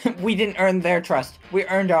trust. We didn't earn their trust. We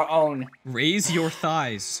earned our own. Raise your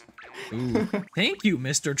thighs. Ooh. Thank you,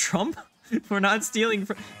 Mr. Trump, for not stealing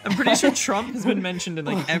from... I'm pretty sure Trump has been mentioned in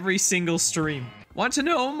like every single stream. Want to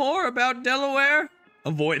know more about Delaware?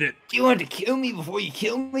 Avoid it. Do you want to kill me before you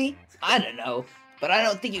kill me? I don't know, but I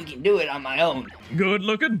don't think you can do it on my own. Good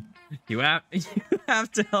looking. You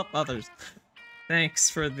have to help others. Thanks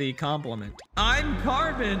for the compliment. I'm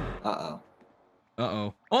Carbon. Uh-oh.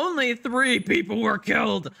 Uh-oh. Only 3 people were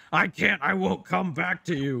killed. I won't come back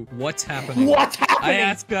to you. What's happening? What's happening? I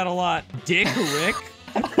ask that a lot. Dick Rick?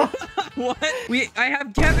 What? I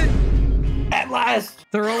have Kevin. At last.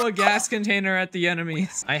 Throw a gas container at the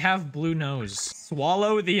enemies. I have blue nose.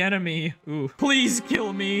 Swallow the enemy. Ooh. Please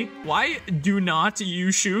kill me. Why do not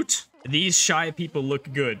you shoot? These shy people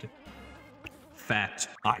look good. Fact.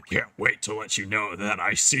 I can't wait to let you know that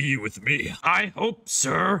I see you with me. I hope,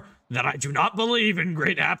 sir, that I do not believe in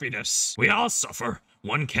great happiness. We all suffer.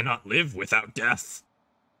 One cannot live without death.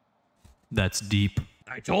 That's deep.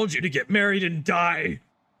 I told you to get married and die.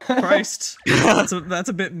 Christ. That's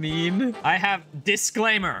a bit mean. I have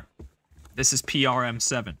disclaimer. This is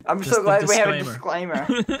PRM7. I'm so glad we have a disclaimer.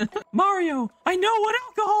 Mario, I know what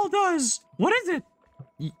alcohol does. What is it?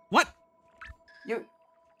 What?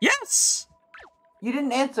 Yes. You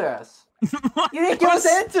didn't answer us. You didn't give us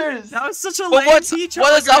answers. That was such a lame teacher.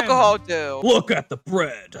 What does alcohol do? Look at the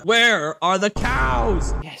bread. Where are the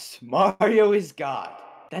cows? Yes, Mario is God.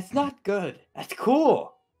 That's not good. That's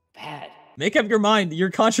cool. Bad. Make up your mind.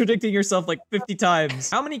 You're contradicting yourself like 50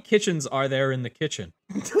 times. How many kitchens are there in the kitchen?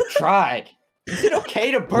 Who tried? Is it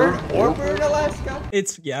okay to burn Alaska?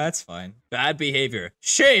 Yeah, it's fine. Bad behavior.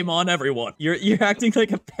 Shame on everyone. You're acting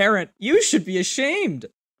like a parent. You should be ashamed.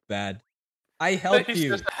 Bad. I help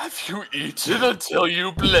you. Have you eaten until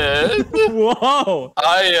you bled? Whoa!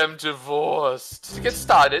 I am divorced. To get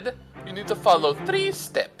started, you need to follow 3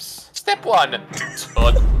 steps. Step 1, touch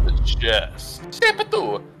the chest. Step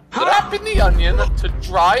 2, drop in the onion to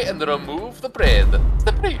dry and remove the bread.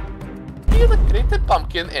 Step 3, peel the grated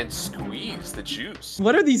pumpkin and squeeze the juice.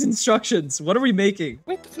 What are these instructions? What are we making?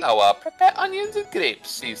 With flour, prepare onions and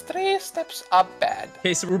grapes. These 3 steps are bad.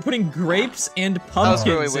 Okay, so we're putting grapes and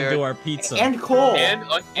pumpkins into our pizza. And coal.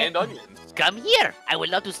 And onions. Come here. I would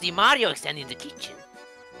love to see Mario extend in the kitchen.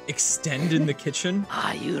 Extend in the kitchen?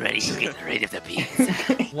 Are you ready to get rid of the pizza?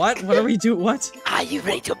 What? What are we doing? What? Are you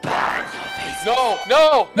ready to burn your face?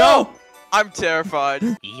 No! I'm terrified.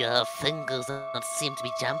 Your fingers don't seem to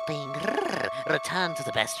be jumping. Return to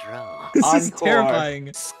the best row. This is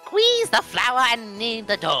terrifying. Squeeze the flour and knead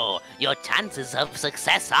the dough. Your chances of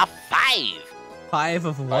success are 5. 5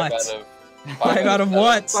 of what? 5 out of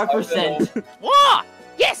what? 5%. What?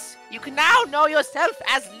 Yes, you can now know yourself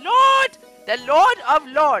as Lord, the Lord of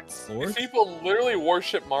Lords. Lord? People literally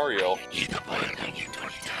worship Mario.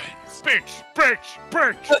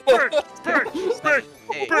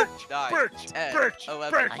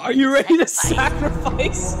 Are you ready to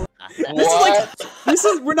sacrifice?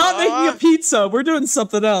 We're not making a pizza. We're doing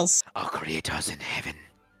something else. Our creators in heaven.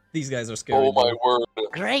 These guys are scary. Oh my word.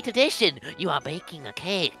 Great addition. You are baking a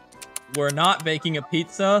cake. We're not baking a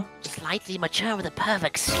pizza. Slightly mature with a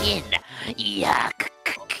perfect skin. Yuck.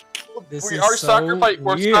 We're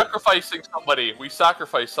sacrificing somebody. We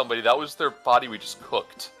sacrificed somebody. That was their body we just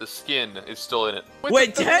cooked. The skin is still in it.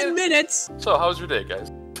 Wait, 10 minutes! So, how's your day,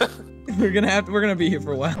 guys? We're gonna be here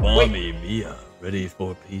for a while. Mommy Mia, ready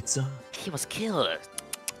for pizza? He was killed.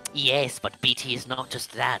 Yes, but BT is not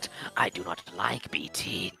just that. I do not like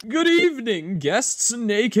BT. Good evening, guests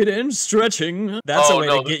naked and stretching. That's a way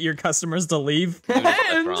to get your customers to leave.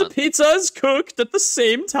 And pizza is cooked at the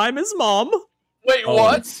same time as mom. Wait,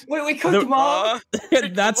 what? Wait, we cooked mom?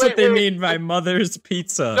 That's what they mean by mother's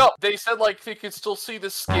pizza. No, they said like they could still see the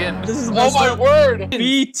skin. This is oh my word!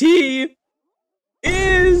 BT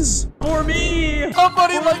is for me.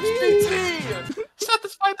 Somebody likes BT.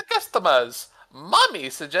 Satisfy the customers. Mommy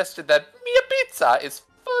suggested that Mia Pizza is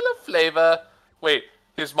full of flavor. Wait,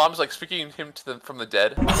 his mom's like speaking him from the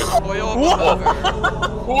dead. Wait,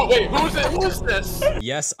 who's it? Who is this?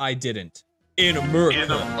 Yes, I didn't. in America.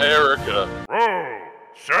 In America. Whoa,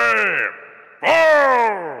 Sam!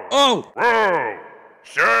 Whoa! Oh! Whoa!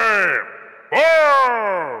 Sam!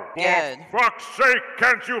 Whoa! Again. For fuck's sake,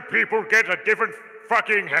 can't you people get a different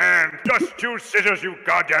fucking hand? Just 2 scissors, you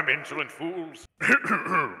goddamn insolent fools.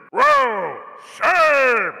 Whoa!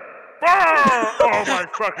 Sam! Whoa! Oh my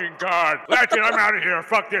fucking god. That's it, I'm out of here.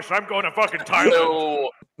 Fuck this, I'm going to fucking Thailand. No.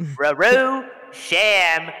 Roo,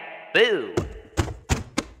 sham, boo.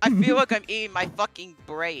 I feel like I'm eating my fucking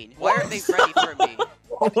brain. Why aren't they ready for me?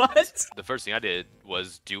 What? The first thing I did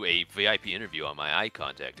was do a VIP interview on my eye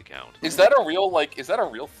contact account. Is that a real, is that a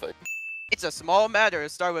real thing? It's a small matter to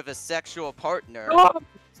start with a sexual partner.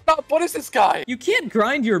 Stop, what is this guy? You can't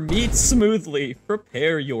grind your meat smoothly.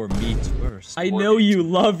 Prepare your meat first. I know you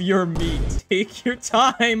love your meat. Take your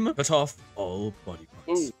time. Cut off all body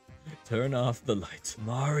parts. Ooh. Turn off the light.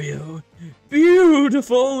 Mario,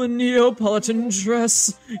 beautiful Neapolitan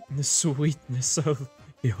dress in the sweetness of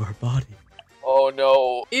your body. Oh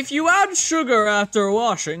no. If you add sugar after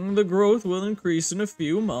washing, the growth will increase in a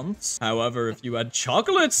few months. However, if you add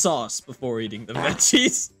chocolate sauce before eating the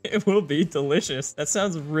veggies, it will be delicious. That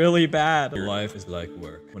sounds really bad. Life is like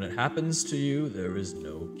work. When it happens to you, there is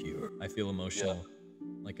no cure. I feel emotional.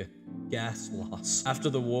 Like a gas loss.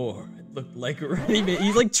 After the war, it looked like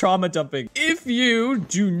he's like trauma dumping. If you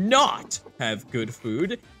do not have good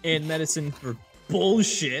food and medicine for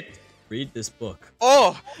bullshit, read this book.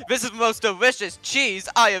 Oh, this is the most delicious cheese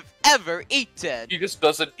I have ever eaten. He just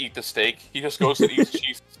doesn't eat the steak. He just goes and eats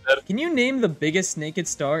cheese instead. Can you name the biggest naked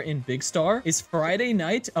star in Big Star? Is Friday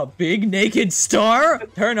Night a big naked star?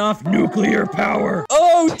 Turn off nuclear power.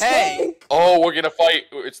 Oh, Hey. Oh, we're gonna fight.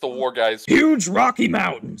 It's the war, guys. Huge Rocky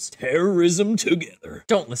Mountains. Terrorism together.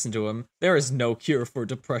 Don't listen to him. There is no cure for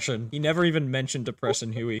depression. He never even mentioned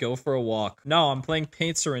depression, Huey. Go for a walk. No, I'm playing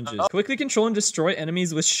paint syringes. Quickly control and destroy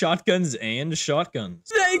enemies with shotguns and shotguns.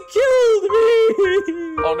 They killed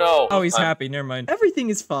me! Oh no. Oh, he's happy. Never mind. Everything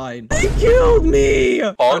is fine. They killed me!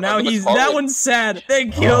 Oh, now that one's sad. They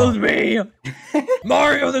killed me!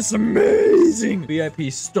 Mario, that's amazing!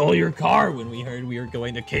 VIP stole your car when we heard we were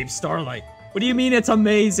going to Cape Starlight. What do you mean it's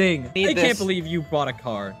amazing? I can't believe you bought a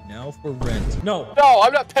car. Now for rent. No. No,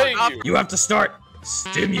 I'm not paying you. You have to start.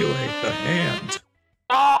 Stimulate the hand.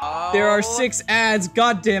 There are 6 ads.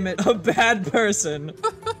 God damn it. A bad person.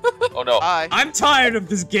 Oh no. I'm tired of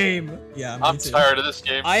this game. Yeah, I'm tired of this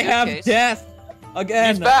game. I have death.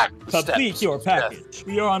 Again, He's back. complete your package.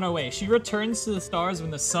 We are on our way. She returns to the stars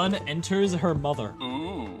when the sun enters her mother.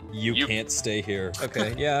 Ooh. You can't stay here.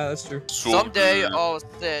 Okay, yeah, that's true. Someday I'll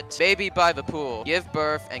sit baby by the pool, give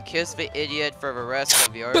birth, and kiss the idiot for the rest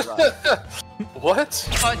of your life. What?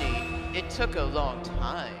 Honey, it took a long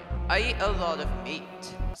time. I eat a lot of meat.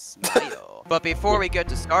 Smile. But before we get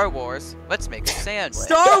to Star Wars, let's make a sandwich.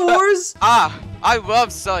 Star Wars? I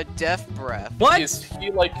love Son Death Breath. What? Is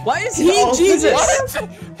he like? Why is he Jesus? What?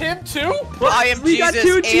 Him too? I am We Jesus got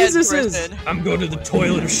 2 and Jesuses. prison. I'm going to the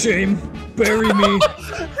toilet of shame. Bury me.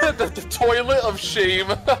 the toilet of shame.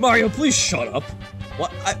 Mario, please shut up.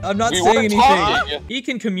 What? I'm not We saying weren't anything. talking. He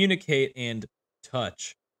can communicate and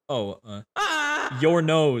touch. Oh, your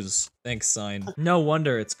nose. Thanks, sign. No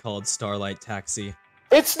wonder it's called Starlight Taxi.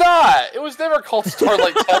 It's not. It was never called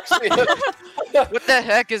Starlight Taxi. What the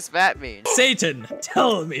heck does that mean? Satan,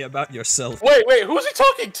 tell me about yourself. Wait, who's he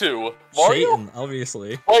talking to? Mario? Satan,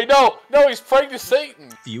 obviously. Wait, no, he's praying to Satan.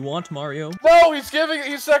 Do you want Mario? No, he's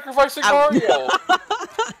sacrificing Mario.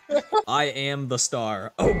 I am the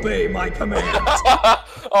star. Obey my command.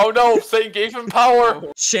 Oh no, Satan gave him power.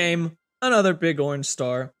 Shame. Another big orange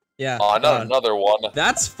star. Yeah. Oh, not another one.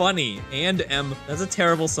 That's funny. And M. That's a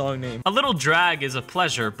terrible song name. A little drag is a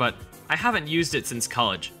pleasure, but I haven't used it since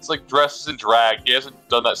college. It's like dresses and drag. He hasn't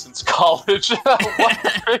done that since college.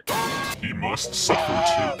 He must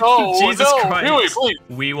suffer too. No, Jesus no, Christ. Huey, please.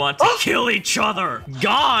 We want to kill each other.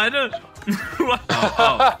 God.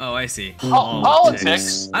 Oh, I see.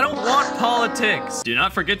 Politics. I don't want politics. Do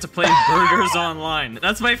not forget to play Burgers Online.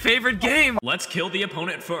 That's my favorite game. Let's kill the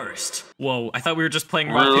opponent first. Whoa, I thought we were just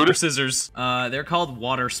playing rock, paper, scissors. They're called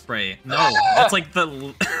water spray. No, that's like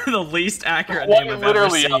the least accurate name I've ever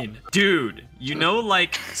seen. Dude, you know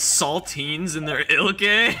like saltines in their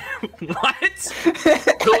ilke? What?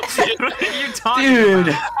 What are you talking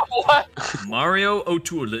about? What? Mario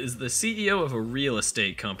O'Toole is the CEO of a real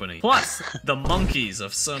estate company. Plus, the monkeys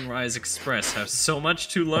of Sunrise Express have so much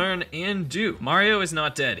to learn and do. Mario is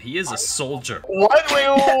not dead. He is a soldier. What? Wait,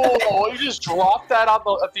 you just dropped that at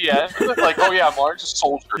the end? Like, oh yeah, Mario's a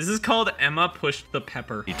soldier. This is called Emma Pushed the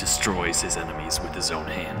Pepper. He destroys his enemies with his own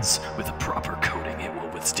hands. With a proper coating, it will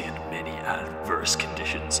withstand many adverse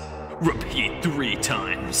conditions. Repeat 3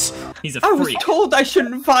 times. He's a I was freak. told I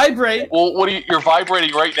shouldn't vibrate. Well, what are you? You're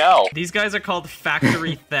vibrating right now. These guys are called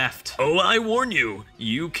factory theft. Oh, I warn you.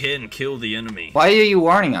 You can kill the enemy. Why are you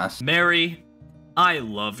warning us? Mary, I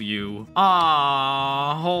love you.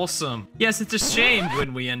 Ah, wholesome. Yes, it's a shame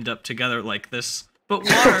when we end up together like this. But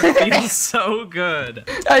water feels so good.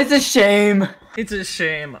 It's a shame. It's a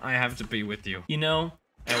shame I have to be with you. You know,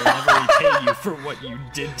 I will never repay you for what you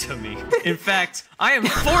did to me. In fact, I am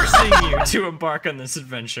forcing you to embark on this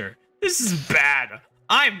adventure. This is bad.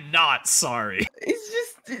 I'm not sorry. It's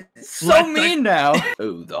just so mean now.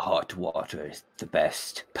 Oh, the hot water is the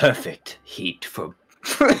best. Perfect heat for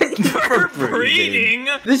breeding.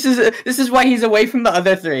 This is why he's away from the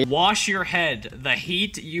other 3. Wash your head. The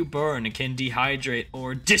heat you burn can dehydrate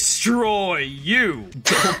or destroy you.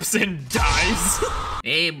 Gulps and dies.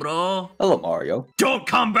 Hey, bro. Hello, Mario. Don't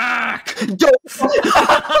come back. Don't.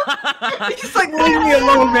 He's like, leave me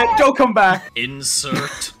alone, man. Don't come back.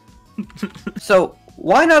 Insert. So,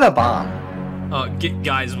 why not a bomb?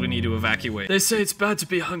 Guys, we need to evacuate. They say it's bad to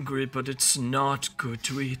be hungry, but it's not good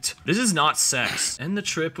to eat. This is not sex. End the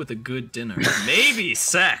trip with a good dinner. Maybe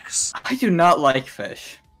sex. I do not like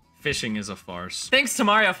fish. Fishing is a farce. Thanks to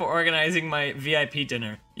Mario for organizing my VIP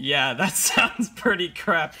dinner. Yeah, that sounds pretty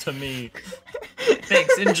crap to me.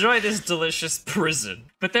 Thanks, enjoy this delicious prison.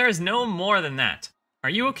 But there is no more than that. Are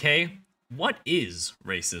you okay? What is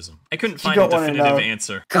racism? I couldn't find a definitive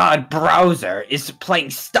answer. God, Browser is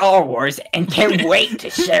playing Star Wars and can't wait to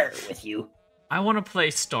share it with you. I want to play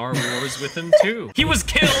Star Wars with him too. He was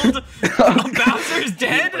killed! Bowser's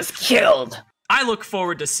dead? He was killed! I look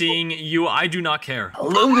forward to seeing you. I do not care.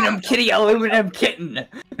 Aluminum kitty, aluminum kitten.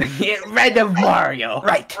 Get rid of Mario.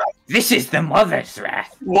 Right. This is the mother's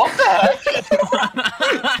wrath. What the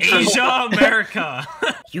heck? Asia America.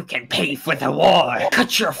 You can pay for the war.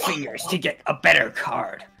 Cut your fingers to get a better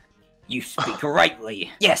card. You speak rightly.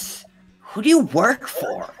 Yes. Who do you work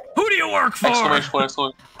for? Who do you work for?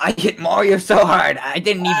 Exclamation. I hit Mario so hard, I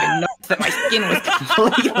didn't even know that my skin was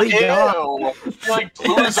completely gone. Ew. Like,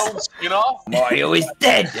 blew his own skin off? Mario is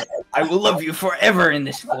dead. I will love you forever in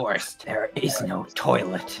this forest. There is no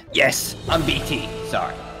toilet. Yes, I'm BT.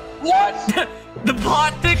 Sorry. What? The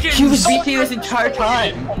plot thickens. He was BT this entire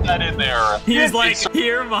time. Put that in there. He was like,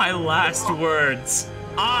 hear my last words.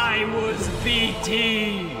 I was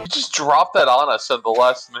BT. You just dropped that on us at the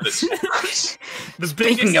last minute.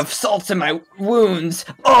 Speaking of salts in my wounds,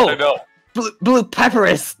 I know. Blue pepper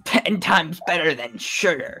is 10 times better than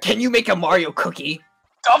sugar. Can you make a Mario cookie?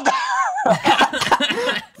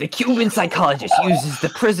 The Cuban psychologist uses the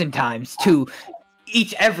prison times to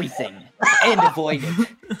eat everything and avoid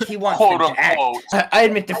it. He wants them to act. I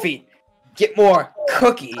admit defeat. Get more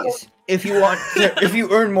cookies if you want. If you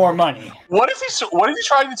earn more money. What is he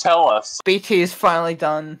trying to tell us? BT is finally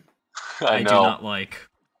done. I do not like.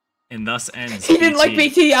 And thus ends He didn't like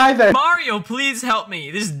BT either! Mario, please help me!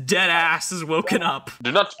 This dead ass is woken up.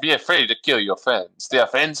 Do not be afraid to kill your friends. They are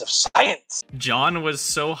friends of science. John was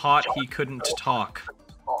so hot he couldn't talk.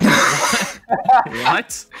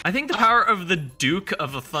 What? I think the power of the Duke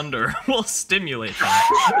of Thunder will stimulate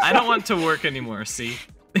that. I don't want to work anymore, see?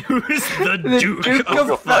 Who's the Duke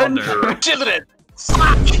of Thunder? Children!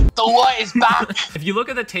 The light is back! If you look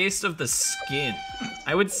at the taste of the skin,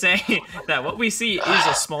 I would say that what we see is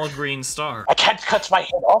a small green star. I can't cut my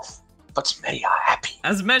head off, but many are happy.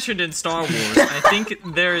 As mentioned in Star Wars, I think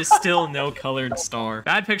there is still no colored star.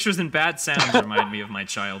 Bad pictures and bad sounds remind me of my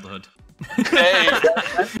childhood. Hey.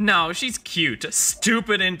 No, she's cute,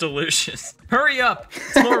 stupid, and delicious. Hurry up!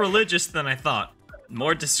 It's more religious than I thought.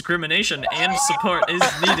 More discrimination and support is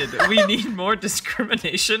needed. We need more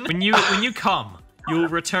discrimination. When you come, you'll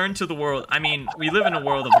return to the world. I mean, we live in a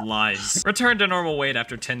world of lies. Return to normal weight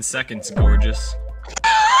after 10 seconds, gorgeous.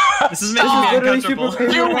 This is making me uncomfortable.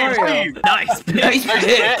 Nice pick. Nice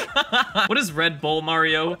pick. What is Red Bull,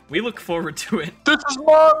 Mario? We look forward to it. This is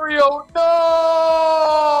Mario.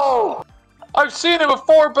 No! I've seen it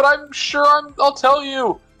before, but I'm sure I'll tell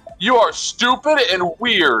you. You are stupid and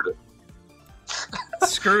weird.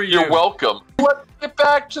 Screw you. You're welcome. Let's get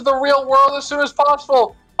back to the real world as soon as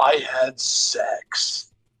possible. I had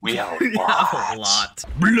sex. We have a lot.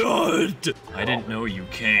 Blood! I didn't know you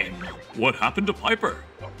came. What happened to Piper?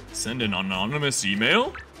 Send an anonymous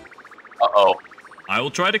email? Uh-oh. I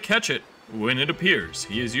will try to catch it when it appears.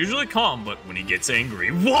 He is usually calm, but when he gets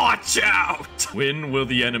angry, watch out! When will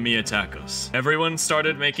the enemy attack us? Everyone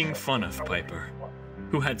started making fun of Piper,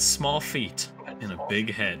 who had small feet and a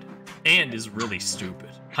big head, and is really stupid.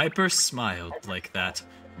 Piper smiled like that,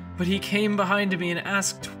 but he came behind me and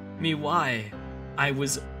asked me why I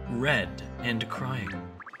was red and crying.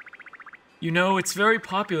 You know, it's very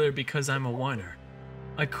popular because I'm a whiner.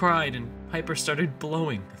 I cried and Piper started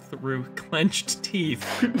blowing through clenched teeth.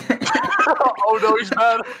 Oh no, he's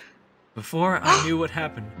mad. Before I knew what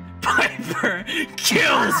happened, Piper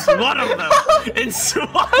kills one of them and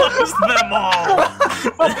swallows them all.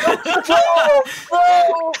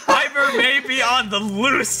 Piper may be on the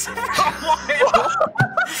loose for a while,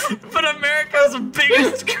 but America's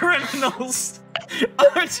biggest criminals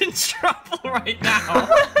aren't in trouble right now.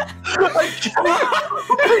 I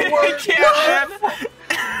can't, man.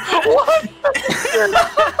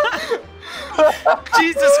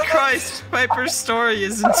 Jesus Christ, Piper's story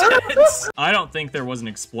is intense. I don't think there was an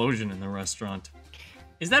explosion in the restaurant.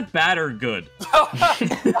 Is that bad or good?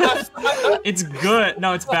 It's good.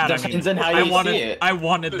 No, it's bad. Depends on how you see it. I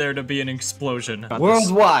wanted there to be an explosion.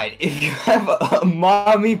 Worldwide, if you have a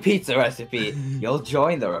mommy pizza recipe, you'll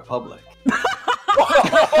join the Republic.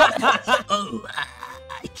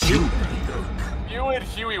 You and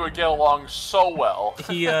Huey would get along so well.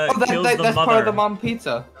 He Oh, kills the that's mother. part of the mom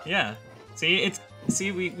pizza. Yeah. See,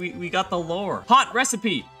 we got the lore. Hot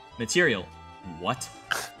recipe. Material. What?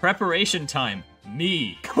 Preparation time.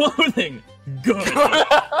 Me. Clothing. Good.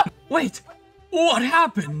 Wait. What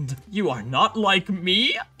happened? You are not like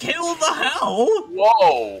me? Kill the hell?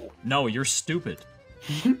 Whoa. No, you're stupid.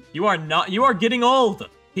 You are not. You are getting old.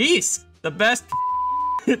 Peace. The best.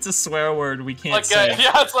 It's a swear word we can't say.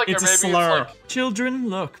 Yeah, it's like it's a maybe slur. It's like... Children,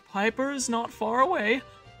 look. Piper is not far away.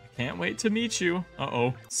 I can't wait to meet you.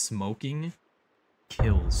 Uh-oh. Smoking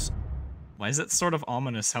kills. Why is it sort of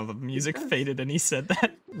ominous how the music faded and he said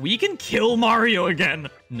that? We can kill Mario again!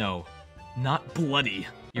 No, not bloody.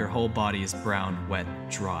 Your whole body is brown, wet,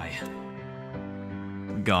 dry.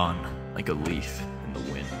 Gone, like a leaf in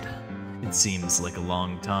the wind. It seems like a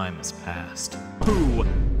long time has passed. Who?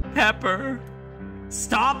 Pepper?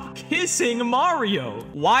 Stop kissing Mario!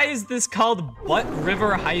 Why is this called Butt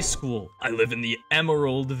River High School? I live in the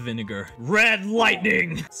Emerald Vinegar. Red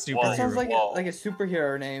Lightning! Superhero. That sounds like a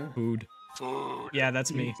superhero name. Food. Yeah,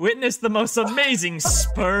 that's me. Witness the most amazing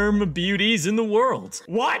sperm beauties in the world.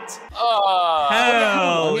 What?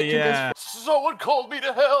 Hell yeah. Someone called me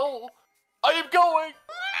to hell. I am going.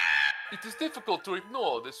 It is difficult to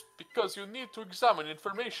ignore this because you need to examine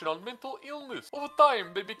information on mental illness. Over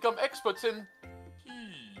time, they become experts in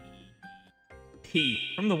P.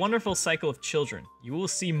 From the wonderful cycle of children, you will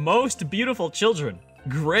see most beautiful children.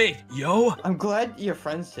 Great, yo. I'm glad you're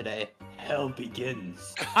friends today. Hell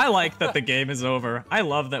begins. I like that the game is over. I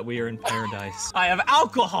love that we are in paradise. I have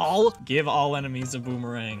alcohol. Give all enemies a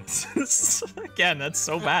boomerang. Again, that's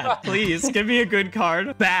so bad. Please, give me a good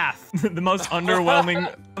card. Bath. The most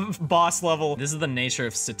underwhelming boss level. This is the nature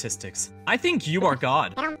of statistics. I think you are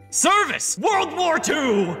God. Service! World War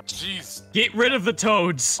II! Jeez. Get rid of the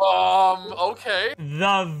toads. Okay.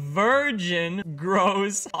 The Virgin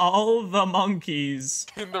grows all the monkeys.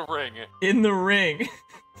 In the ring. In the ring.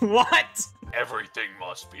 What? Everything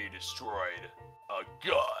must be destroyed. A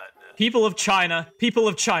gun. People of China, people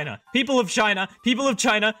of China, people of China, people of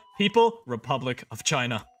China, people, Republic of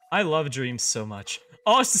China. I love dreams so much.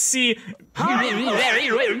 Oh, see.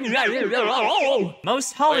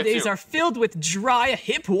 Most holidays are filled with dry,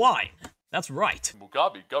 hip wine. That's right.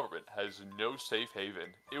 Mugabe government has no safe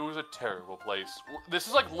haven. It was a terrible place. This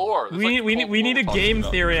is like lore. We need a game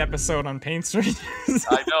theory episode on Paint Syringes.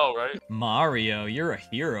 I know, right? Mario, you're a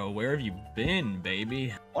hero. Where have you been,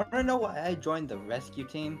 baby? Wanna know why I joined the rescue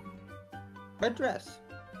team? Red dress.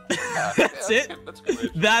 That's it. That's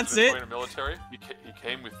good. That's it. Join the military. He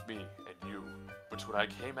came with me and you. But when I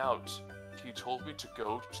came out, he told me to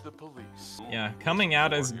go to the police. Yeah, coming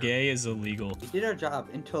out as gay is illegal. We did our job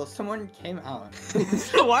until someone came out.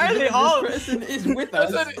 Why are they all? This person is with us.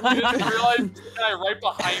 You didn't realize the guy right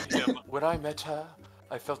behind him. When I met her,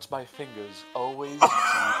 I felt my fingers always deep.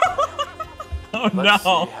 Oh Let's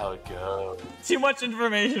no. see how it goes. Too much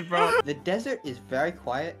information, bro. The desert is very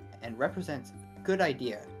quiet and represents a good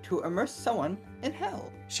idea to immerse someone in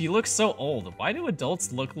hell. She looks so old. Why do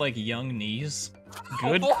adults look like young knees?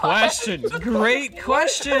 Good question. Great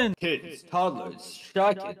question. Kids, toddlers,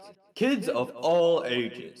 shy kids of all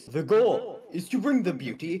ages. The goal is to bring the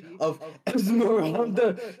beauty of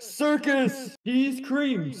Esmeralda Circus. Cheese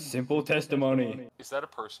cream. Simple testimony. Is that a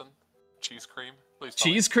person? Cheese cream? Please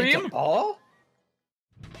tell Cheese me. cream? It's a ball?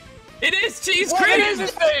 It is cheese What cream! is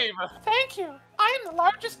his name? Thank you. I am the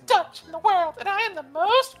largest Dutch in the world, and I am the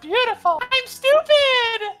most beautiful. I'm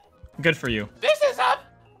stupid! Good for you. This is a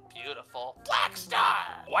beautiful black star.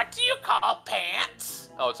 What do you call pants?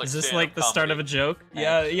 Oh, it's like Is this stand-up like the start of a comedy. joke?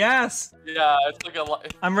 Yeah, yes. Yeah, it's like a.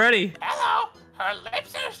 I'm ready. Hello. Her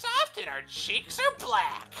lips are soft soft and our cheeks are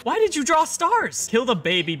black. Why did you draw stars? Kill the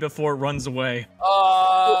baby before it runs away.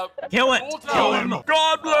 Kill it. Kill him.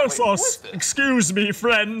 God bless us. Excuse me,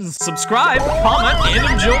 friends. Subscribe, comment,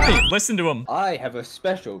 and enjoy. Listen to him. I have a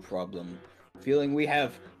special problem. Feeling we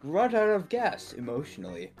have run out of gas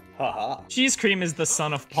emotionally. Haha. Cheese Cream is the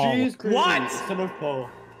son of Paul. Cheese Cream, What? son of Paul.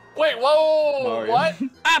 Wait, whoa! Mario. What?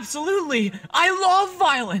 Absolutely! I love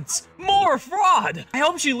violence! More fraud! I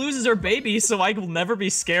hope she loses her baby so I will never be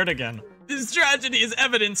scared again. This tragedy is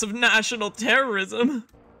evidence of national terrorism.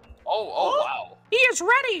 Oh, wow. He is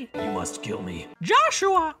ready! You must kill me.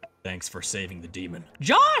 Joshua! Thanks for saving the demon.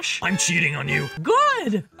 Josh! I'm cheating on you.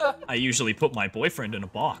 Good! I usually put my boyfriend in a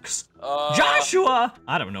box. Joshua!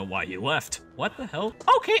 I don't know why he left. What the hell?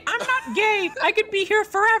 Okay, I'm not gay. I could be here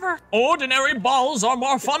forever. Ordinary balls are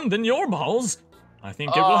more fun than your balls. I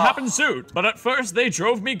think it will happen soon, but at first they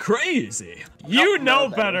drove me crazy. You know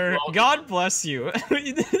better. God bless you.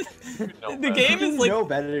 The game is like... You know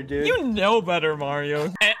better, dude. You know better,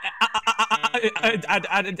 Mario.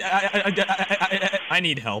 I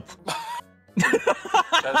need help.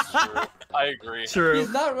 That's true. I agree. True.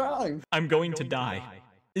 He's not wrong. I'm going to die.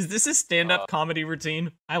 Is this a stand-up comedy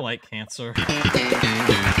routine? I like cancer.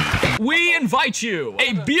 We invite you!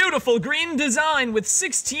 A beautiful green design with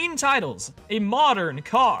 16 titles. A modern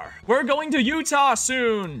car. We're going to Utah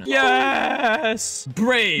soon. Yes!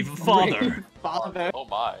 Brave father. Father. Oh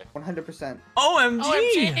my. 100%. OMG!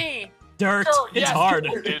 OMG. Dirt. It's yes, hard.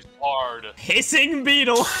 It's hard. Hissing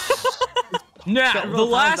beetle. Now, the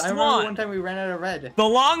last I remember one. one time we ran out of red. The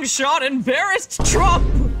long shot embarrassed Trump.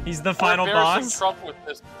 He's the final Embarrassing boss. Trump with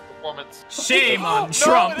this performance. Shame on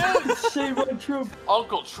Trump. No, it is. Shame on Trump.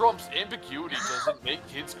 Uncle Trump's ambiguity doesn't make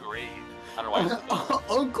kids grade. I don't know why I said that.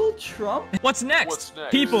 Uncle Trump? What's next? What's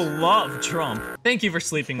next? People love Trump. Thank you for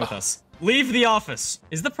sleeping with us. Leave the office.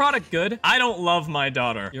 Is the product good? I don't love my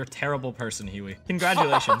daughter. You're a terrible person, Huey.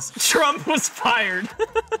 Congratulations. Trump was fired.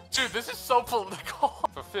 Dude, this is so political.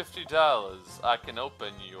 For $50, I can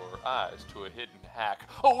open your eyes to a hidden hack.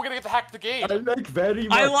 Oh, we're gonna get to hack the game. I like very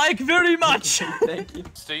much. I like very much. Thank you.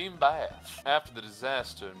 Steam bath. After the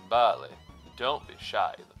disaster in Bali, don't be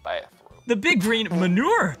shy in the bathroom. The big green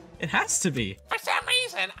manure. It has to be. For some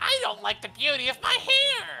reason, I don't like the beauty of my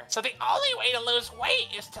hair. So the only way to lose weight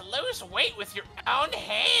is to lose weight with your own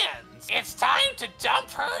hands. It's time to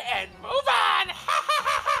dump her and move on.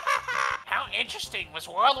 How interesting was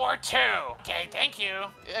World War II? Okay, thank you.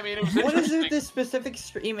 I mean, it was What is interesting. it, this specific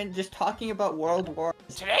stream and just talking about World War?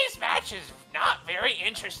 Today's match is not very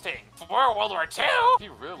interesting. For World War II? He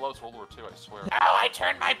really loves World War II, I swear. Oh, I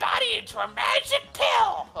turned my body into a magic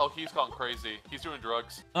pill. Oh, he's gone crazy. He's doing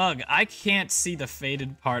drugs. Ugh, I can't see the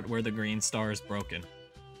faded part where the green star is broken.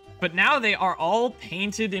 But now they are all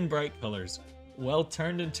painted in bright colors. Well,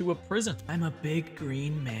 turned into a prison. I'm a big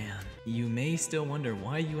green man. You may still wonder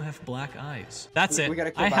why you have black eyes. That's it. We gotta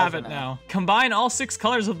kill I have Bowser it now. now. Combine all 6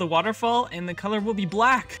 colors of the waterfall and the color will be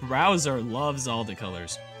black. Browser loves all the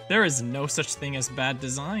colors. There is no such thing as bad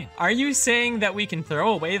design. Are you saying that we can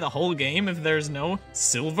throw away the whole game if there's no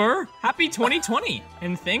silver? Happy 2020!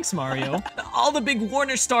 And thanks, Mario. All the big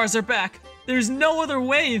Warner stars are back. There's no other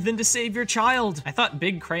way than to save your child. I thought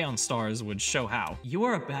big crayon stars would show how. You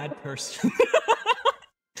are a bad person.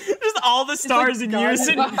 Just all the stars in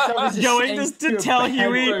unison going just to tell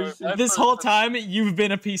Huey this whole time you've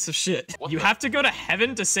been a piece of shit. You have to go to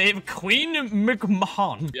heaven to save Queen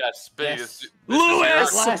McMahon. Yes, Yes.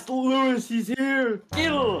 Lewis! Last Lewis, he's here.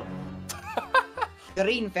 Kill.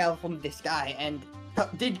 Green fell from the sky and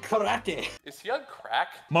did karate. Is he on crack?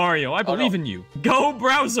 Mario, I no. believe in you. Go,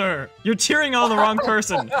 Browser! You're cheering on the wrong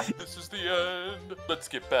person. This is the end. Let's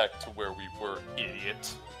get back to where we were,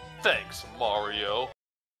 idiot. Thanks, Mario.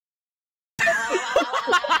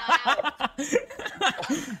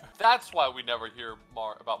 That's why we never hear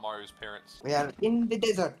about Mario's parents. We are in the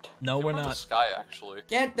desert. No, we're The not. sky, actually.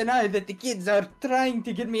 Can't deny that the kids are trying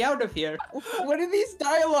to get me out of here. What are these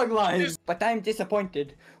dialogue lines? But I'm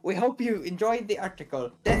disappointed. We hope you enjoyed the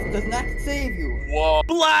article. Death does not save you. Whoa.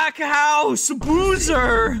 Black House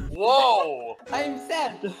Boozer! Whoa! I'm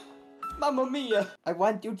sad. Mamma mia. I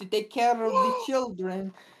want you to take care of the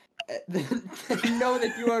children. Know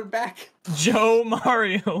that you are back. Joe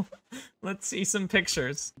Mario. Let's see some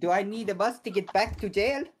pictures. Do I need a bus to get back to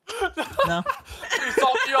jail? No. He's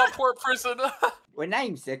all Port prison. When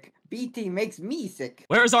I'm sick, BT makes me sick.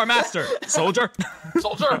 Where's our master? Soldier.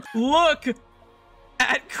 Soldier. Look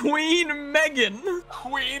at Queen Megan.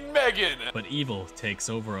 Queen Megan. But evil takes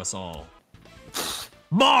over us all.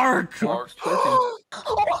 Mark! Mark.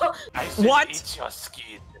 I should What? eat your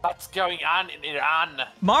skin. What's going on in Iran?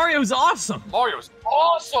 Mario's awesome. Mario's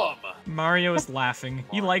awesome. Mario is laughing.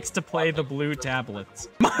 He likes to play the blue tablets.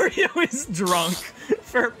 Mario is drunk.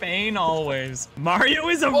 For pain always. Mario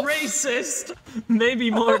is a racist. Maybe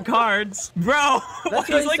more cards. Bro,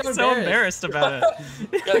 he's like so embarrassed about it.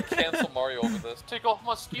 You gotta cancel Mario over this. Take off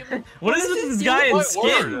my skin. What is this guy in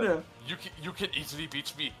skin? You can easily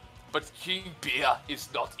beat me, but King Beer is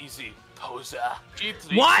not easy. Poser. He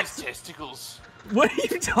drinks What? his testicles. What are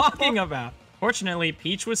you talking about? Fortunately,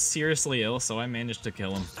 Peach was seriously ill, so I managed to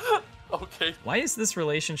kill him. Okay. Why is this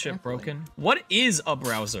relationship broken? What is a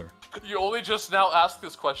browser? You only just now asked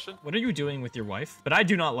this question. What are you doing with your wife? But I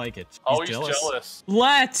do not like it. He's jealous.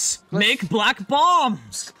 Let's make black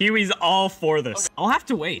bombs. Kiwi's all for this. I'll have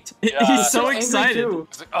to wait. Yeah. He's so excited.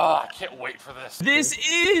 He's like, oh, I can't wait for this. This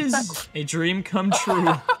is a dream come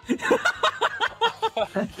true.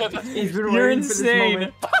 You're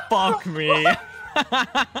insane. Fuck me.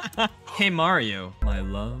 Hey Mario, my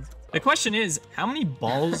love. The question is, how many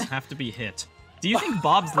balls have to be hit? Do you think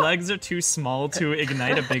Bob's legs are too small to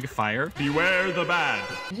ignite a big fire? Beware the bad.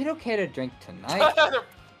 Is it okay to drink tonight? They're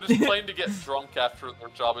just playing to get drunk after their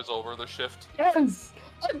job is over, their shift. Yes!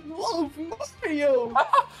 I love Mario!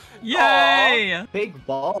 Yay! Big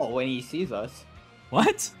ball when he sees us.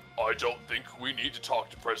 What? I don't think we need to talk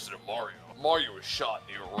to President Mario. Mario was shot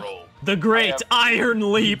near Rome. The Great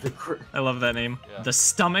Iron Leap. I love that name. Yeah. The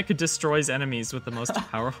stomach destroys enemies with the most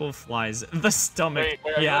powerful flies. The stomach.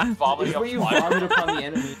 Wait, yeah. You vomit upon the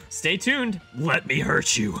enemy. Stay tuned. Let me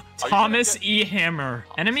hurt you. Thomas E. Hammer.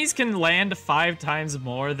 Enemies can land 5 times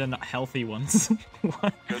more than healthy ones.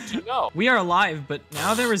 What? Good to know. We are alive, but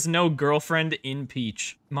now there is no girlfriend in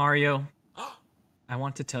Peach. Mario. I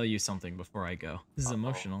want to tell you something before I go. This is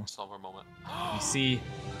emotional. Somber moment. You see,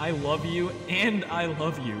 I love you and I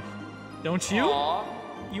love you. Don't you? Aww.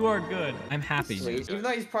 You are good. I'm happy. Sweet. Even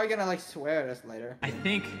though he's probably gonna like swear at us later. I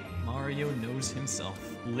think Mario knows himself.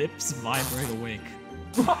 Lips vibrate awake.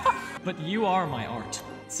 But you are my art.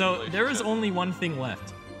 So there is only one thing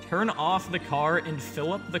left. Turn off the car and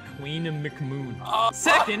fill up the Queen McMoon.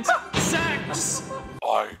 Second, sex!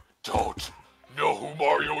 I don't know who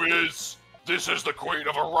Mario is. This is the Queen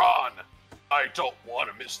of Iran. I don't want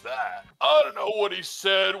to miss that. I don't know what he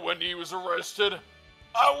said when he was arrested.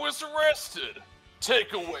 I was arrested.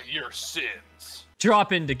 Take away your sins.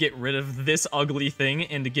 Drop in to get rid of this ugly thing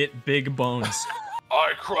and to get big bones.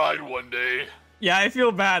 I cried one day. Yeah, I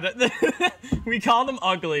feel bad. We called him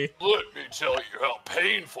ugly. Let me tell you how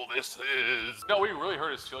painful this is. No, we really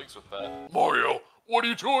hurt his feelings with that. Mario, what are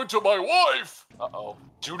you doing to my wife? Uh-oh.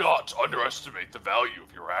 Do not underestimate the value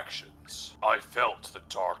of your actions. I felt the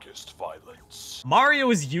darkest violence.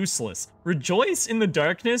 Mario is useless. Rejoice in the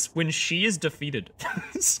darkness when she is defeated.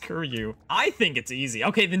 Screw you. I think it's easy.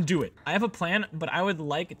 Okay, then do it. I have a plan, but I would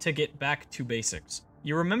like to get back to basics.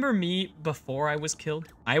 You remember me before I was killed?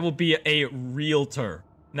 I will be a realtor.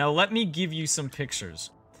 Now let me give you some pictures.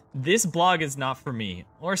 This blog is not for me,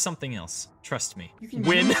 or something else. Trust me.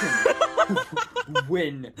 Win.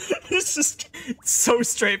 Win. It's just so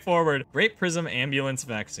straightforward. Great Prism ambulance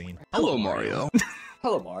vaccine. Hello, Mario.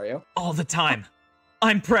 Hello, Mario. All the time.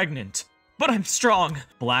 I'm pregnant, but I'm strong.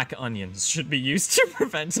 Black onions should be used to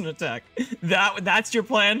prevent an attack. That's your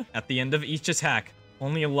plan? At the end of each attack,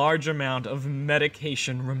 only a large amount of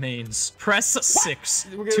medication remains. Press 6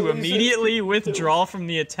 to immediately withdraw from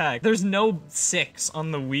the attack. There's no 6 on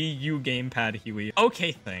the Wii U gamepad, Huey.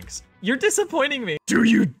 Okay, thanks. You're disappointing me. Do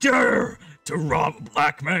you dare to rob a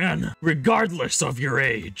black man, regardless of your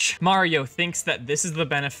age? Mario thinks that this is the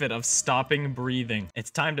benefit of stopping breathing. It's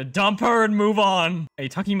time to dump her and move on. Are you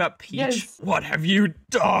talking about Peach? Yes. What have you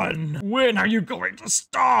done? When are you going to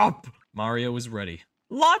stop? Mario is ready.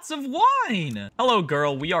 Lots of wine! Hello,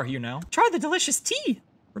 girl, we are here now. Try the delicious tea!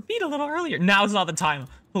 Repeat a little earlier. Now's not the time.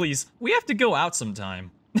 Please, we have to go out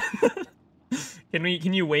sometime.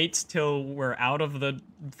 Can you wait till we're out of the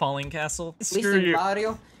falling castle? Screw Listen, you.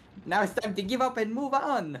 Mario, now it's time to give up and move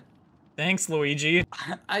on. Thanks, Luigi.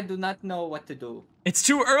 I do not know what to do. It's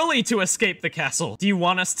too early to escape the castle. Do you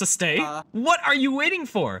want us to stay? What are you waiting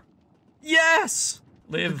for? Yes!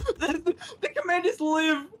 Live. The command is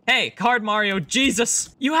live! Hey, Card Mario,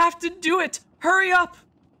 Jesus! You have to do it! Hurry up!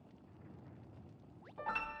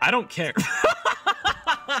 I don't care.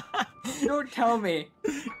 Don't tell me.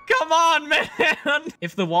 Come on, man!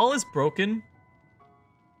 If the wall is broken,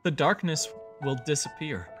 the darkness will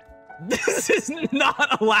disappear. This is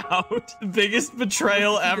not allowed. Biggest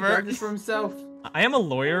betrayal ever. Darkness for himself. I am a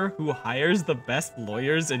lawyer who hires the best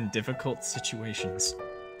lawyers in difficult situations.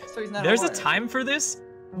 So he's not There's a time for this,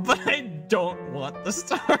 but I don't want the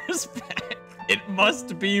stars back. It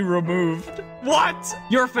must be removed. What?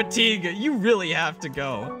 Your fatigue. You really have to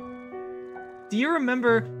go. Do you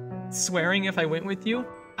remember swearing if I went with you?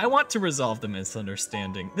 I want to resolve the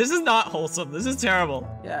misunderstanding. This is not wholesome. This is terrible.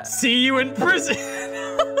 Yeah. See you in prison.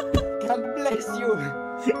 God bless you.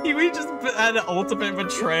 We just had an ultimate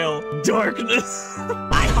betrayal. Darkness.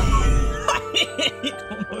 I hate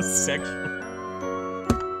homosexual.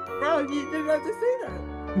 Bro, you didn't have to say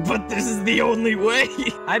that. But this is the only way.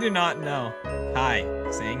 I do not know. Kai,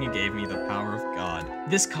 saying you gave me the power of God.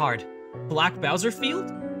 This card, Black Bowser Field?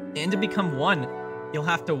 And to become one, you'll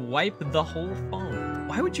have to wipe the whole phone.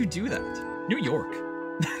 Why would you do that? New York.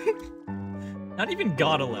 Not even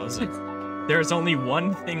God allows it. There's only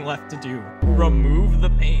one thing left to do. Remove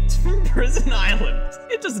the paint from Prison Island.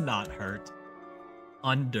 It does not hurt.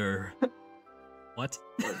 Under. What?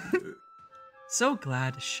 So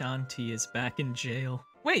glad Shanti is back in jail.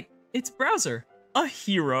 Wait, it's Browser. A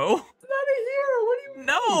hero. Not a hero, what do you mean?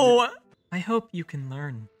 No! I hope you can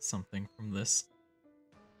learn something from this.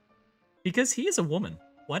 Because he is a woman.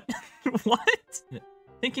 What? What?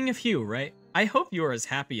 Thinking of Hugh, right? I hope you are as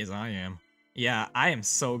happy as I am. Yeah, I am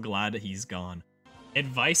so glad he's gone.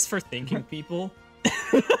 Advice for thinking people?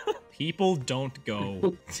 People don't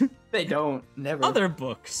go. They don't. Never. Other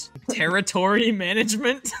books. Territory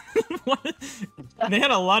management? What? They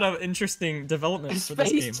had a lot of interesting developments for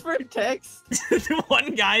this game. Space for text.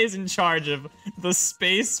 One guy is in charge of the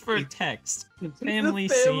space for text. Family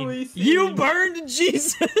family scene. You burned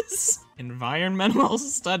Jesus! Environmental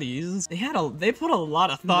studies. They put a lot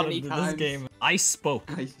of thought Many into times. this game. I spoke.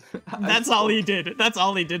 That's all he did. That's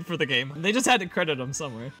all he did for the game. They just had to credit him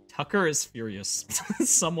somewhere. Tucker is furious.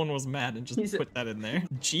 Someone was mad and just put that in there.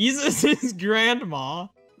 Jesus is grandma.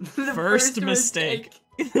 First mistake.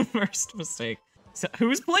 First mistake. So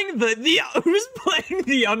who's playing who's playing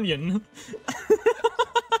the onion?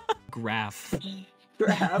 Graph.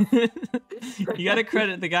 Graph. You gotta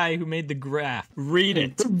credit the guy who made the graph. Read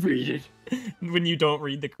it. Read it. When you don't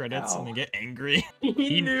read the credits and they get angry.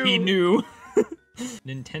 He knew. He knew.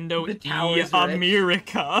 Nintendo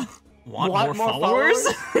America. Want more followers?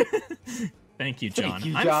 Thank you, John. Thank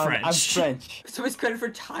you, I'm John. French. I'm French. So it's credit for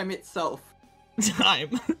time itself.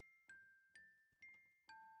 Time.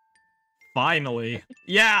 Finally.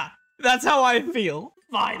 Yeah, that's how I feel.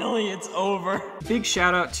 Finally, it's over. Big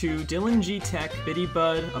shout out to Dylan G Tech, Biddy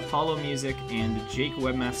Bud, Apollo Music, and Jake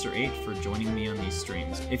Webmaster 8 for joining me on these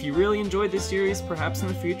streams. If you really enjoyed this series, perhaps in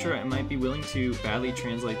the future I might be willing to badly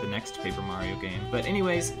translate the next Paper Mario game. But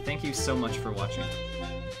anyways, thank you so much for watching.